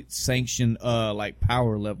they sanction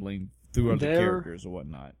power leveling through other characters or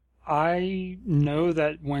whatnot. I know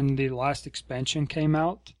that when the last expansion came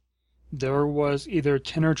out, there was either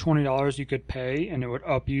 $10 or $20 you could pay, and it would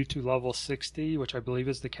up you to level 60, which I believe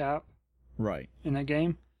is the cap. Right. In that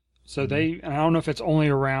game. So and I don't know if it's only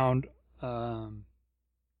around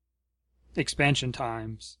expansion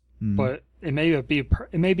times, but it may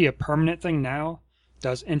be a permanent thing now.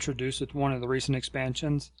 Does introduce with one of the recent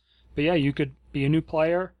expansions. But yeah, you could be a new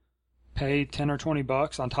player, pay $10 or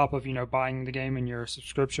 $20 on top of, buying the game in your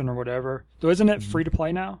subscription or whatever. Though isn't it free to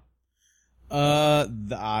play now? I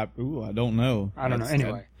don't know. I don't know.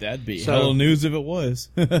 Anyway. That'd be hell news if it was.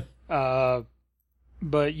 But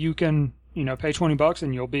you can, pay $20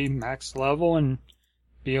 and you'll be max level and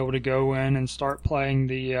be able to go in and start playing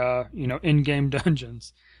the, in-game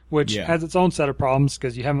dungeons, which Yeah. has its own set of problems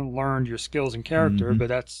because you haven't learned your skills and character, Mm-hmm. but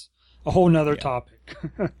that's a whole nother topic.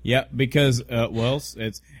 Yeah, because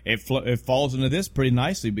it falls into this pretty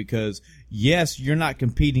nicely because yes, you're not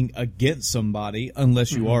competing against somebody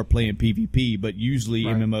unless you are playing PvP, but usually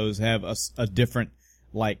Right. MMOs have a different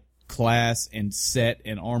like class and set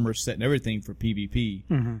and armor set and everything for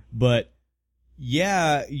PvP. But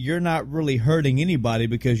yeah, you're not really hurting anybody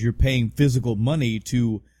because you're paying physical money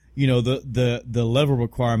to, you know, the level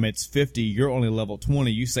requirement's 50, you're only level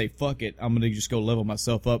 20. You say, fuck it, I'm going to just go level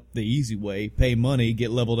myself up the easy way, pay money,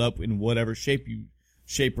 get leveled up in whatever shape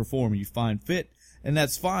or form you find fit, and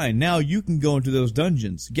that's fine. Now you can go into those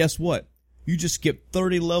dungeons. Guess what? You just skip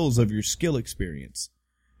 30 levels of your skill experience.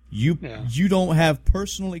 You don't have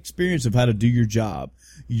personal experience of how to do your job.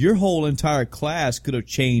 Your whole entire class could have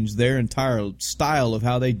changed their entire style of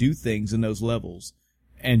how they do things in those levels.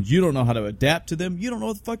 And you don't know how to adapt to them. You don't know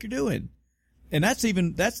what the fuck you're doing. And that's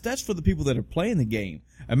for the people that are playing the game.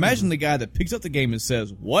 Imagine the guy that picks up the game and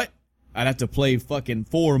says, what? I'd have to play fucking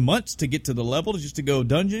 4 months to get to the level just to go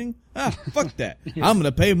dungeoning? Ah, fuck that. I'm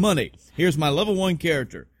gonna pay money. Here's my level 1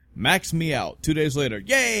 character. Max me out. 2 days later,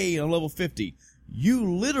 yay, I'm level 50.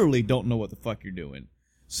 You literally don't know what the fuck you're doing.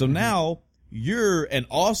 So now, you're an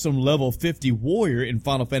awesome level 50 warrior in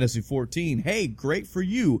Final Fantasy XIV. Hey, great for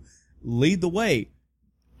you. Lead the way.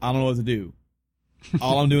 I don't know what to do.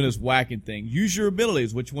 All I'm doing is whacking things. Use your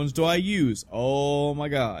abilities. Which ones do I use? Oh my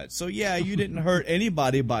god. So yeah, you didn't hurt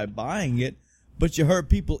anybody by buying it, but you hurt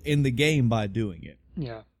people in the game by doing it.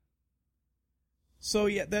 Yeah. So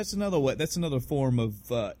yeah, that's another way. That's another form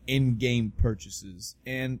of in-game purchases,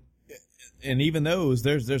 and even those,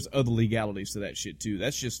 there's other legalities to that shit too.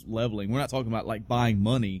 That's just leveling. We're not talking about like buying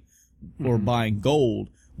money or buying gold,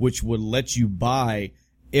 which would let you buy,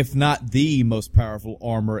 if not the most powerful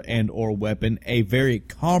armor and or weapon, a very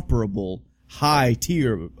comparable high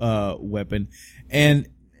tier weapon. And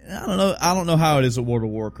I don't know how it is at World of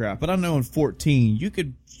Warcraft, but I know in 14 you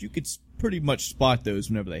could pretty much spot those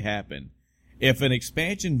whenever they happen. If an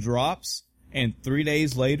expansion drops and 3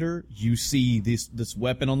 days later you see this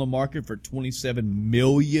weapon on the market for 27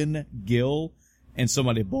 million gil and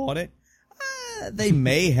somebody bought it, they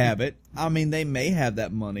may have it. I mean, they may have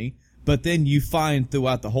that money. But then you find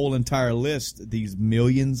throughout the whole entire list these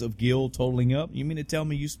millions of gil totaling up. You mean to tell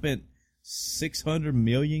me you spent 600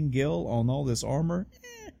 million gil on all this armor?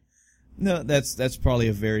 No, that's probably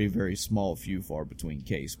a very, very small few far between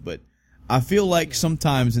case. But I feel like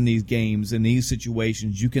sometimes in these games, in these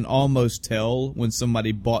situations, you can almost tell when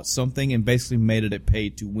somebody bought something and basically made it a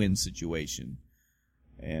pay-to-win situation.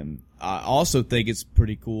 And I also think it's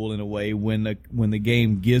pretty cool in a way when the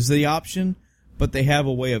game gives the option, but they have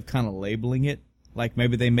a way of kind of labeling it. Like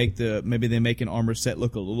maybe they make an armor set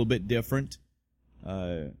look a little bit different.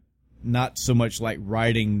 Not so much like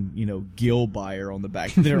writing, Gil Buyer on the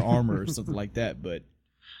back of their armor or something like that, but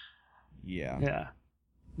yeah. Yeah.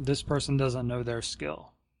 This person doesn't know their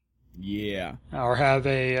skill. Yeah. Or have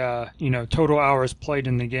a total hours played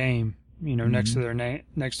in the game, next to their name,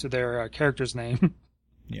 next to their character's name.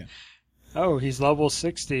 Yeah. Oh, he's level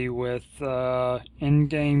 60 with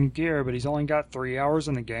in-game gear, but he's only got 3 hours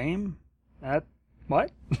in the game?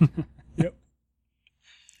 What? Yep.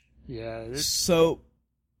 Yeah. So,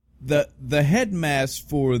 the headmass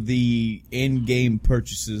for the in-game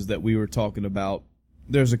purchases that we were talking about,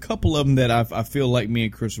 there's a couple of them that I feel like me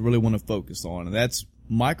and Chris really want to focus on, and that's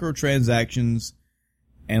microtransactions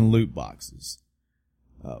and loot boxes.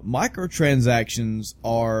 Microtransactions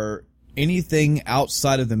are anything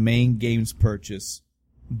outside of the main game's purchase,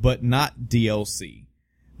 but not DLC.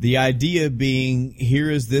 The idea being,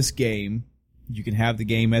 here is this game. You can have the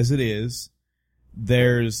game as it is.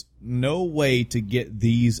 There's no way to get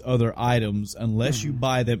these other items unless you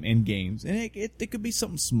buy them in games. And it could be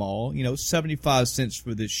something small, 75 cents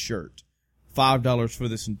for this shirt, $5 for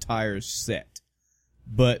this entire set.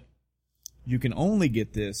 But you can only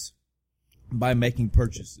get this by making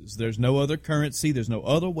purchases. There's no other currency. There's no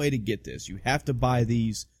other way to get this. You have to buy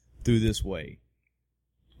these through this way.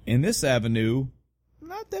 In this avenue,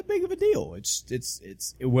 not that big of a deal.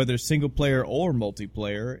 It's whether single player or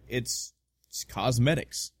multiplayer, it's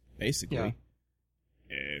cosmetics, basically. Yeah.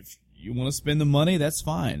 If you want to spend the money, that's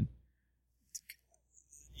fine.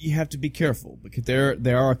 You have to be careful because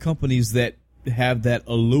there are companies that have that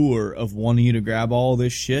allure of wanting you to grab all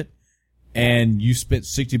this shit, and you spent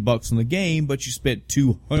 $60 on the game, but you spent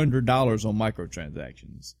 $200 on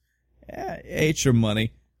microtransactions. It's your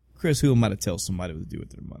money. Chris, who am I to tell somebody what to do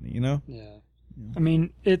with their money, Yeah. I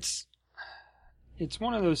mean, it's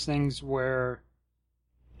one of those things where,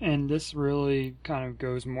 and this really kind of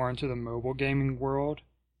goes more into the mobile gaming world,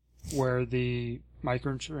 where the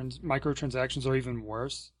microtransactions are even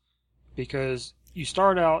worse, because you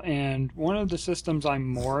start out, and one of the systems I'm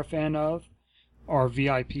more a fan of are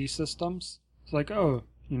VIP systems. It's like, oh,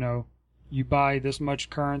 you buy this much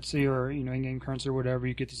currency or, in-game currency or whatever,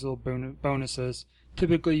 you get these little bonuses.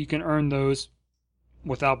 Typically, you can earn those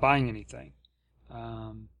without buying anything.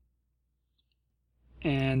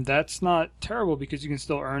 And that's not terrible because you can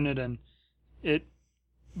still earn it, and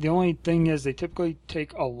the only thing is they typically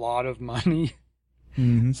take a lot of money.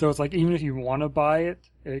 Mm-hmm. So it's like, even if you want to buy it,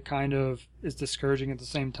 it kind of is discouraging at the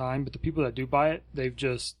same time. But the people that do buy it, they've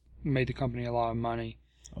just made the company a lot of money.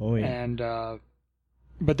 Oh, yeah. And,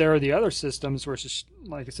 but there are the other systems where it's just,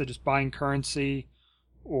 like I said, just buying currency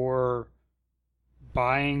or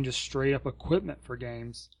buying just straight up equipment for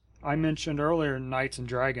games. I mentioned earlier Knights and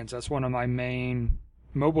Dragons. That's one of my main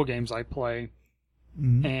mobile games I play.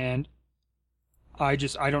 Mm-hmm. And I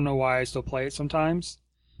don't know why I still play it sometimes,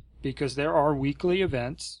 because there are weekly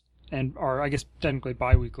events, or I guess technically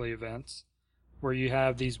bi-weekly events, where you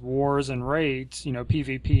have these wars and raids,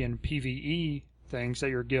 PvP and PvE things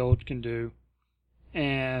that your guild can do,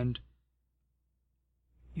 and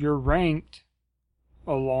you're ranked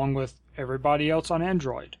along with everybody else on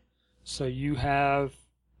Android. So you have,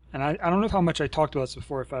 and I don't know how much I talked about this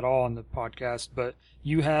before, if at all, on the podcast, but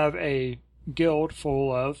you have a guild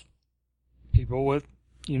full of people with,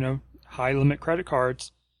 high limit credit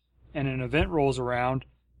cards, and an event rolls around,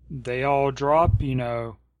 they all drop,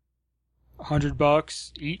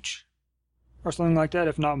 $100 each or something like that,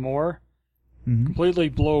 if not more. Mm-hmm. Completely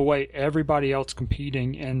blow away everybody else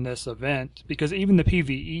competing in this event, because even the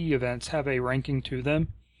PvE events have a ranking to them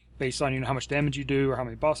based on, how much damage you do or how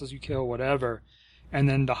many bosses you kill, whatever. And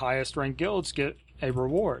then the highest ranked guilds get a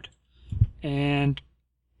reward. And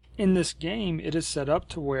in this game, it is set up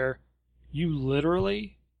to where you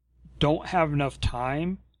literally don't have enough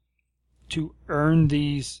time to earn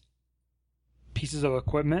these pieces of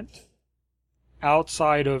equipment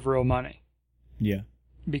outside of real money. Yeah.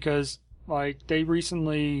 Because, like, they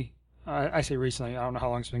recently, I say recently, I don't know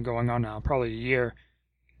how long it's been going on now, probably a year,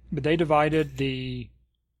 but they divided the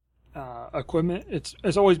equipment.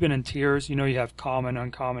 It's always been in tiers. You have common,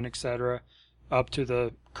 uncommon, etc., up to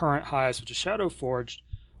the current highest, which is Shadow Forged.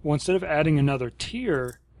 Well, instead of adding another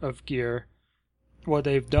tier of gear, what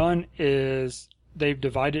they've done is they've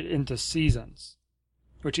divided it into seasons,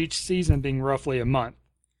 which each season being roughly a month.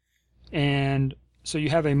 And so you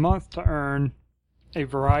have a month to earn a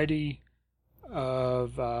variety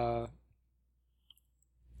of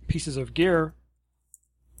pieces of gear,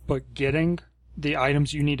 but getting the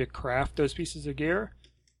items you need to craft those pieces of gear,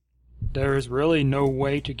 there is really no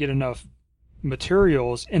way to get enough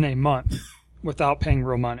materials in a month without paying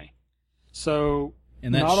real money. So,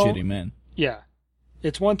 and that's shitty, man. Yeah.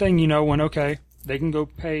 It's one thing, when, okay, they can go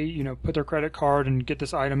pay, put their credit card and get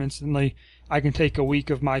this item instantly. I can take a week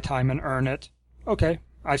of my time and earn it. Okay,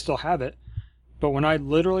 I still have it. But when I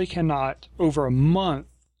literally cannot, over a month,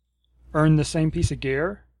 earn the same piece of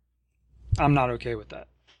gear, I'm not okay with that.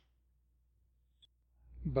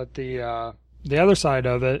 But the other side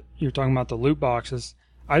of it, you're talking about the loot boxes.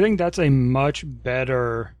 I think that's a much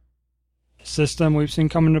better system we've seen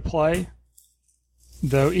come into play.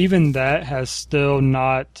 Though even that has still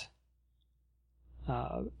not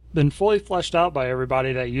been fully fleshed out by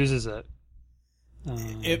everybody that uses it.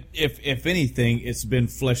 If anything, it's been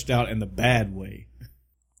fleshed out in the bad way.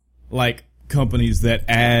 Like companies that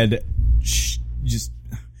add just...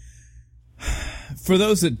 For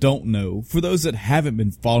those that don't know, for those that haven't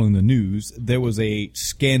been following the news, there was a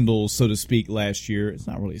scandal, so to speak, last year. It's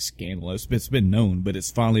not really a scandal. It's been known, but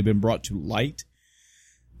it's finally been brought to light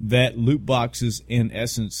that loot boxes, in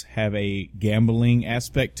essence, have a gambling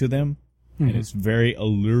aspect to them. Mm-hmm. And it's very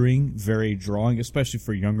alluring, very drawing, especially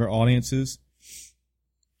for younger audiences.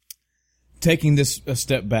 Taking this a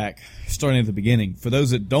step back, starting at the beginning, for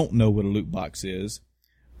those that don't know what a loot box is,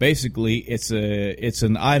 basically it's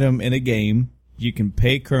an item in a game you can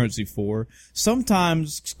pay currency for.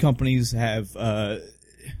 Sometimes companies have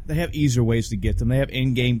they have easier ways to get them. They have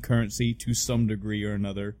in-game currency to some degree or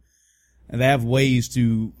another, and they have ways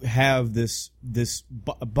to have this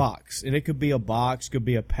box. And it could be a box, could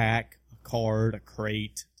be a pack, a card, a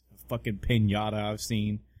crate, a fucking piñata I've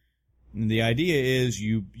seen. And the idea is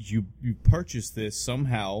you purchase this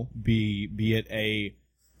somehow, be it a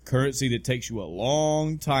currency that takes you a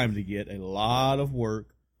long time to get, a lot of work,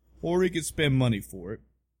 or you could spend money for it.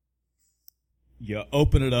 You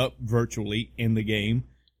open it up virtually in the game,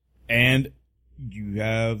 and you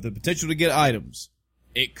have the potential to get items.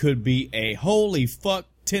 It could be a holy fuck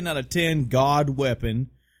 10 out of 10 god weapon,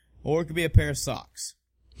 or it could be a pair of socks.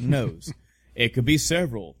 Who knows? It could be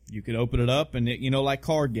several. You can open it up and, like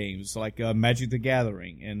card games, like Magic the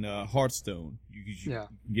Gathering and Hearthstone. You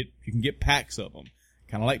can get packs of them,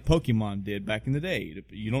 kind of like Pokemon did back in the day.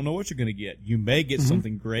 You don't know what you're going to get. You may get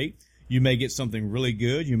something great. You may get something really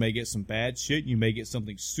good. You may get some bad shit. You may get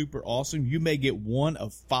something super awesome. You may get one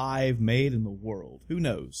of 5 made in the world. Who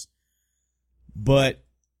knows? But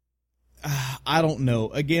I don't know.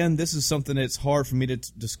 Again, this is something that's hard for me to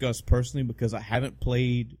discuss personally because I haven't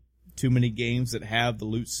played too many games that have the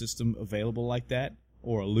loot system available like that,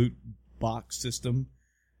 or a loot box system.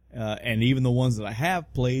 And even the ones that I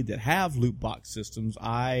have played that have loot box systems,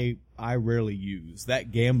 I rarely use.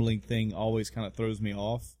 That gambling thing always kind of throws me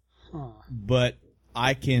off. But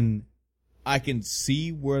I can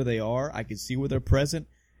see where they are. I can see where they're present,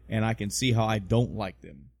 and I can see how I don't like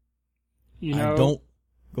them. Go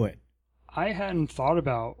ahead. I hadn't thought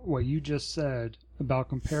about what you just said about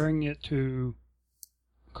comparing it to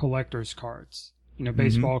collector's cards.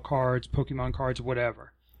 Baseball cards, Pokemon cards,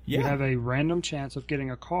 whatever. Yeah. You have a random chance of getting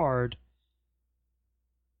a card.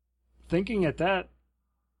 Thinking at that,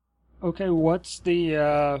 okay, what's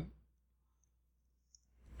the...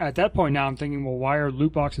 At that point now, I'm thinking, well, why are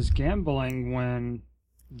loot boxes gambling when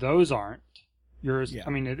those aren't? Yours, yeah. I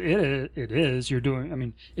mean, it is. You're doing. I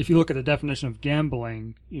mean, if you look at the definition of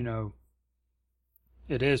gambling,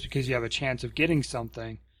 it is because you have a chance of getting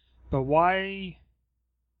something. But why?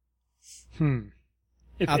 If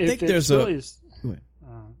it's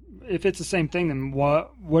the same thing, then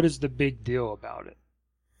what is the big deal about it?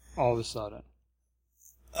 All of a sudden.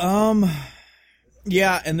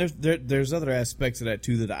 Yeah, and there's other aspects of that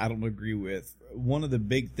too that I don't agree with. One of the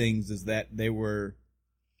big things is that they were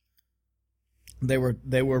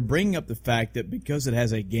bringing up the fact that because it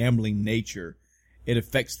has a gambling nature, it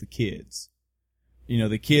affects the kids.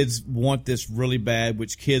 The kids want this really bad,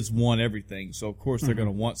 which kids want everything. So of course they're going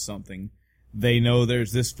to want something. They know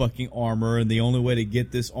there's this fucking armor, and the only way to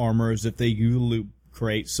get this armor is if they do the loot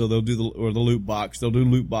crate. So they'll do the loot box. They'll do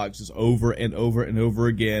loot boxes over and over and over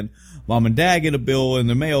again. Mom and Dad get a bill in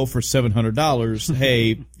the mail for $700.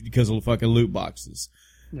 Hey, because of the fucking loot boxes.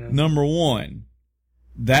 Yeah. Number one,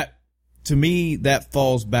 to me, that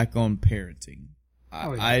falls back on parenting.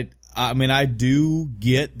 I mean, I do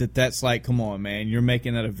get that that's like, come on, man, you're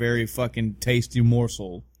making that a very fucking tasty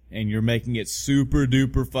morsel, and you're making it super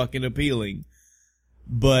duper fucking appealing.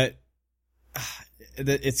 But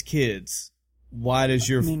it's kids. Why does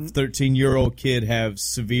your 13-year-old kid have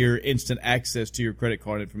severe instant access to your credit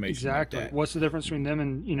card information? Exactly. Like that? What's the difference between them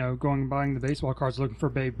and, going and buying the baseball cards looking for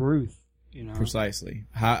Babe Ruth? Precisely.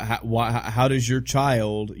 How does your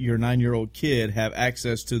child, your 9-year-old kid, have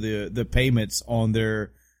access to the payments on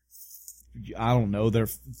their, I don't know,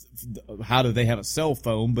 how do they have a cell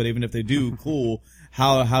phone? But even if they do, cool.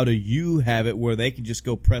 How do you have it where they can just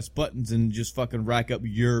go press buttons and just fucking rack up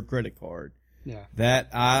your credit card? Yeah. That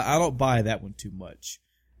I don't buy that one too much.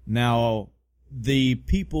 Now, the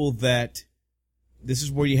people this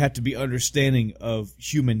is where you have to be understanding of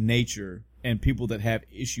human nature and people that have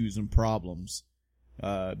issues and problems,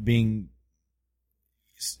 empathizing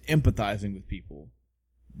with people.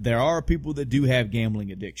 There are people that do have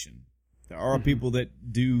gambling addiction. There are people that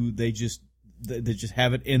they just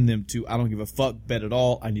have it in them to, I don't give a fuck, bet at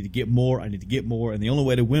all. I need to get more. And the only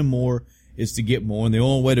way to win more is to get more. And the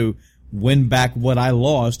only way to win back what I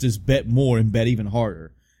lost is bet more and bet even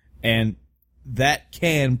harder. And that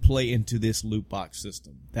can play into this loot box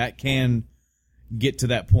system. That can get to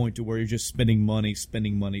that point to where you're just spending money.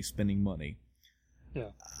 Yeah.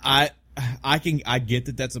 I get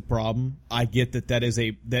that that's a problem. I get that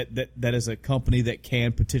is a company that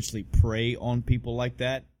can potentially prey on people like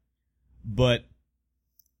that. But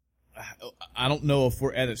I don't know if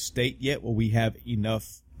we're at a state yet where we have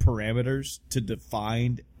enough parameters to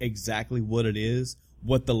define exactly what it is,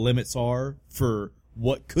 what the limits are for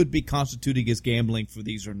what could be constituting as gambling for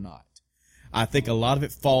these or not. I think a lot of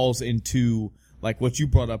it falls into like what you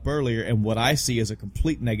brought up earlier and what I see as a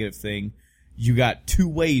complete negative thing. You got 2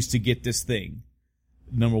 ways to get this thing.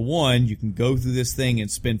 Number one, you can go through this thing and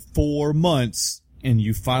spend 4 months and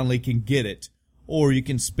you finally can get it. Or you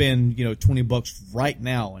can spend, $20 right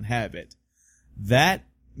now and have it.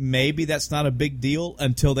 Maybe that's not a big deal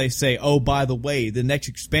until they say, oh, by the way, the next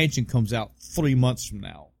expansion comes out 3 months from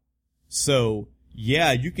now. So,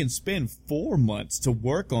 yeah, you can spend 4 months to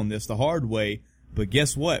work on this the hard way, but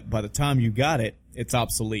guess what? By the time you got it, it's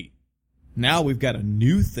obsolete. Now we've got a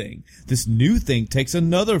new thing. This new thing takes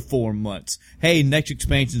another 4 months. Hey, next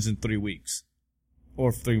expansion's in 3 weeks.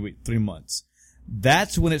 Or 3 months.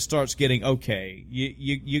 That's when it starts getting okay.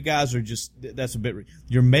 You guys are just, that's a bit.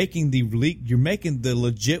 You're making the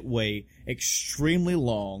legit way extremely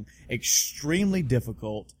long, extremely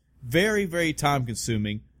difficult, very, very time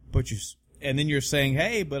consuming. And then you're saying,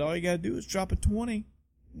 hey, but all you gotta do is drop a 20.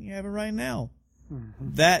 You have it right now. Mm-hmm.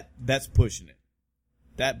 That's pushing it.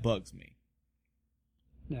 That bugs me.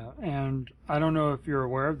 Yeah, and I don't know if you're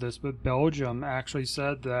aware of this, but Belgium actually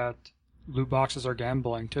said that loot boxes are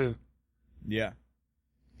gambling too. Yeah.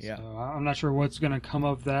 Yeah. So I'm not sure what's going to come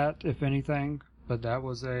of that, if anything, but that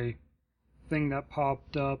was a thing that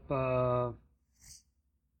popped up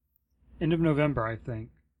end of November, I think.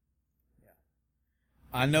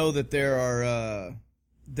 I know that there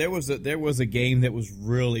was a game that was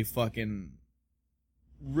really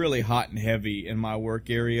hot and heavy in my work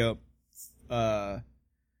area,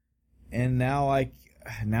 and now I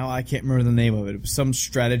can't remember the name of it. It was some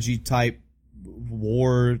strategy type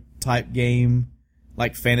war type game,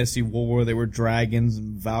 like Fantasy War. There were dragons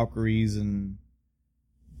and Valkyries and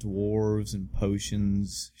dwarves and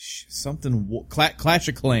potions. Clash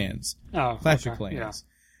of Clans. Oh, Clash okay. of Clans.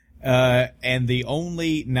 Yeah. And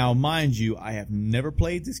now, mind you, I have never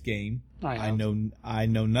played this game. I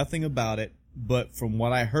know nothing about it, but from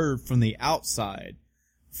what I heard from the outside,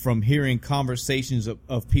 from hearing conversations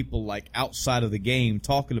of people like outside of the game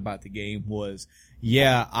talking about the game was,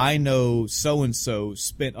 yeah, I know so-and-so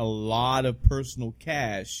spent a lot of personal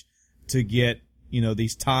cash to get,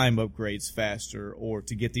 these time upgrades faster or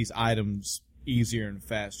to get these items easier and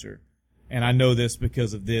faster. And I know this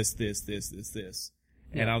because of this.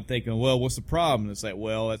 And I'm thinking, well, what's the problem? And it's like,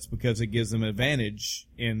 well, that's because it gives them an advantage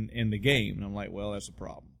in the game. And I'm like, well, that's a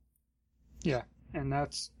problem. Yeah, and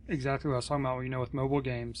that's exactly what I was talking about, with mobile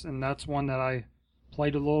games. And that's one that I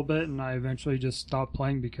played a little bit, and I eventually just stopped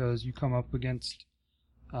playing because you come up against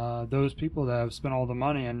those people that have spent all the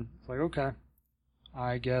money, and it's like, okay,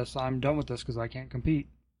 I guess I'm done with this because I can't compete.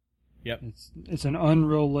 Yep. It's an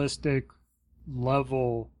unrealistic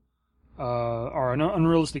level or an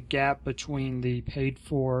unrealistic gap between the paid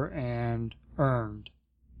for and earned.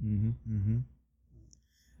 Mm-hmm.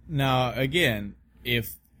 Now, again,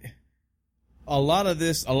 if a lot of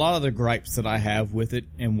the gripes that I have with it,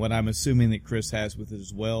 and what I'm assuming that Chris has with it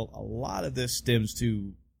as well, a lot of this stems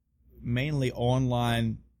to mainly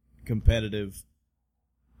online competitive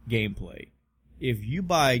gameplay. If you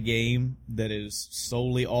buy a game that is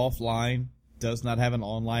solely offline, does not have an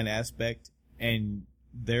online aspect, and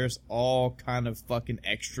there's all kind of fucking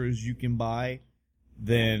extras you can buy,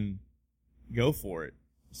 then go for it.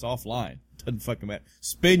 It's offline. Doesn't fucking matter.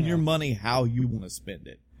 Spend your money how you want to spend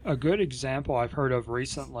it. A good example I've heard of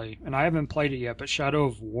recently, and I haven't played it yet, but Shadow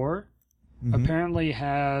of War apparently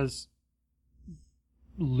has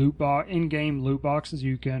in-game loot boxes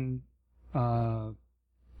you can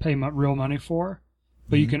pay real money for,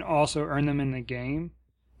 but you can also earn them in the game,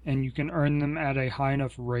 and you can earn them at a high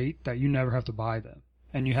enough rate that you never have to buy them.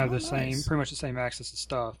 And you have pretty much the same access to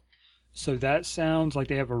stuff. So that sounds like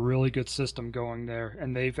they have a really good system going there,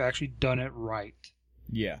 and they've actually done it right.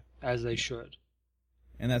 Yeah. As they should.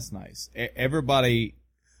 And that's nice. Everybody,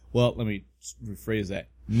 well, let me rephrase that.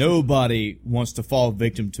 Nobody wants to fall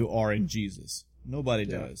victim to RNGesus. Nobody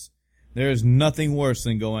does. There is nothing worse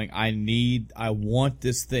than going, I want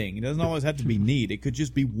this thing. It doesn't always have to be need. It could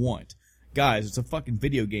just be want. Guys, it's a fucking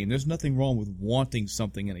video game. There's nothing wrong with wanting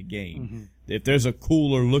something in a game. Mm-hmm. If there's a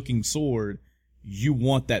cooler looking sword, you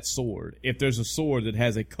want that sword. If there's a sword that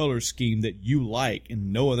has a color scheme that you like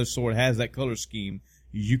and no other sword has that color scheme,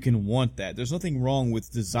 you can want that. There's nothing wrong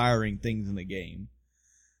with desiring things in the game.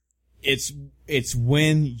 It's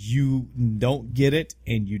when you don't get it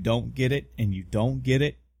and you don't get it and you don't get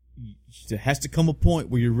it. There has to come a point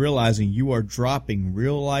where you're realizing you are dropping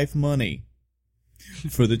real life money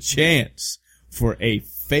for the chance for a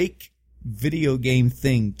fake video game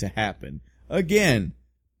thing to happen. Again,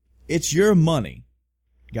 it's your money,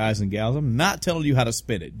 guys and gals. I'm not telling you how to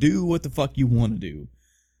spend it. Do what the fuck you want to do.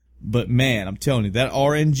 But man, I'm telling you, that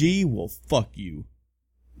RNG will fuck you.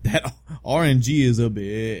 That RNG is a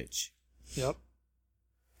bitch. Yep.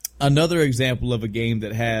 Another example of a game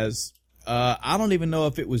that has, I don't even know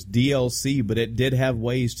if it was DLC, but it did have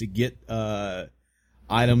ways to get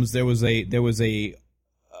items. There was a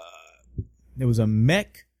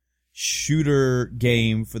mech shooter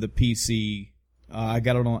game for the PC. I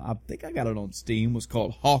think I got it on Steam. It was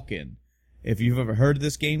called Hawken. If you've ever heard of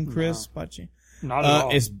this game, Chris, No. Not at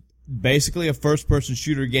all. It's basically a first-person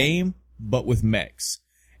shooter game, but with mechs.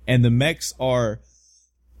 And the mechs are,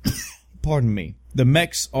 pardon me, they're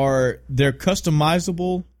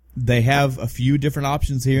customizable. They have a few different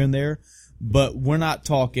options here and there, but we're not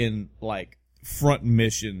talking like front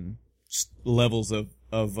mission levels of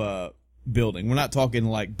building. We're not talking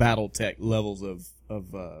like BattleTech levels of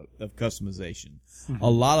customization. Mm-hmm. A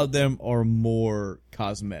lot of them are more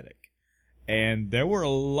cosmetic. And there were a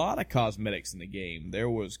lot of cosmetics in the game. There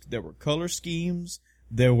were color schemes.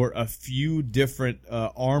 There were a few different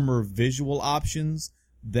armor visual options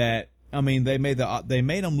that, I mean, they made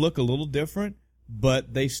them look a little different,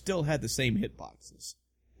 but they still had the same hitboxes.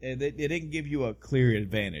 And they didn't give you a clear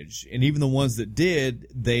advantage. And even the ones that did,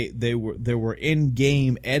 there were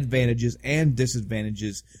in-game advantages and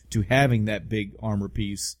disadvantages to having that big armor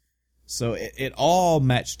piece. So it all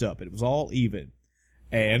matched up. It was all even.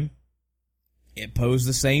 And it posed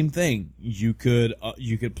the same thing. You could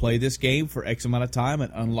play this game for X amount of time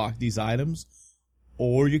and unlock these items,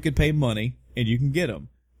 or you could pay money and you can get them.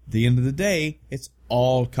 At the end of the day, it's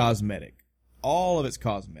all cosmetic. All of it's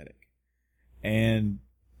cosmetic. And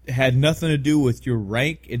it had nothing to do with your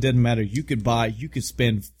rank. It doesn't matter. You could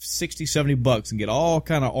spend $60-$70 and get all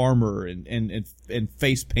kind of armor and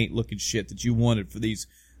face paint looking shit that you wanted for these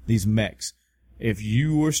mechs. If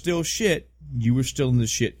you were still shit, you were still in the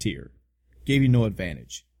shit tier. Gave you no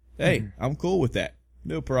advantage. Hey, I'm cool with that.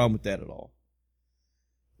 No problem with that at all.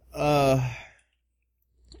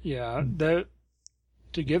 Yeah,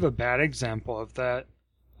 to give a bad example of that,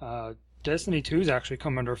 Destiny 2's actually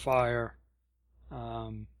come under fire.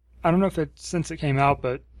 I don't know if it's since it came out,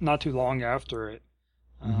 but not too long after it.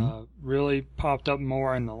 Really popped up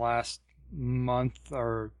more in the last month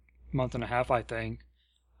or month and a half, I think.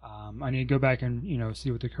 I need to go back and, see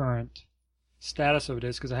what the current status of it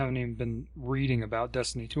is, because I haven't even been reading about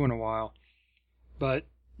Destiny 2 in a while. But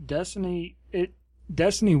Destiny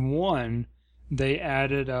 1, they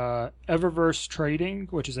added Eververse Trading,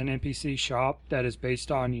 which is an NPC shop that is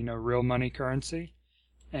based on, real money currency.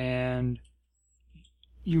 And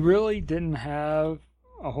you really didn't have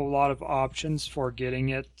a whole lot of options for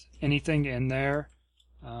getting anything in there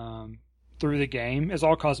through the game. It's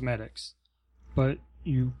all cosmetics. But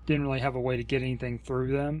you didn't really have a way to get anything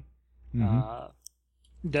through them.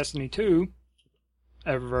 Destiny 2,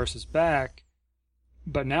 Eververse is back,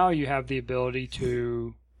 but now you have the ability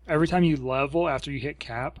to, every time you level after you hit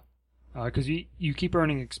cap, because you keep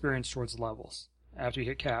earning experience towards levels after you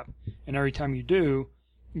hit cap, and every time you do,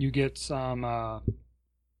 you get some, I'm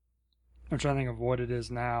trying to think of what it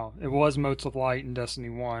is now. It was Motes of Light in Destiny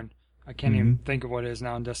 1. I can't even think of what it is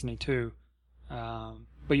now in Destiny 2.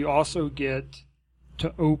 But you also get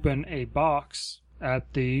to open a box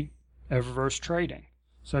at the Eververse Trading.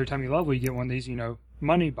 So every time you level, you get one of these,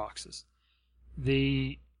 money boxes.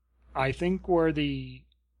 I think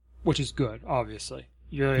which is good, obviously.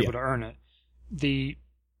 You're able to earn it.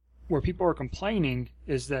 Where people are complaining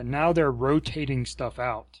is that now they're rotating stuff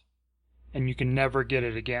out, and you can never get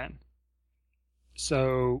it again.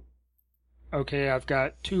 So, okay, I've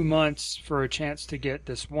got 2 months for a chance to get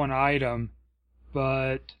this one item,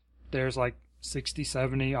 but there's like 60,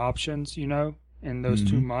 70 options, in those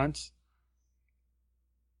 2 months.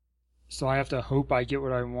 So I have to hope I get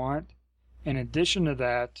what I want. In addition to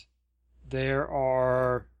that,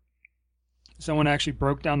 someone actually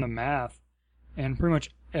broke down the math, and pretty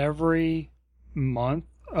much every month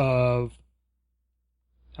of,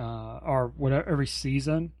 every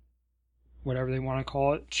season, whatever they want to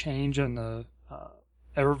call it, change in the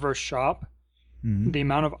Eververse shop, the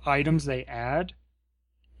amount of items they add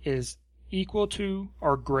is equal to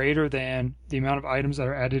or greater than the amount of items that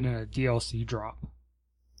are added in a DLC drop.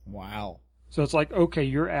 Wow. So it's like, okay,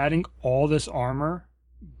 you're adding all this armor,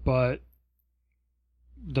 but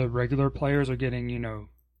the regular players are getting,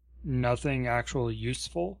 nothing actually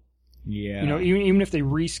useful. Yeah. Even if they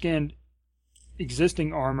reskinned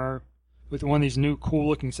existing armor with one of these new cool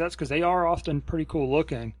looking sets, because they are often pretty cool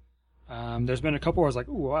looking. There's been a couple where I was like,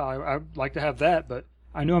 ooh, wow, I'd like to have that, but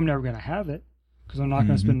I know I'm never going to have it because I'm not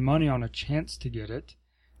going to spend money on a chance to get it.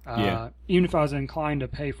 Even if I was inclined to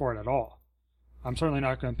pay for it at all. I'm certainly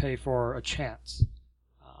not going to pay for a chance.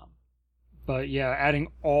 But yeah, adding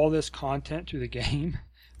all this content to the game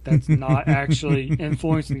that's not actually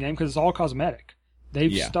influencing the game, because it's all cosmetic.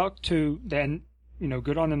 They've stuck to, then,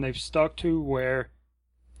 good on them, they've stuck to where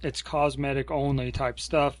it's cosmetic only type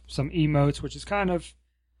stuff. Some emotes, which is kind of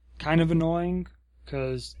annoying,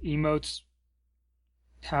 because emotes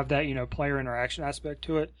have that, player interaction aspect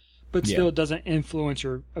to it, but still it doesn't influence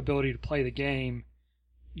your ability to play the game.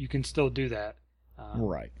 You can still do that.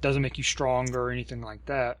 Right. Doesn't make you stronger or anything like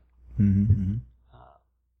that.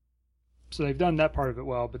 So they've done that part of it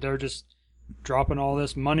well, but they're just dropping all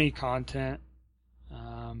this money content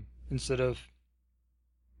instead of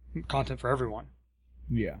content for everyone.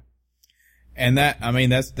 Yeah. And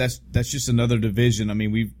that's just another division. I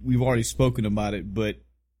mean, we've already spoken about it, but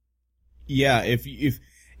Yeah, if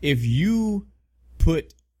you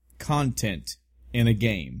put content in a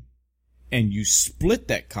game and you split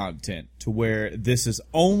that content to where this is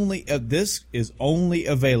only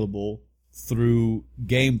available through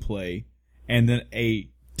gameplay, and then a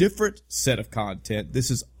different set of content, this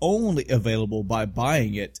is only available by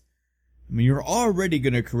buying it. I mean, you're already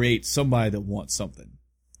going to create somebody that wants something.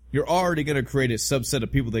 You're already going to create a subset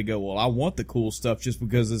of people that go, well, I want the cool stuff just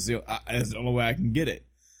because it's the only way I can get it.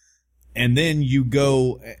 And then you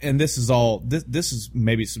go, and this is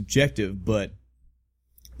maybe subjective, but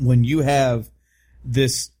when you have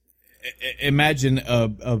this, imagine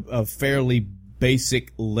a fairly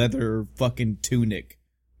basic leather fucking tunic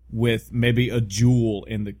with maybe a jewel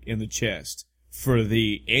in the chest for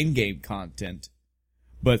the in-game content,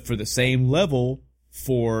 but for the same level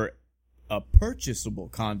for a purchasable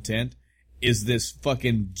content is this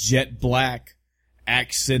fucking jet black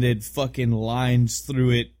accented fucking lines through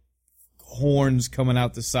it, horns coming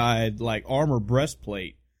out the side, like armor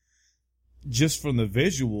breastplate. Just from the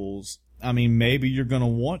visuals, I mean, maybe you're going to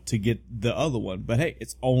want to get the other one, but hey,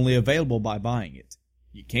 it's only available by buying it.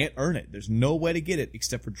 You can't earn it. There's no way to get it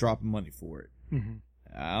except for dropping money for it. Mm-hmm.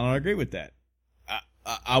 I don't agree with that.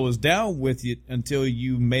 I was down with you until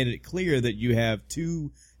you made it clear that you have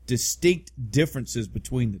two distinct differences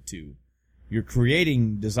between the two. You're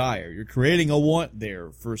creating desire. You're creating a want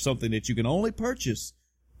there for something that you can only purchase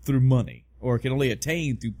through money, or can only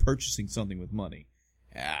attain through purchasing something with money.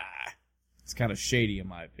 It's kind of shady in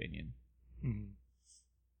my opinion. Mm-hmm.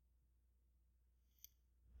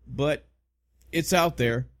 But it's out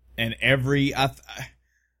there, and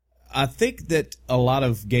I think that a lot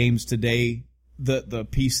of games today, the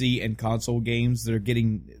PC and console games, they're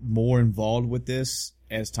getting more involved with this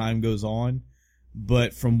as time goes on.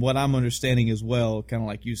 But from what I'm understanding as well, kind of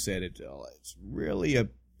like you said, it's really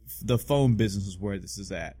the phone business is where this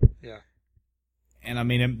is at. Yeah. And I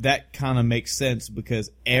mean, that kind of makes sense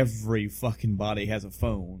because every fucking body has a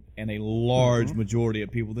phone, and a large majority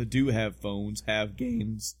of people that do have phones have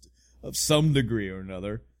games of some degree or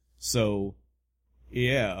another. So,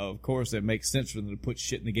 yeah, of course, it makes sense for them to put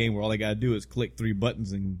shit in the game where all they gotta do is click 3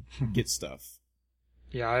 buttons and get stuff.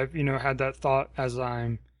 Yeah, I've, had that thought as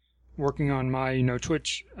I'm working on my,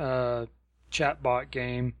 Twitch chatbot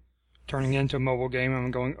game, turning into a mobile game.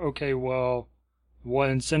 I'm going, okay, well, what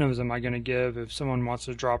incentives am I going to give if someone wants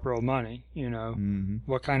to drop real money?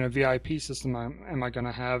 What kind of VIP system am I going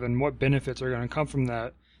to have, and what benefits are going to come from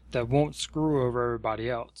that won't screw over everybody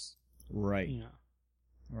else? Right.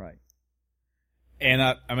 Right. And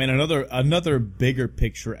I mean, another bigger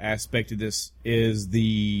picture aspect of this is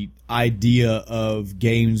the idea of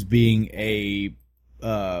games being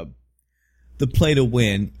the play to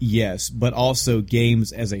win, yes, but also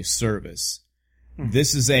games as a service.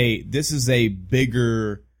 This is a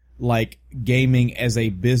bigger, like, gaming as a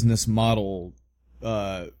business model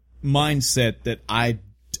mindset that I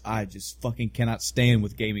just fucking cannot stand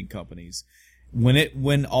with gaming companies.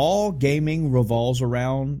 When all gaming revolves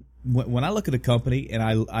around, when I look at a company and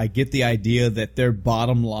I get the idea that their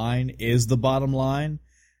bottom line is the bottom line,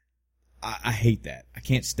 I hate that. I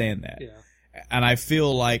can't stand that. Yeah. And I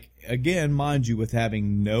feel like, again, mind you, with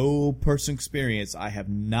having no personal experience, I have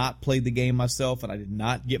not played the game myself, and I did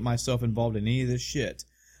not get myself involved in any of this shit.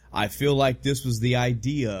 I feel like this was the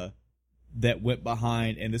idea that went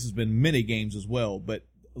behind, and this has been many games as well, but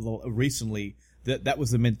recently, that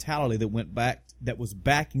was the mentality that was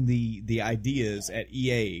backing the ideas at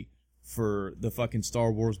EA for the fucking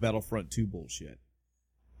Star Wars Battlefront 2 bullshit.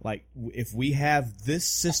 Like, if we have this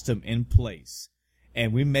system in place,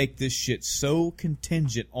 and we make this shit so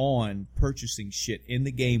contingent on purchasing shit in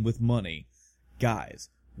the game with money, guys,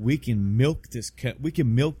 we can milk this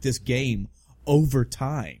game over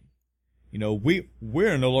time.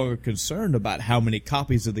 We're no longer concerned about how many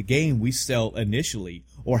copies of the game we sell initially,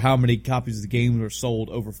 or how many copies of the game are sold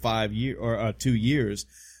over 5 years or 2 years.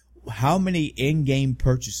 How many in-game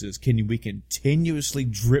purchases can we continuously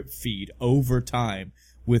drip feed over time,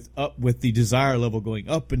 with the desire level going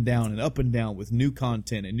up and down with new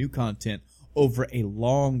content and new content over a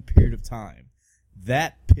long period of time?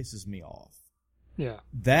 That pisses me off. Yeah.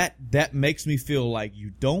 That makes me feel like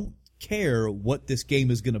you don't care what this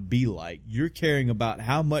game is going to be like. You're caring about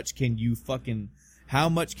how much can you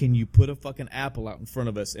put a fucking apple out in front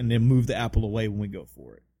of us and then move the apple away when we go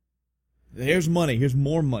for it. Here's money, here's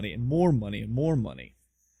more money and more money and more money.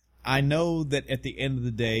 I know that at the end of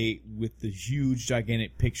the day, with the huge,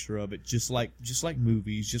 gigantic picture of it, just like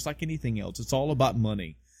movies, just like anything else, it's all about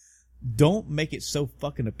money. Don't make it so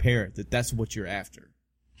fucking apparent that that's what you're after.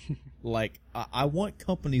 Like, I want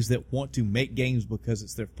companies that want to make games because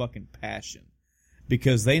it's their fucking passion.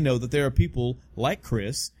 because they know that there are people like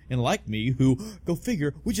Chris and like me who, go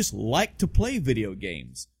figure, we just like to play video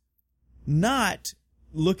games. Not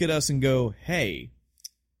look at us and go, hey,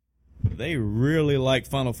 they really like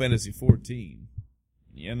Final Fantasy XIV.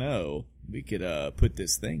 You know, we could put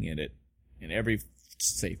this thing in it, and every,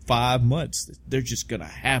 say, 5 months, they're just going to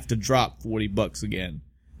have to drop $40 again.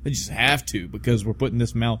 They just have to, because we're putting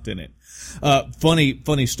this mount in it.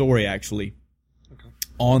 Funny story, actually,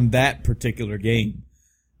 on that particular game.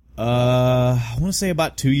 I want to say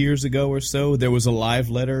about 2 years ago or so, there was a live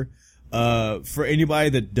letter. For anybody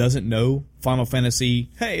that doesn't know Final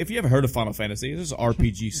Fantasy, hey, if you ever heard of Final Fantasy, this is an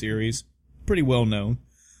RPG series, pretty well known.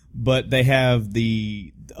 But they have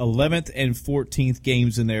the 11th and 14th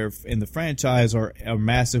games in the franchise are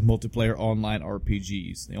massive multiplayer online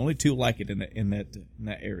RPGs. The only two like it in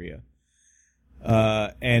that area.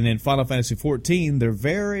 And in Final Fantasy 14, they're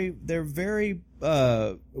very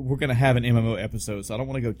we're going to have an MMO episode, so I don't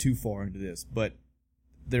want to go too far into this, but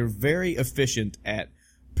they're very efficient at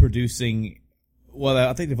producing. Well,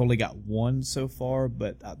 I think they've only got one so far,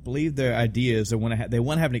 but I believe their idea is they want to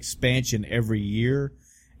have an expansion every year.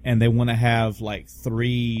 And they want to have like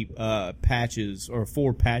 3 patches or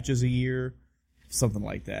 4 patches a year, something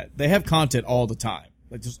like that. They have content all the time.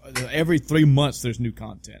 Like just every 3 months, there's new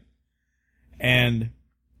content, and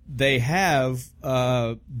they have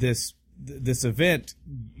this event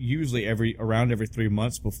usually around every 3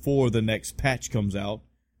 months before the next patch comes out,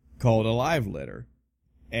 called a live letter,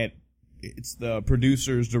 and it's the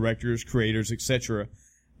producers, directors, creators, etc.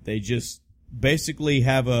 They just basically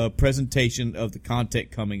have a presentation of the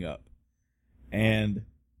content coming up. And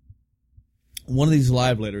one of these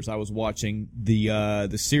live letters I was watching, the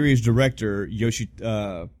series director,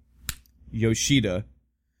 Yoshida,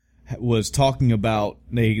 was talking about,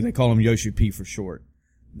 they call him Yoshi P for short.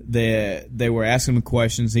 They were asking him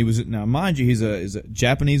questions. Now mind you, he's a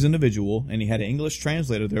Japanese individual, and he had an English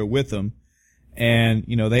translator there with him. And,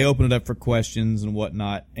 they opened it up for questions and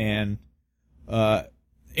whatnot. And,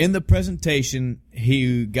 in the presentation,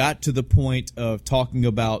 he got to the point of talking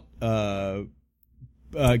about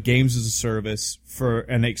games as a service for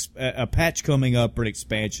a patch coming up or an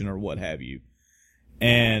expansion or what have you,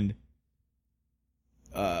 and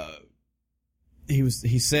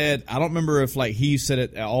he said, I don't remember if he said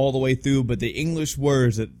it all the way through, but the English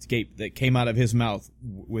words that came out of his mouth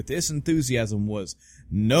with this enthusiasm was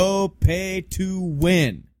 "no pay to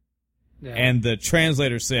win," and the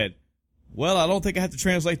translator said, well, I don't think I have to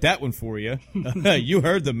translate that one for you. You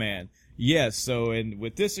heard the man. Yes, so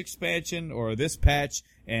with this expansion or this patch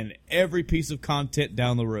and every piece of content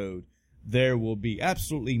down the road, there will be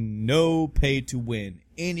absolutely no pay to win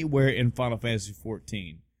anywhere in Final Fantasy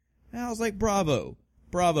XIV. And I was like, bravo.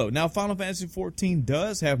 Now, Final Fantasy XIV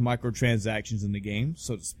does have microtransactions in the game,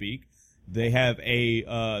 so to speak. They have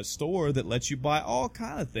a store that lets you buy all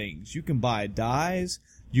kind of things. You can buy dyes,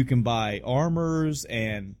 you can buy armors,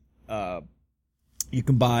 and you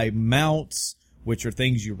can buy mounts, which are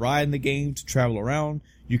things you ride in the game to travel around.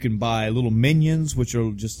 You can buy little minions, which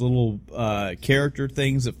are just little character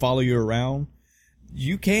things that follow you around.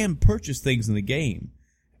 You can purchase things in the game,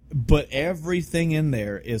 but everything in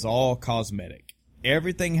there is all cosmetic.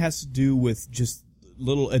 Everything has to do with just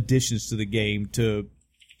little additions to the game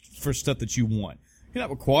for stuff that you want. You're not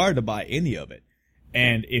required to buy any of it.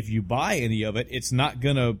 And if you buy any of it, it's not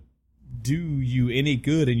going to do you any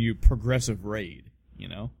good in your progressive raid,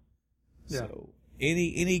 Yeah. So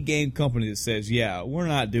any game company that says, yeah, we're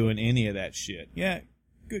not doing any of that shit, yeah,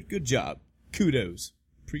 good job. Kudos.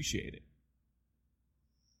 Appreciate it.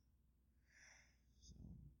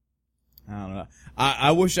 I don't know.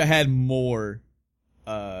 I wish I had more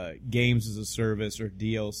games as a service or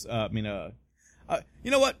DLC.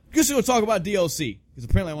 You know what? Just going to talk about DLC, because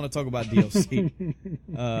apparently I want to talk about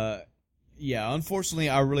DLC. Yeah, unfortunately,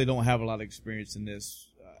 I really don't have a lot of experience in this.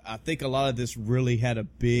 I think a lot of this really had a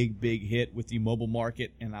big hit with the mobile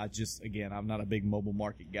market, and I'm not a big mobile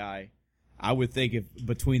market guy. I would think if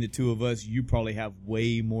between the two of us, you probably have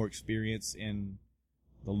way more experience in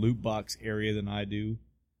the loot box area than I do.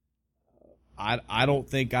 I don't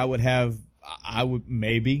think I would have. I would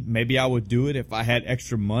maybe I would do it if I had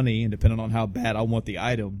extra money, and depending on how bad I want the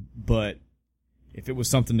item. But if it was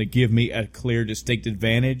something to give me a clear, distinct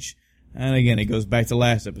advantage. And again, it goes back to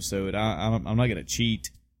last episode. I'm not going to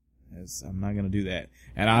cheat. I'm not going to do that.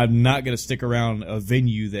 And I'm not going to stick around a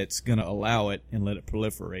venue that's going to allow it and let it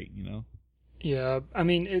proliferate, Yeah, I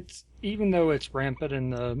mean, even though it's rampant in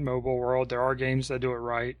the mobile world, there are games that do it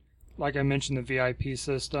right. Like I mentioned, the VIP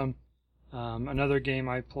system. Another game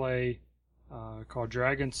I play called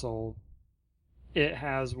Dragon Soul, it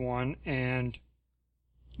has one, and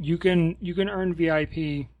you can earn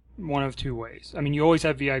VIP one of two ways. I mean, you always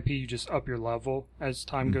have VIP. You just up your level as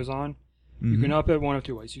time goes on. You can up it one of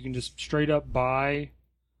two ways. You can just straight up buy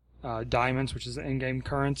diamonds, which is the in-game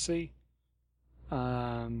currency,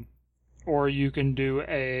 or you can do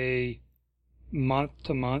a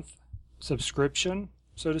month-to-month subscription,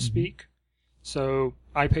 so to speak. So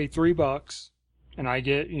I pay $3 and I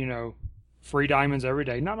get, free diamonds every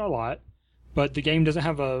day. Not a lot, but the game doesn't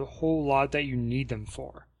have a whole lot that you need them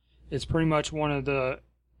for. It's pretty much one of the,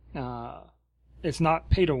 it's not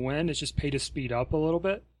pay to win, it's just pay to speed up a little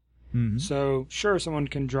bit. So sure, someone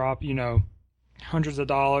can drop, hundreds of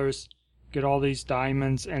dollars, get all these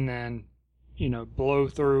diamonds, and then, blow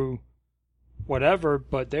through whatever,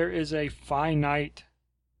 but there is a finite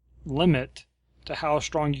limit to how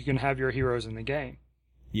strong you can have your heroes in the game.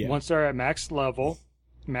 Yeah. Once they're at max level,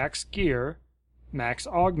 max gear, max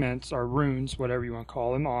augments or runes, whatever you want to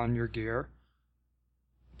call them, on your gear,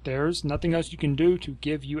 there's nothing else you can do to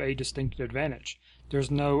give you a distinct advantage. There's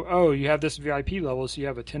no, you have this VIP level, so you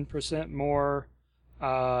have a 10% more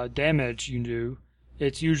damage you do.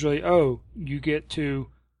 It's usually, you get to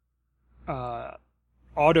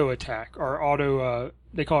auto attack or auto,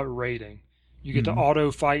 they call it raiding. You get to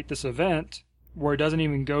auto fight this event where it doesn't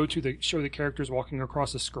even go to show the characters walking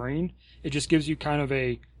across the screen. It just gives you kind of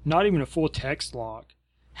not even a full text log.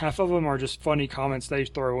 Half of them are just funny comments they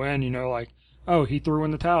throw in, like, oh, he threw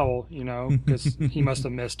in the towel, because he must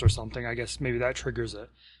have missed or something. I guess maybe that triggers it.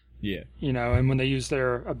 Yeah. And when they use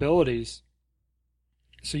their abilities.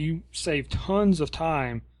 So you save tons of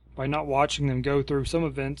time by not watching them go through some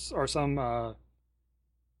events or some,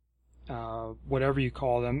 whatever you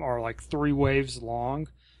call them, are like 3 waves long.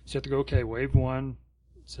 So you have to go, okay, wave 1,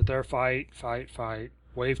 sit there, fight.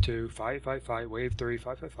 Wave 2, fight. Wave 3,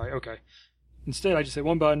 fight. Okay. Instead, I just say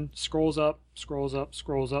one button, scrolls up,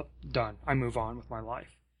 done. I move on with my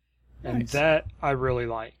life. Nice. And that I really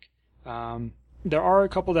like. There are a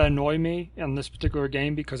couple that annoy me in this particular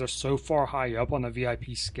game because they're so far high up on the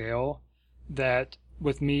VIP scale that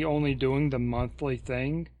with me only doing the monthly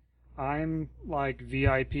thing, I'm like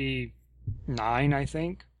VIP 9, I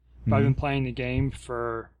think. But I've been playing the game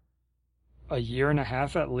for a year and a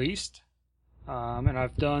half at least. And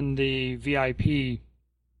I've done the VIP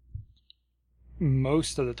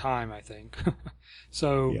most of the time, I think.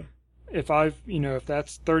 So if if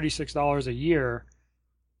that's $36 a year,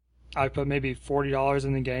 I put maybe $40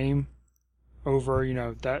 in the game over,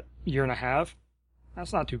 that year and a half.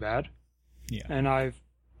 That's not too bad. Yeah. And I've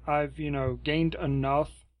gained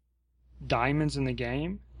enough diamonds in the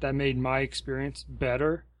game that made my experience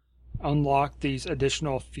better. Unlock these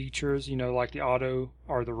additional features, like the auto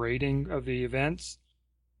or the rating of the events,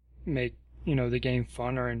 make, the game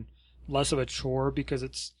funner and less of a chore, because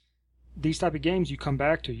it's these type of games you come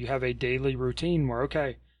back to. You have a daily routine where,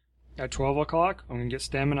 okay, at 12 o'clock, I'm going to get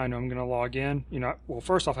stamina. I know I'm going to log in. Well,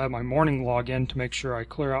 first off, I have my morning login to make sure I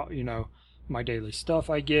clear out, my daily stuff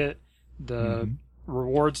I get, the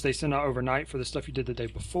rewards they send out overnight for the stuff you did the day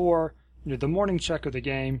before, the morning check of the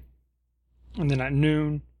game. And then at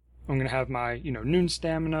noon, I'm going to have my, noon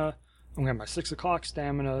stamina. I'm going to have my 6 o'clock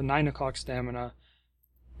stamina, 9 o'clock stamina.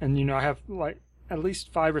 And, I have like at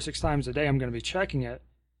least 5 or 6 times a day I'm going to be checking it.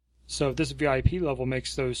 So if this VIP level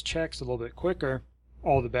makes those checks a little bit quicker,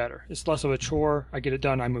 all the better. It's less of a chore. I get it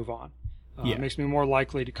done. I move on. It makes me more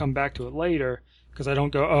likely to come back to it later because I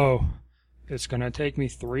don't go, it's going to take me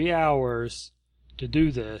 3 hours to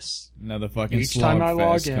do this. Another fucking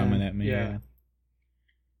slogfest coming at me. Yeah.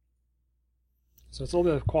 So it's a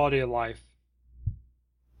little bit of quality of life.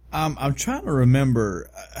 I'm trying to remember.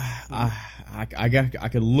 I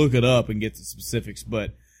could look it up and get the specifics,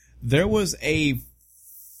 but there was a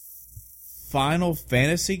Final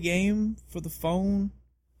Fantasy game for the phone,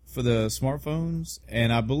 for the smartphones,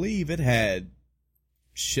 and I believe it had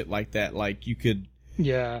shit like that. Like you could,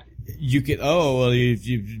 it'd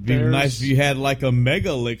be nice if you had like a Mega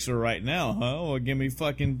Elixir right now, huh? Well, give me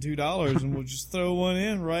fucking $2 and we'll just throw one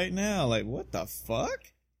in right now. Like, what the fuck?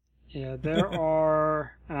 Yeah, there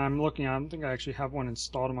are, and I'm looking, I don't think I actually have one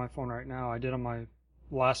installed on my phone right now. I did on my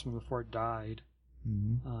last one before it died.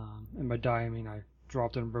 And by die, I mean I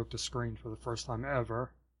dropped it and broke the screen for the first time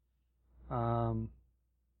ever.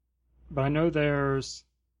 But I know there's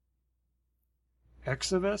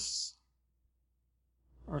Exodus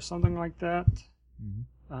or something like that.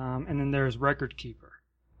 And then there's Record Keeper.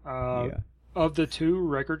 Of the two,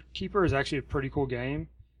 Record Keeper is actually a pretty cool game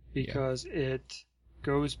because it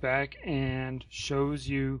goes back and shows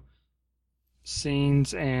you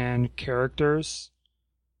scenes and characters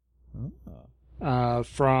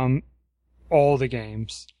from all the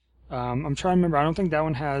games. I'm trying to remember. I don't think that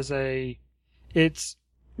one has it's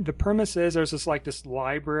the premise is there's this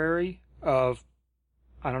library of,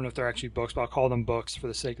 I don't know if they're actually books, but I'll call them books for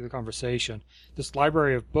the sake of the conversation. This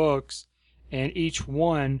library of books, and each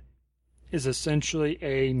one is essentially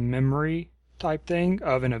a memory type thing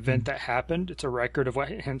of an event that happened. It's a record of what,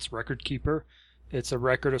 hence record keeper. It's a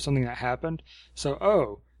record of something that happened.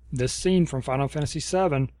 So, this scene from Final Fantasy VII,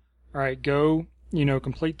 all right, go,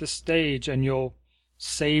 complete this stage, and you'll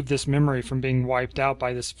save this memory from being wiped out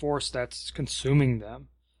by this force that's consuming them.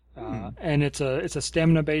 And it's a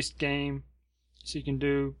stamina-based game, so you can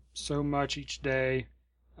do so much each day.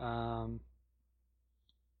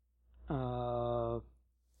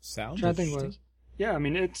 Sounds interesting. Yeah, I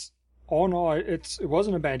mean, it's all in all, it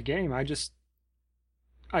wasn't a bad game.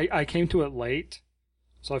 I came to it late,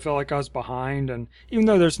 so I felt like I was behind, and even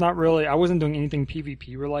though I wasn't doing anything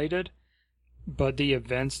PvP related, but the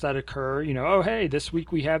events that occur, oh hey, this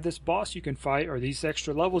week we have this boss you can fight, or these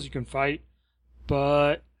extra levels you can fight,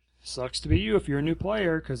 but sucks to be you if you're a new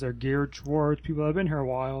player, because they're geared towards people that have been here a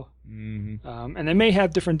while. Mm-hmm. And they may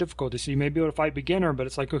have different difficulties, so you may be able to fight beginner, but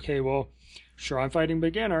it's like, okay, well, sure, I'm fighting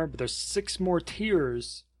beginner, but there's 6 more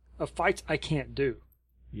tiers of fights I can't do.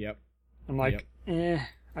 Yep. I'm like,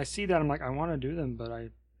 I see that, I'm like, I want to do them, but I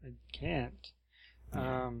can't.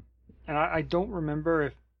 And I don't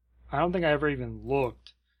remember I don't think I ever even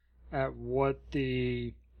looked at what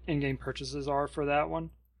the in-game purchases are for that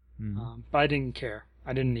one. Mm-hmm. But I didn't care.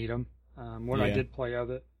 I didn't need them. What I did play of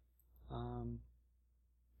it.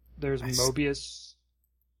 There's Mobius.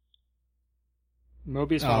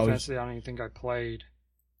 Mobius Final Fantasy, I don't even think I played.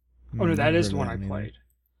 Oh, no, that is the one I played.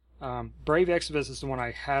 Brave Exvius is the one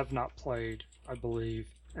I have not played, I believe.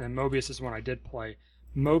 And then Mobius is the one I did play.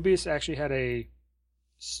 Mobius actually had a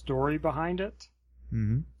story behind it.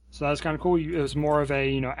 Mm-hmm. So that was kind of cool. It was more of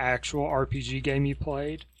a, actual RPG game you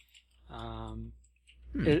played.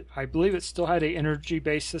 I believe it still had a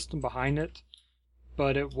energy-based system behind it,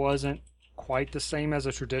 but it wasn't quite the same as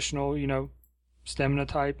a traditional,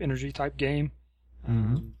 stamina-type, energy-type game.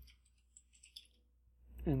 Mm-hmm.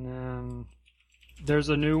 And then there's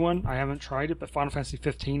a new one. I haven't tried it, but Final Fantasy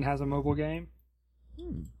 15 has a mobile game.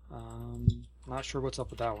 Not sure what's up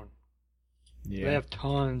with that one. Yeah. They have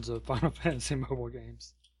tons of Final Fantasy mobile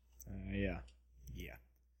games. Yeah.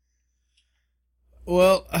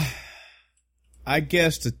 Well, I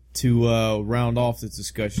guess to round off this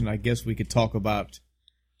discussion, I guess we could talk about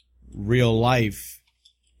real life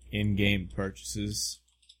in-game purchases.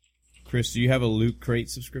 Chris, do you have a Loot Crate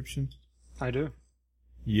subscription? I do.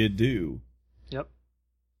 You do? Yep.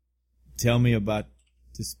 Tell me about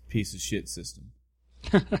this piece of shit system.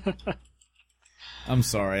 I'm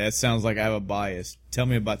sorry, that sounds like I have a bias. Tell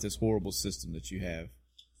me about this horrible system that you have.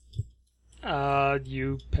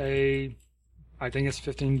 You pay, I think it's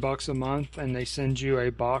 $15 a month, and they send you a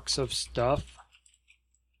box of stuff.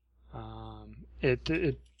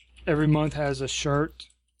 It every month has a shirt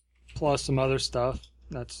plus some other stuff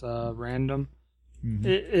that's random. Mm-hmm.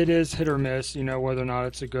 It is hit or miss, whether or not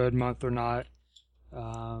it's a good month or not.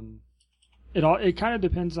 It kind of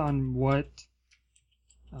depends on what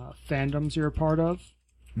fandoms you're a part of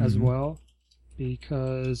as well,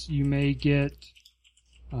 because you may get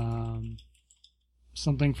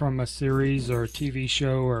something from a series or a TV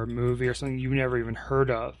show or a movie or something you've never even heard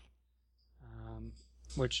of,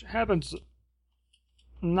 which happens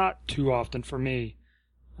not too often for me.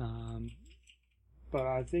 But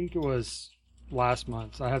I think it was last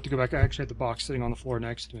month. I have to go back. I actually had the box sitting on the floor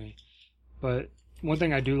next to me. But one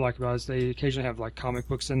thing I do like about it is they occasionally have like comic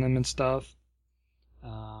books in them and stuff.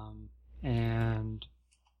 And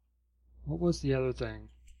what was the other thing?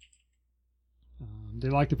 They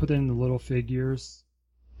like to put in the little figures,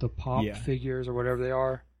 the pop figures or whatever they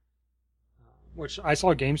are. Which I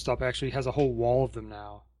saw GameStop actually has a whole wall of them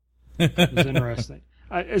now. It's interesting.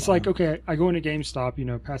 It's like, okay, I go into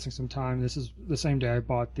GameStop, passing some time. This is the same day I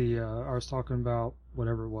bought I was talking about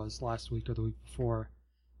whatever it was, last week or the week before.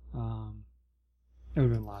 It would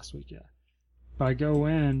have been last week, yeah. But I go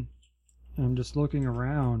in, and I'm just looking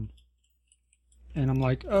around, and I'm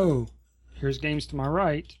like, oh, here's games to my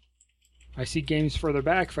right. I see games further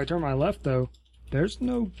back. If I turn my left, though, there's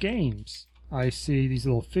no games. I see these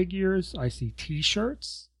little figures. I see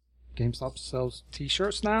T-shirts. GameStop sells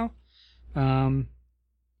T-shirts now.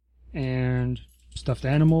 And stuffed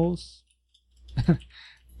animals.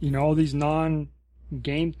 All these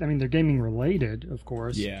non-game... I mean, they're gaming related, of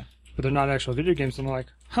course. Yeah. But they're not actual video games. I'm like,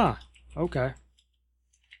 huh, okay.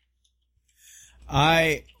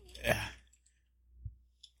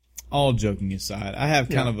 All joking aside, I have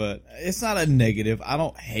kind of it's not a negative. I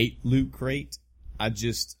don't hate Loot Crate.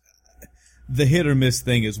 The hit or miss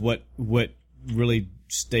thing is what really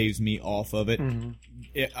staves me off of it. Mm-hmm.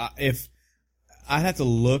 if I'd have to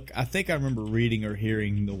look, I think I remember reading or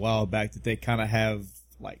hearing a while back that they kind of have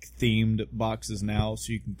like themed boxes now,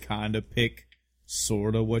 so you can kind of pick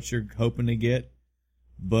sort of what you're hoping to get.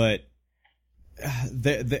 But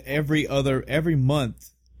every month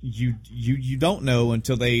you don't know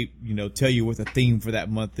until they tell you what the theme for that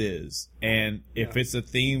month is, and if it's a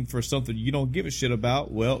theme for something you don't give a shit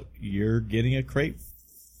about, well, you're getting a crate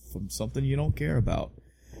from something you don't care about.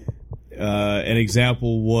 An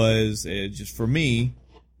example was just for me,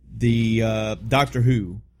 the Doctor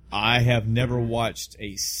Who. I have never watched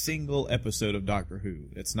a single episode of Doctor Who.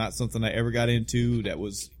 It's not something I ever got into. That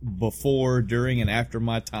was before, during, and after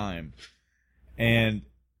my time. And,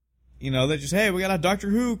 they just, hey, we got a Doctor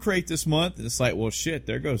Who crate this month. And it's like, well, shit,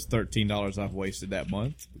 there goes $13 I've wasted that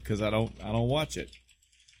month because I don't watch it.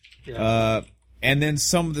 Yeah. And then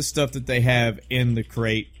some of the stuff that they have in the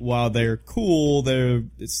crate, while they're cool,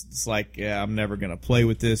 it's like, yeah, I'm never gonna play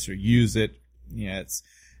with this or use it. Yeah,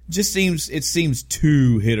 it seems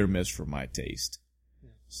too hit or miss for my taste.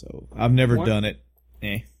 So I've never done it.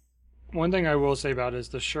 One thing I will say about it is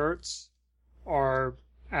the shirts are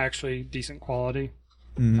actually decent quality.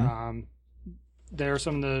 Mm-hmm. They're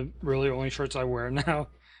some of the really only shirts I wear now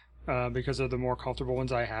because of the more comfortable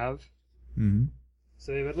ones I have. Mm-hmm.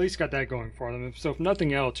 So they've at least got that going for them. So if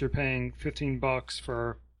nothing else, you're paying $15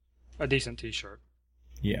 for a decent T-shirt.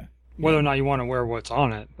 Yeah. Whether or not you want to wear what's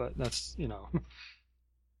on it, but that's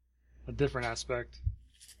a different aspect.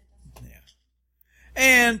 Yeah.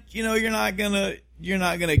 And you're not gonna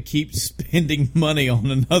keep spending money on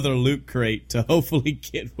another loot crate to hopefully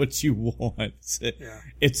get what you want. Yeah.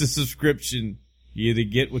 It's a subscription. You either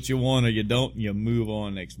get what you want or you don't, and you move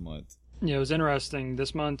on next month. Yeah, it was interesting.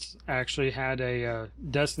 This month actually had a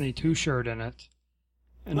Destiny 2 shirt in it.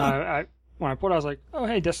 And I when I put it, I was like, oh,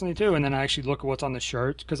 hey, Destiny 2. And then I actually look at what's on the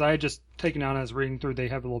shirt, because I had just taken out and I was reading through. They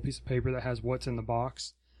have a little piece of paper that has what's in the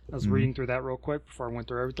box. I was reading through that real quick before I went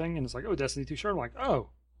through everything. And it's like, oh, Destiny 2 shirt. I'm like, oh,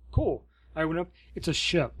 cool. I went up. It's a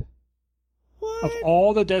ship. What? Of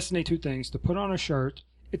all the Destiny 2 things to put on a shirt,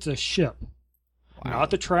 it's a ship. Wow.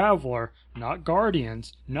 Not the Traveler, not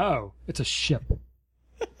Guardians. No, it's a ship.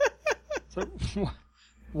 So,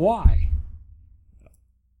 why?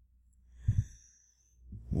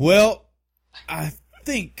 Well, I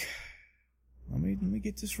think, let me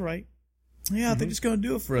get this right. Yeah, I think it's going to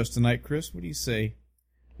do it for us tonight, Chris. What do you say?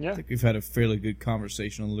 Yeah. I think we've had a fairly good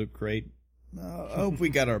conversation on Loot Crate. I hope we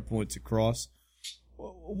got our points across.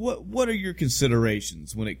 What are your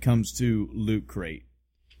considerations when it comes to Loot Crate?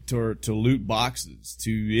 To loot boxes,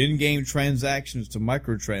 to in-game transactions, to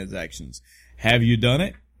microtransactions? Have you done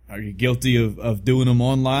it? Are you guilty of doing them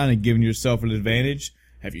online and giving yourself an advantage?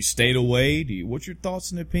 Have you stayed away? What's your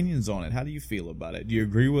thoughts and opinions on it? How do you feel about it? Do you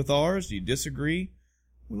agree with ours? Do you disagree?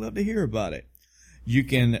 We'd love to hear about it. You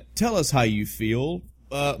can tell us how you feel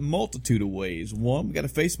multitude of ways. One, we got a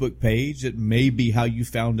Facebook page that may be how you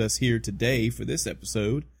found us here today for this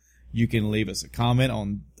episode. You can leave us a comment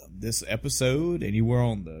on this episode anywhere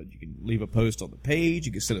you can leave a post on the page.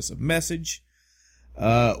 You can send us a message.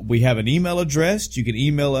 We have an email address. You can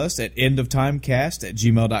email us at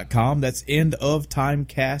endoftimecast@gmail.com. That's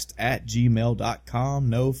endoftimecast@gmail.com.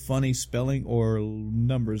 No funny spelling or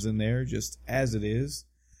numbers in there, just as it is.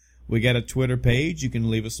 We got a Twitter page. You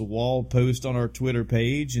can leave us a wall post on our Twitter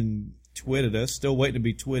page and twit at us. Still waiting to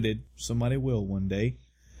be twitted. Somebody will one day.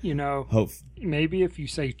 Maybe if you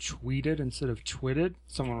say tweeted instead of twitted,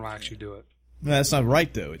 someone will actually do it. No, that's not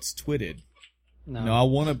right, though. It's twitted. No,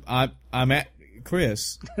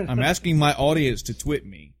 Chris, I'm asking my audience to twit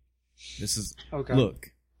me. This is, okay.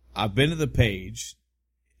 Look, I've been to the page.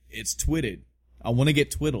 It's twitted. I want to get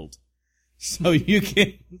twiddled. You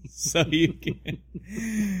can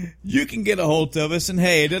get a hold of us, and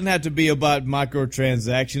hey, it doesn't have to be about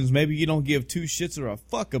microtransactions. Maybe you don't give two shits or a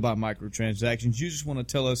fuck about microtransactions. You just want to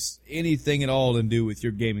tell us anything at all to do with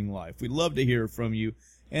your gaming life. We'd love to hear from you.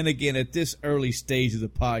 And again, at this early stage of the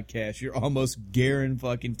podcast, you're almost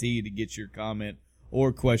guaranteed to get your comment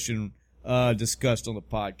or question discussed on the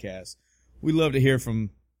podcast. We'd love to hear from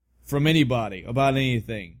anybody about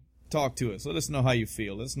anything. Talk to us. Let us know how you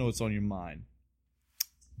feel. Let us know what's on your mind.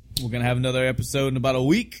 We're going to have another episode in about a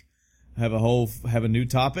week. Have a new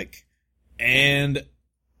topic. And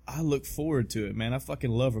I look forward to it, man. I fucking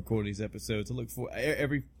love recording these episodes. I look for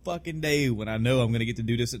every fucking day when I know I'm going to get to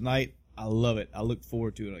do this at night. I love it. I look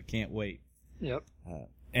forward to it. I can't wait. Yep.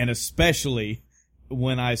 And especially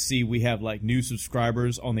when I see we have like new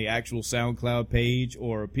subscribers on the actual SoundCloud page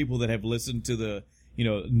or people that have listened to the,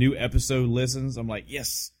 new episode listens. I'm like,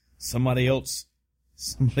 yes, somebody else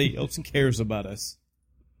cares about us.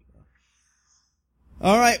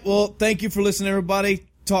 All right. Well, thank you for listening, everybody.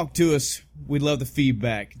 Talk to us. We'd love the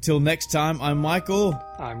feedback. Until next time, I'm Michael.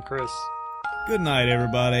 I'm Chris. Good night,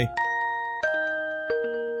 everybody.